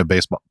the beginning of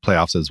baseball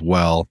playoffs as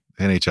well,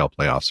 NHL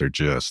playoffs are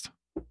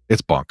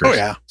it's bonkers. Oh,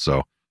 yeah. So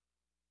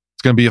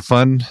it's going to be a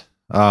fun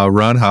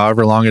run,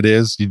 however long it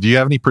is. Do you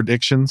have any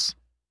predictions?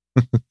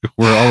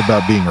 We're all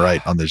about being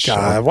right on this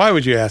show. Why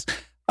would you ask?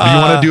 Do you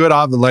want to do it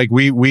off? Like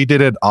we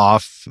did it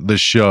off the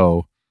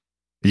show.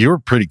 You were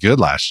pretty good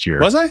last year.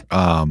 Was I?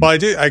 Well, I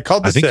did. I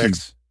called the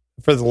 6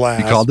 for the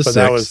last. You called the 6.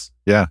 That was,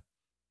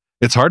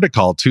 it's hard to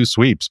call 2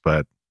 sweeps,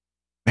 but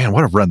man,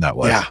 what a run that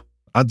was. Yeah.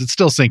 It's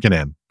still sinking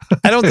in.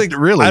 I don't think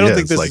really. I don't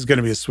think this is going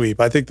to be a sweep.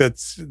 I think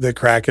that's the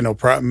Kraken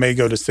may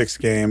go to 6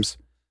 games,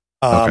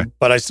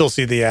 but I still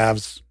see the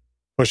Avs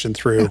pushing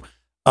through.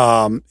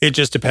 It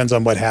just depends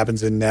on what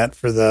happens in net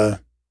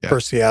for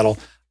Seattle.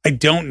 I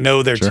don't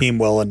know their team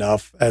well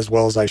enough, as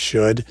well as I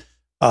should,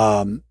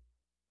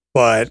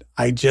 but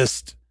I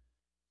just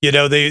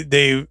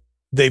they've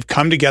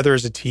come together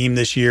as a team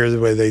this year the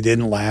way they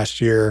didn't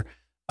last year.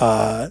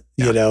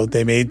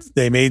 They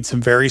made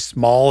some very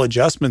small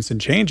adjustments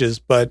and changes,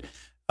 but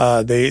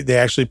they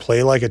actually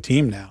play like a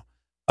team now.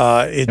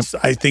 I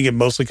think it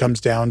mostly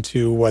comes down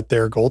to what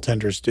their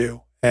goaltenders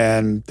do,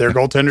 and their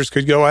goaltenders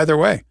could go either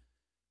way.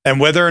 And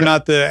whether or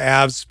not the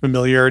Avs'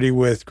 familiarity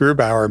with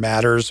Grubauer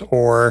matters,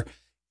 or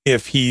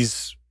if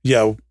he's,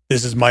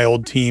 this is my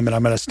old team and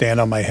I'm going to stand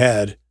on my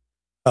head.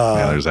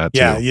 There's that too.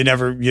 Yeah, you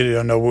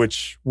don't know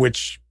which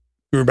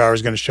Grubauer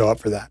is going to show up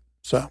for that.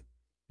 So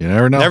you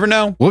never know. Never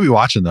know. We'll be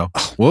watching though.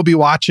 We'll be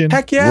watching.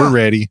 Heck yeah. We're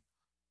ready.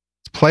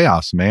 It's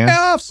playoffs, man.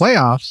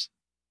 Playoffs.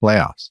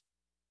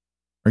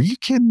 Are you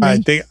kidding me? I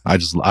think.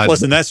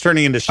 Listen, that's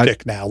turning into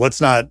shtick now.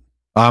 Let's not.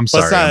 I'm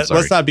sorry.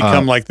 Let's not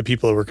become like the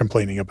people that we're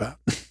complaining about.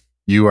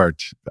 You are.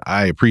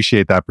 I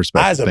appreciate that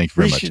perspective. Thank you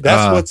very much.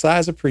 That's what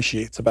Size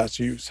appreciates about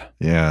you.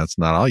 Yeah, it's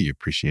not all you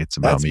appreciates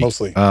about me. That's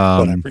mostly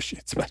what I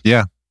appreciate about you.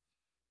 Yeah.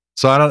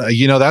 So I don't.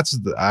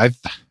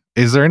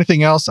 Is there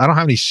anything else? I don't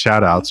have any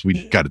shout outs.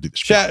 We got to do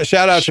the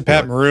shout out to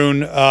Pat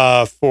Maroon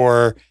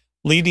for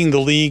leading the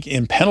league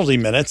in penalty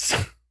minutes.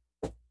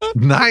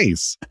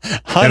 Nice.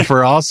 And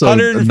for also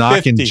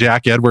knocking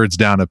Jack Edwards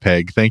down a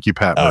peg. Thank you,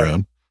 Pat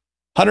Maroon.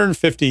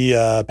 150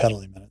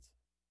 penalty minutes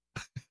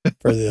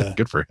for the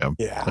good for him.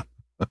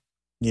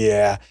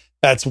 Yeah.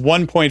 That's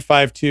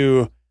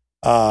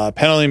 1.52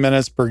 penalty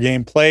minutes per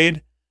game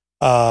played.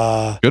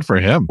 Good for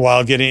him.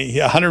 While getting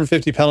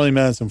 150 penalty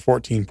minutes and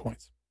 14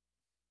 points.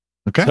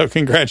 Okay. So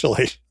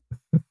congratulations.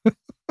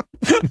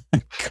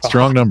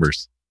 Strong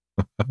numbers.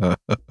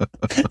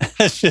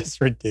 That's just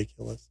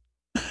ridiculous.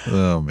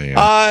 Oh man.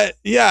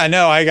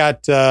 No, I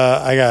got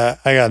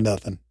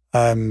nothing.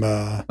 I'm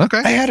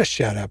okay. I had a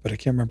shout out, but I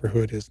can't remember who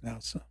it is now.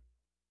 So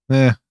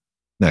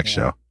next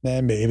show.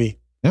 Maybe.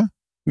 Yeah.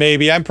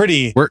 Maybe. I'm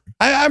pretty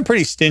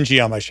stingy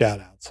on my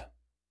shout outs.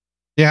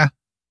 Yeah.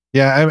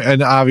 Yeah.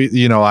 And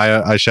obviously,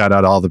 I shout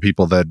out all the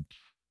people that,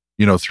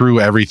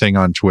 through everything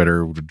on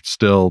Twitter,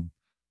 still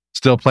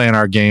playing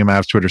our game. I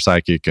have Twitter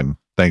Psychic, and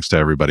thanks to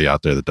everybody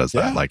out there that does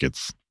that. Like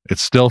it's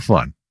still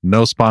fun.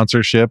 No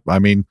sponsorship. I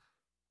mean,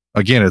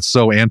 again, it's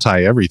so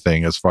anti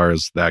everything as far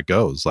as that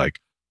goes. Like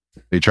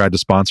they tried to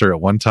sponsor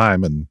at one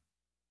time, and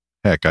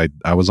heck, I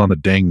was on the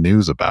dang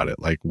news about it.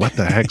 Like, what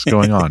the heck's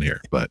going on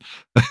here? But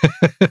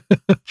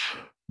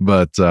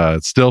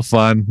it's still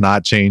fun,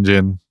 not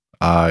changing.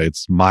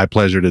 It's my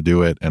pleasure to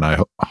do it, and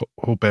I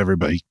hope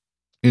everybody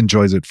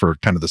enjoys it for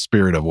kind of the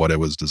spirit of what it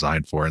was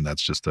designed for, and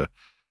that's just to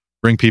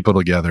bring people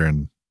together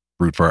and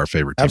root for our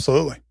favorite team.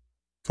 Absolutely.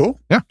 Cool.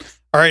 Yeah.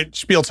 All right.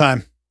 Spiel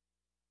time.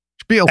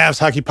 Avs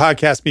Hockey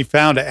Podcast be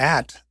found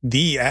at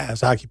the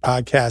Avs Hockey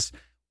Podcast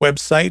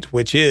website,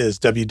 which is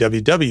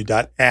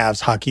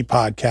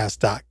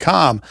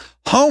www.avshockeypodcast.com,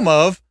 home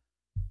of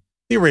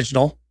the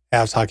original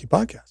Avs Hockey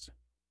Podcast,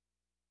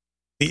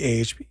 the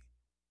AHP.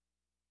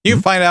 You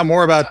can find out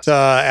more about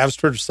Avs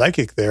Twitter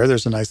Psychic there.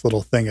 There's a nice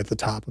little thing at the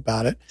top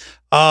about it.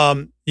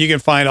 You can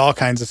find all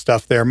kinds of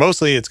stuff there.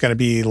 Mostly it's going to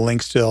be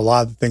links to a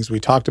lot of the things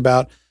we talked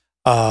about.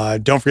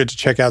 Don't forget to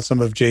check out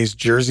some of Jay's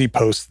jersey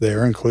posts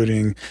there,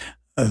 including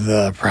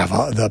the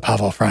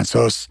Pavel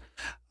Francouz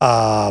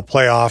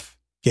playoff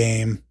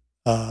game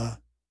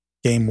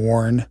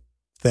worn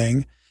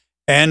thing.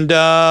 And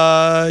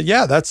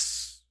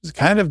that's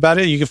kind of about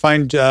it. You can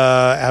find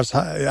Avs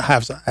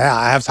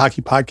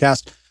Hockey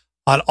Podcast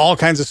on all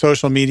kinds of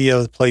social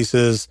media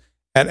places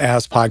at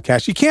Avs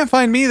Podcast. You can't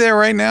find me there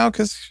right now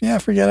because,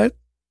 forget it.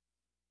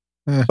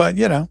 But,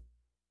 other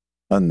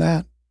than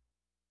that,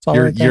 it's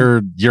all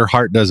your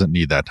heart doesn't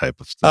need that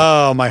type of stuff.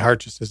 Oh, my heart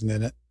just isn't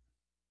in it.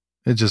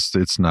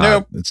 It's not.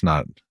 Nope. It's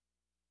not.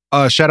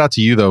 Shout out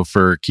to you, though,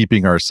 for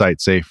keeping our site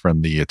safe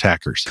from the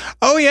attackers.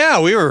 Oh, yeah.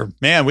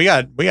 We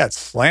got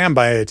slammed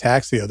by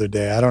attacks the other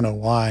day. I don't know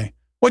why.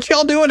 What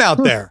y'all doing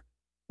out there?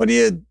 What do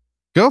you...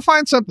 Go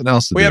find something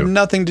else to do. We have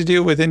nothing to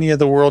do with any of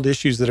the world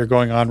issues that are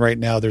going on right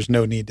now. There's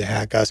no need to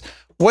hack us.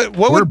 What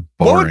would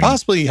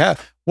possibly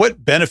have?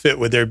 What benefit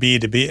would there be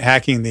to be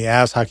hacking the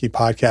Avs Hockey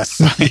Podcast?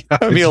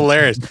 That would be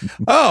hilarious.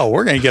 Oh,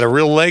 we're going to get a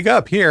real leg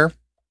up here.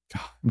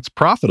 It's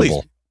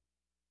profitable. Please.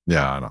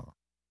 Yeah, I don't know.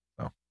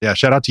 So, yeah,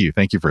 shout out to you.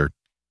 Thank you for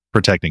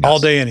protecting us all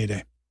day, any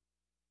day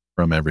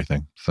from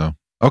everything. So,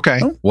 okay,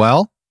 oh.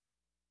 well,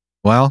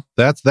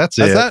 that's it.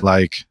 That.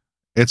 Like,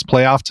 it's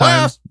playoff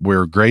time.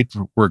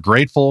 Playoffs. We're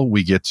grateful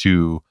we get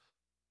to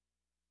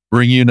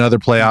bring you another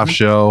playoff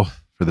show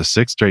for the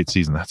 6th straight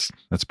season.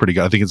 That's pretty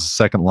good. I think it's the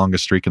second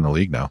longest streak in the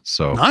league now.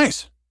 So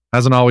nice.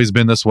 Hasn't always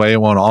been this way.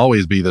 It won't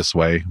always be this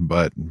way,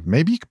 but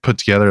maybe you could put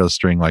together a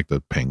string like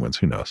the Penguins.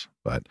 Who knows?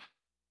 But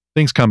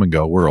things come and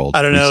go. We're old.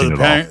 I don't know.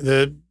 I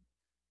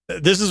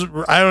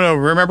don't know.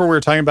 Remember we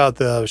were talking about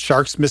the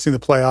Sharks missing the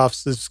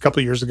playoffs this a couple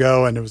of years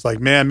ago, and it was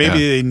like, man, maybe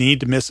they need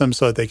to miss them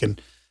so that they can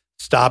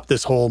stop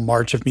this whole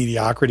march of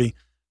mediocrity.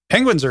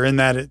 Penguins are in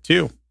that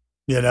too,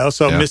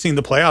 so missing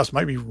the playoffs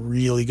might be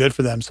really good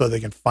for them so they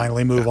can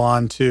finally move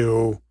on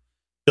to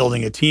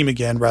building a team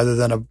again rather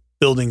than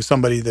building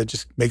somebody that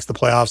just makes the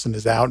playoffs and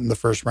is out in the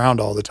first round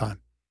all the time.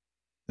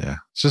 Yeah.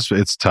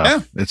 It's tough. Yeah.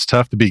 It's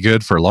tough to be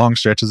good for long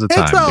stretches of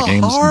time. It's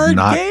a hard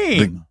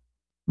game.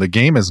 The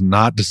game is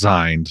not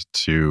designed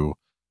to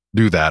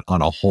do that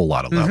on a whole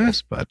lot of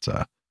levels, but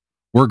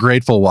we're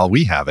grateful while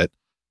we have it.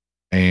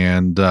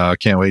 And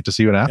can't wait to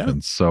see what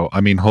happens. So,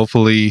 I mean,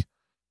 hopefully,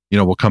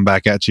 we'll come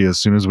back at you as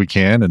soon as we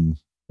can and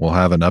we'll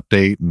have an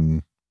update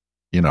and,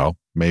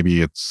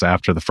 maybe it's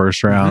after the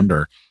first round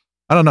or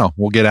I don't know.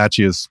 We'll get at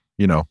you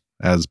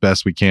as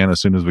best we can,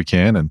 as soon as we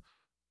can. And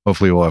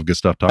hopefully we'll have good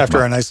stuff to talk after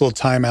about. A nice little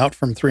timeout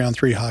from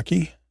 3-on-3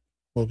 hockey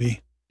will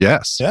be.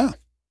 Yes. Yeah.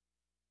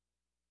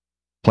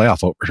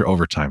 Playoff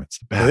overtime. It's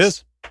the best. It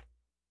is.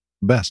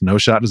 Best. No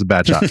shot is a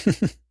bad shot.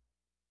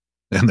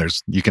 And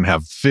you can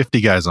have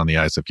 50 guys on the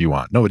ice if you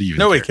want. Nobody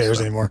cares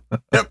anymore.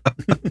 Yep.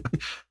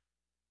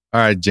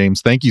 All right,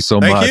 James. Thank you so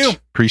much. You.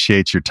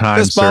 Appreciate your time,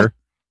 Fist sir.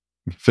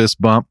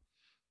 Fist bump.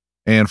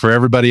 And for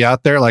everybody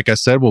out there, like I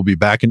said, we'll be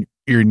back in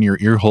your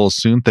ear holes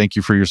soon. Thank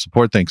you for your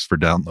support. Thanks for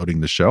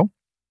downloading the show.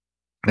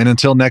 And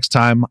until next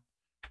time.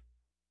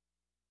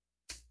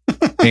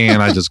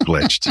 And I just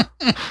glitched.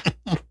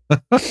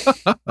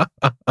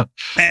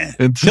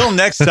 Until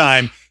next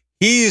time.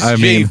 He's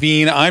Jay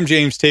Veen. I'm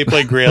James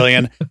Tapeleg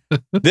Gralian.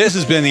 This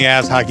has been the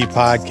Avs Hockey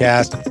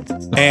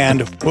Podcast,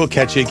 and we'll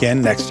catch you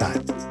again next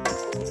time.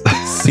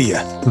 See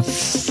ya.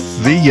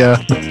 See ya.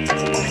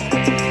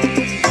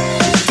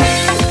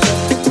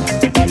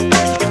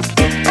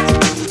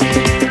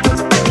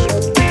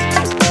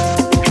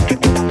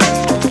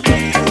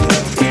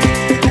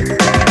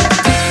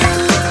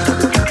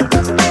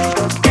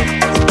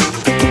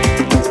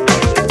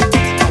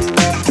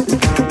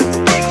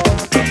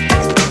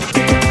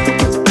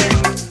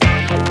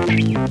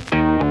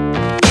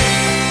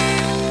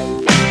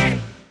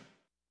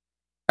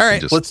 All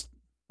right,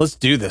 let's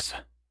do this.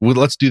 Well,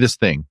 let's do this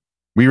thing.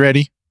 We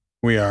ready?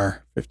 We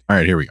are 50. All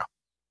right, here we go.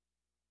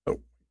 Oh,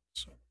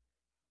 so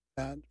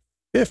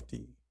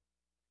 50.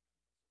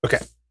 Okay.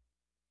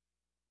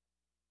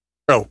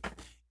 Oh,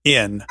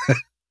 in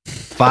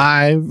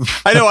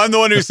 5. I know I'm the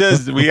one who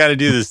says we got to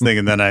do this thing,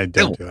 and then I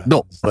don't do it.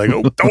 No. It's like,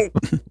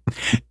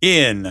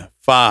 in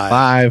 5,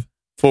 5,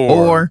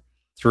 4,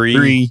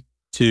 3,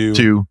 2,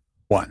 2,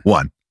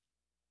 1.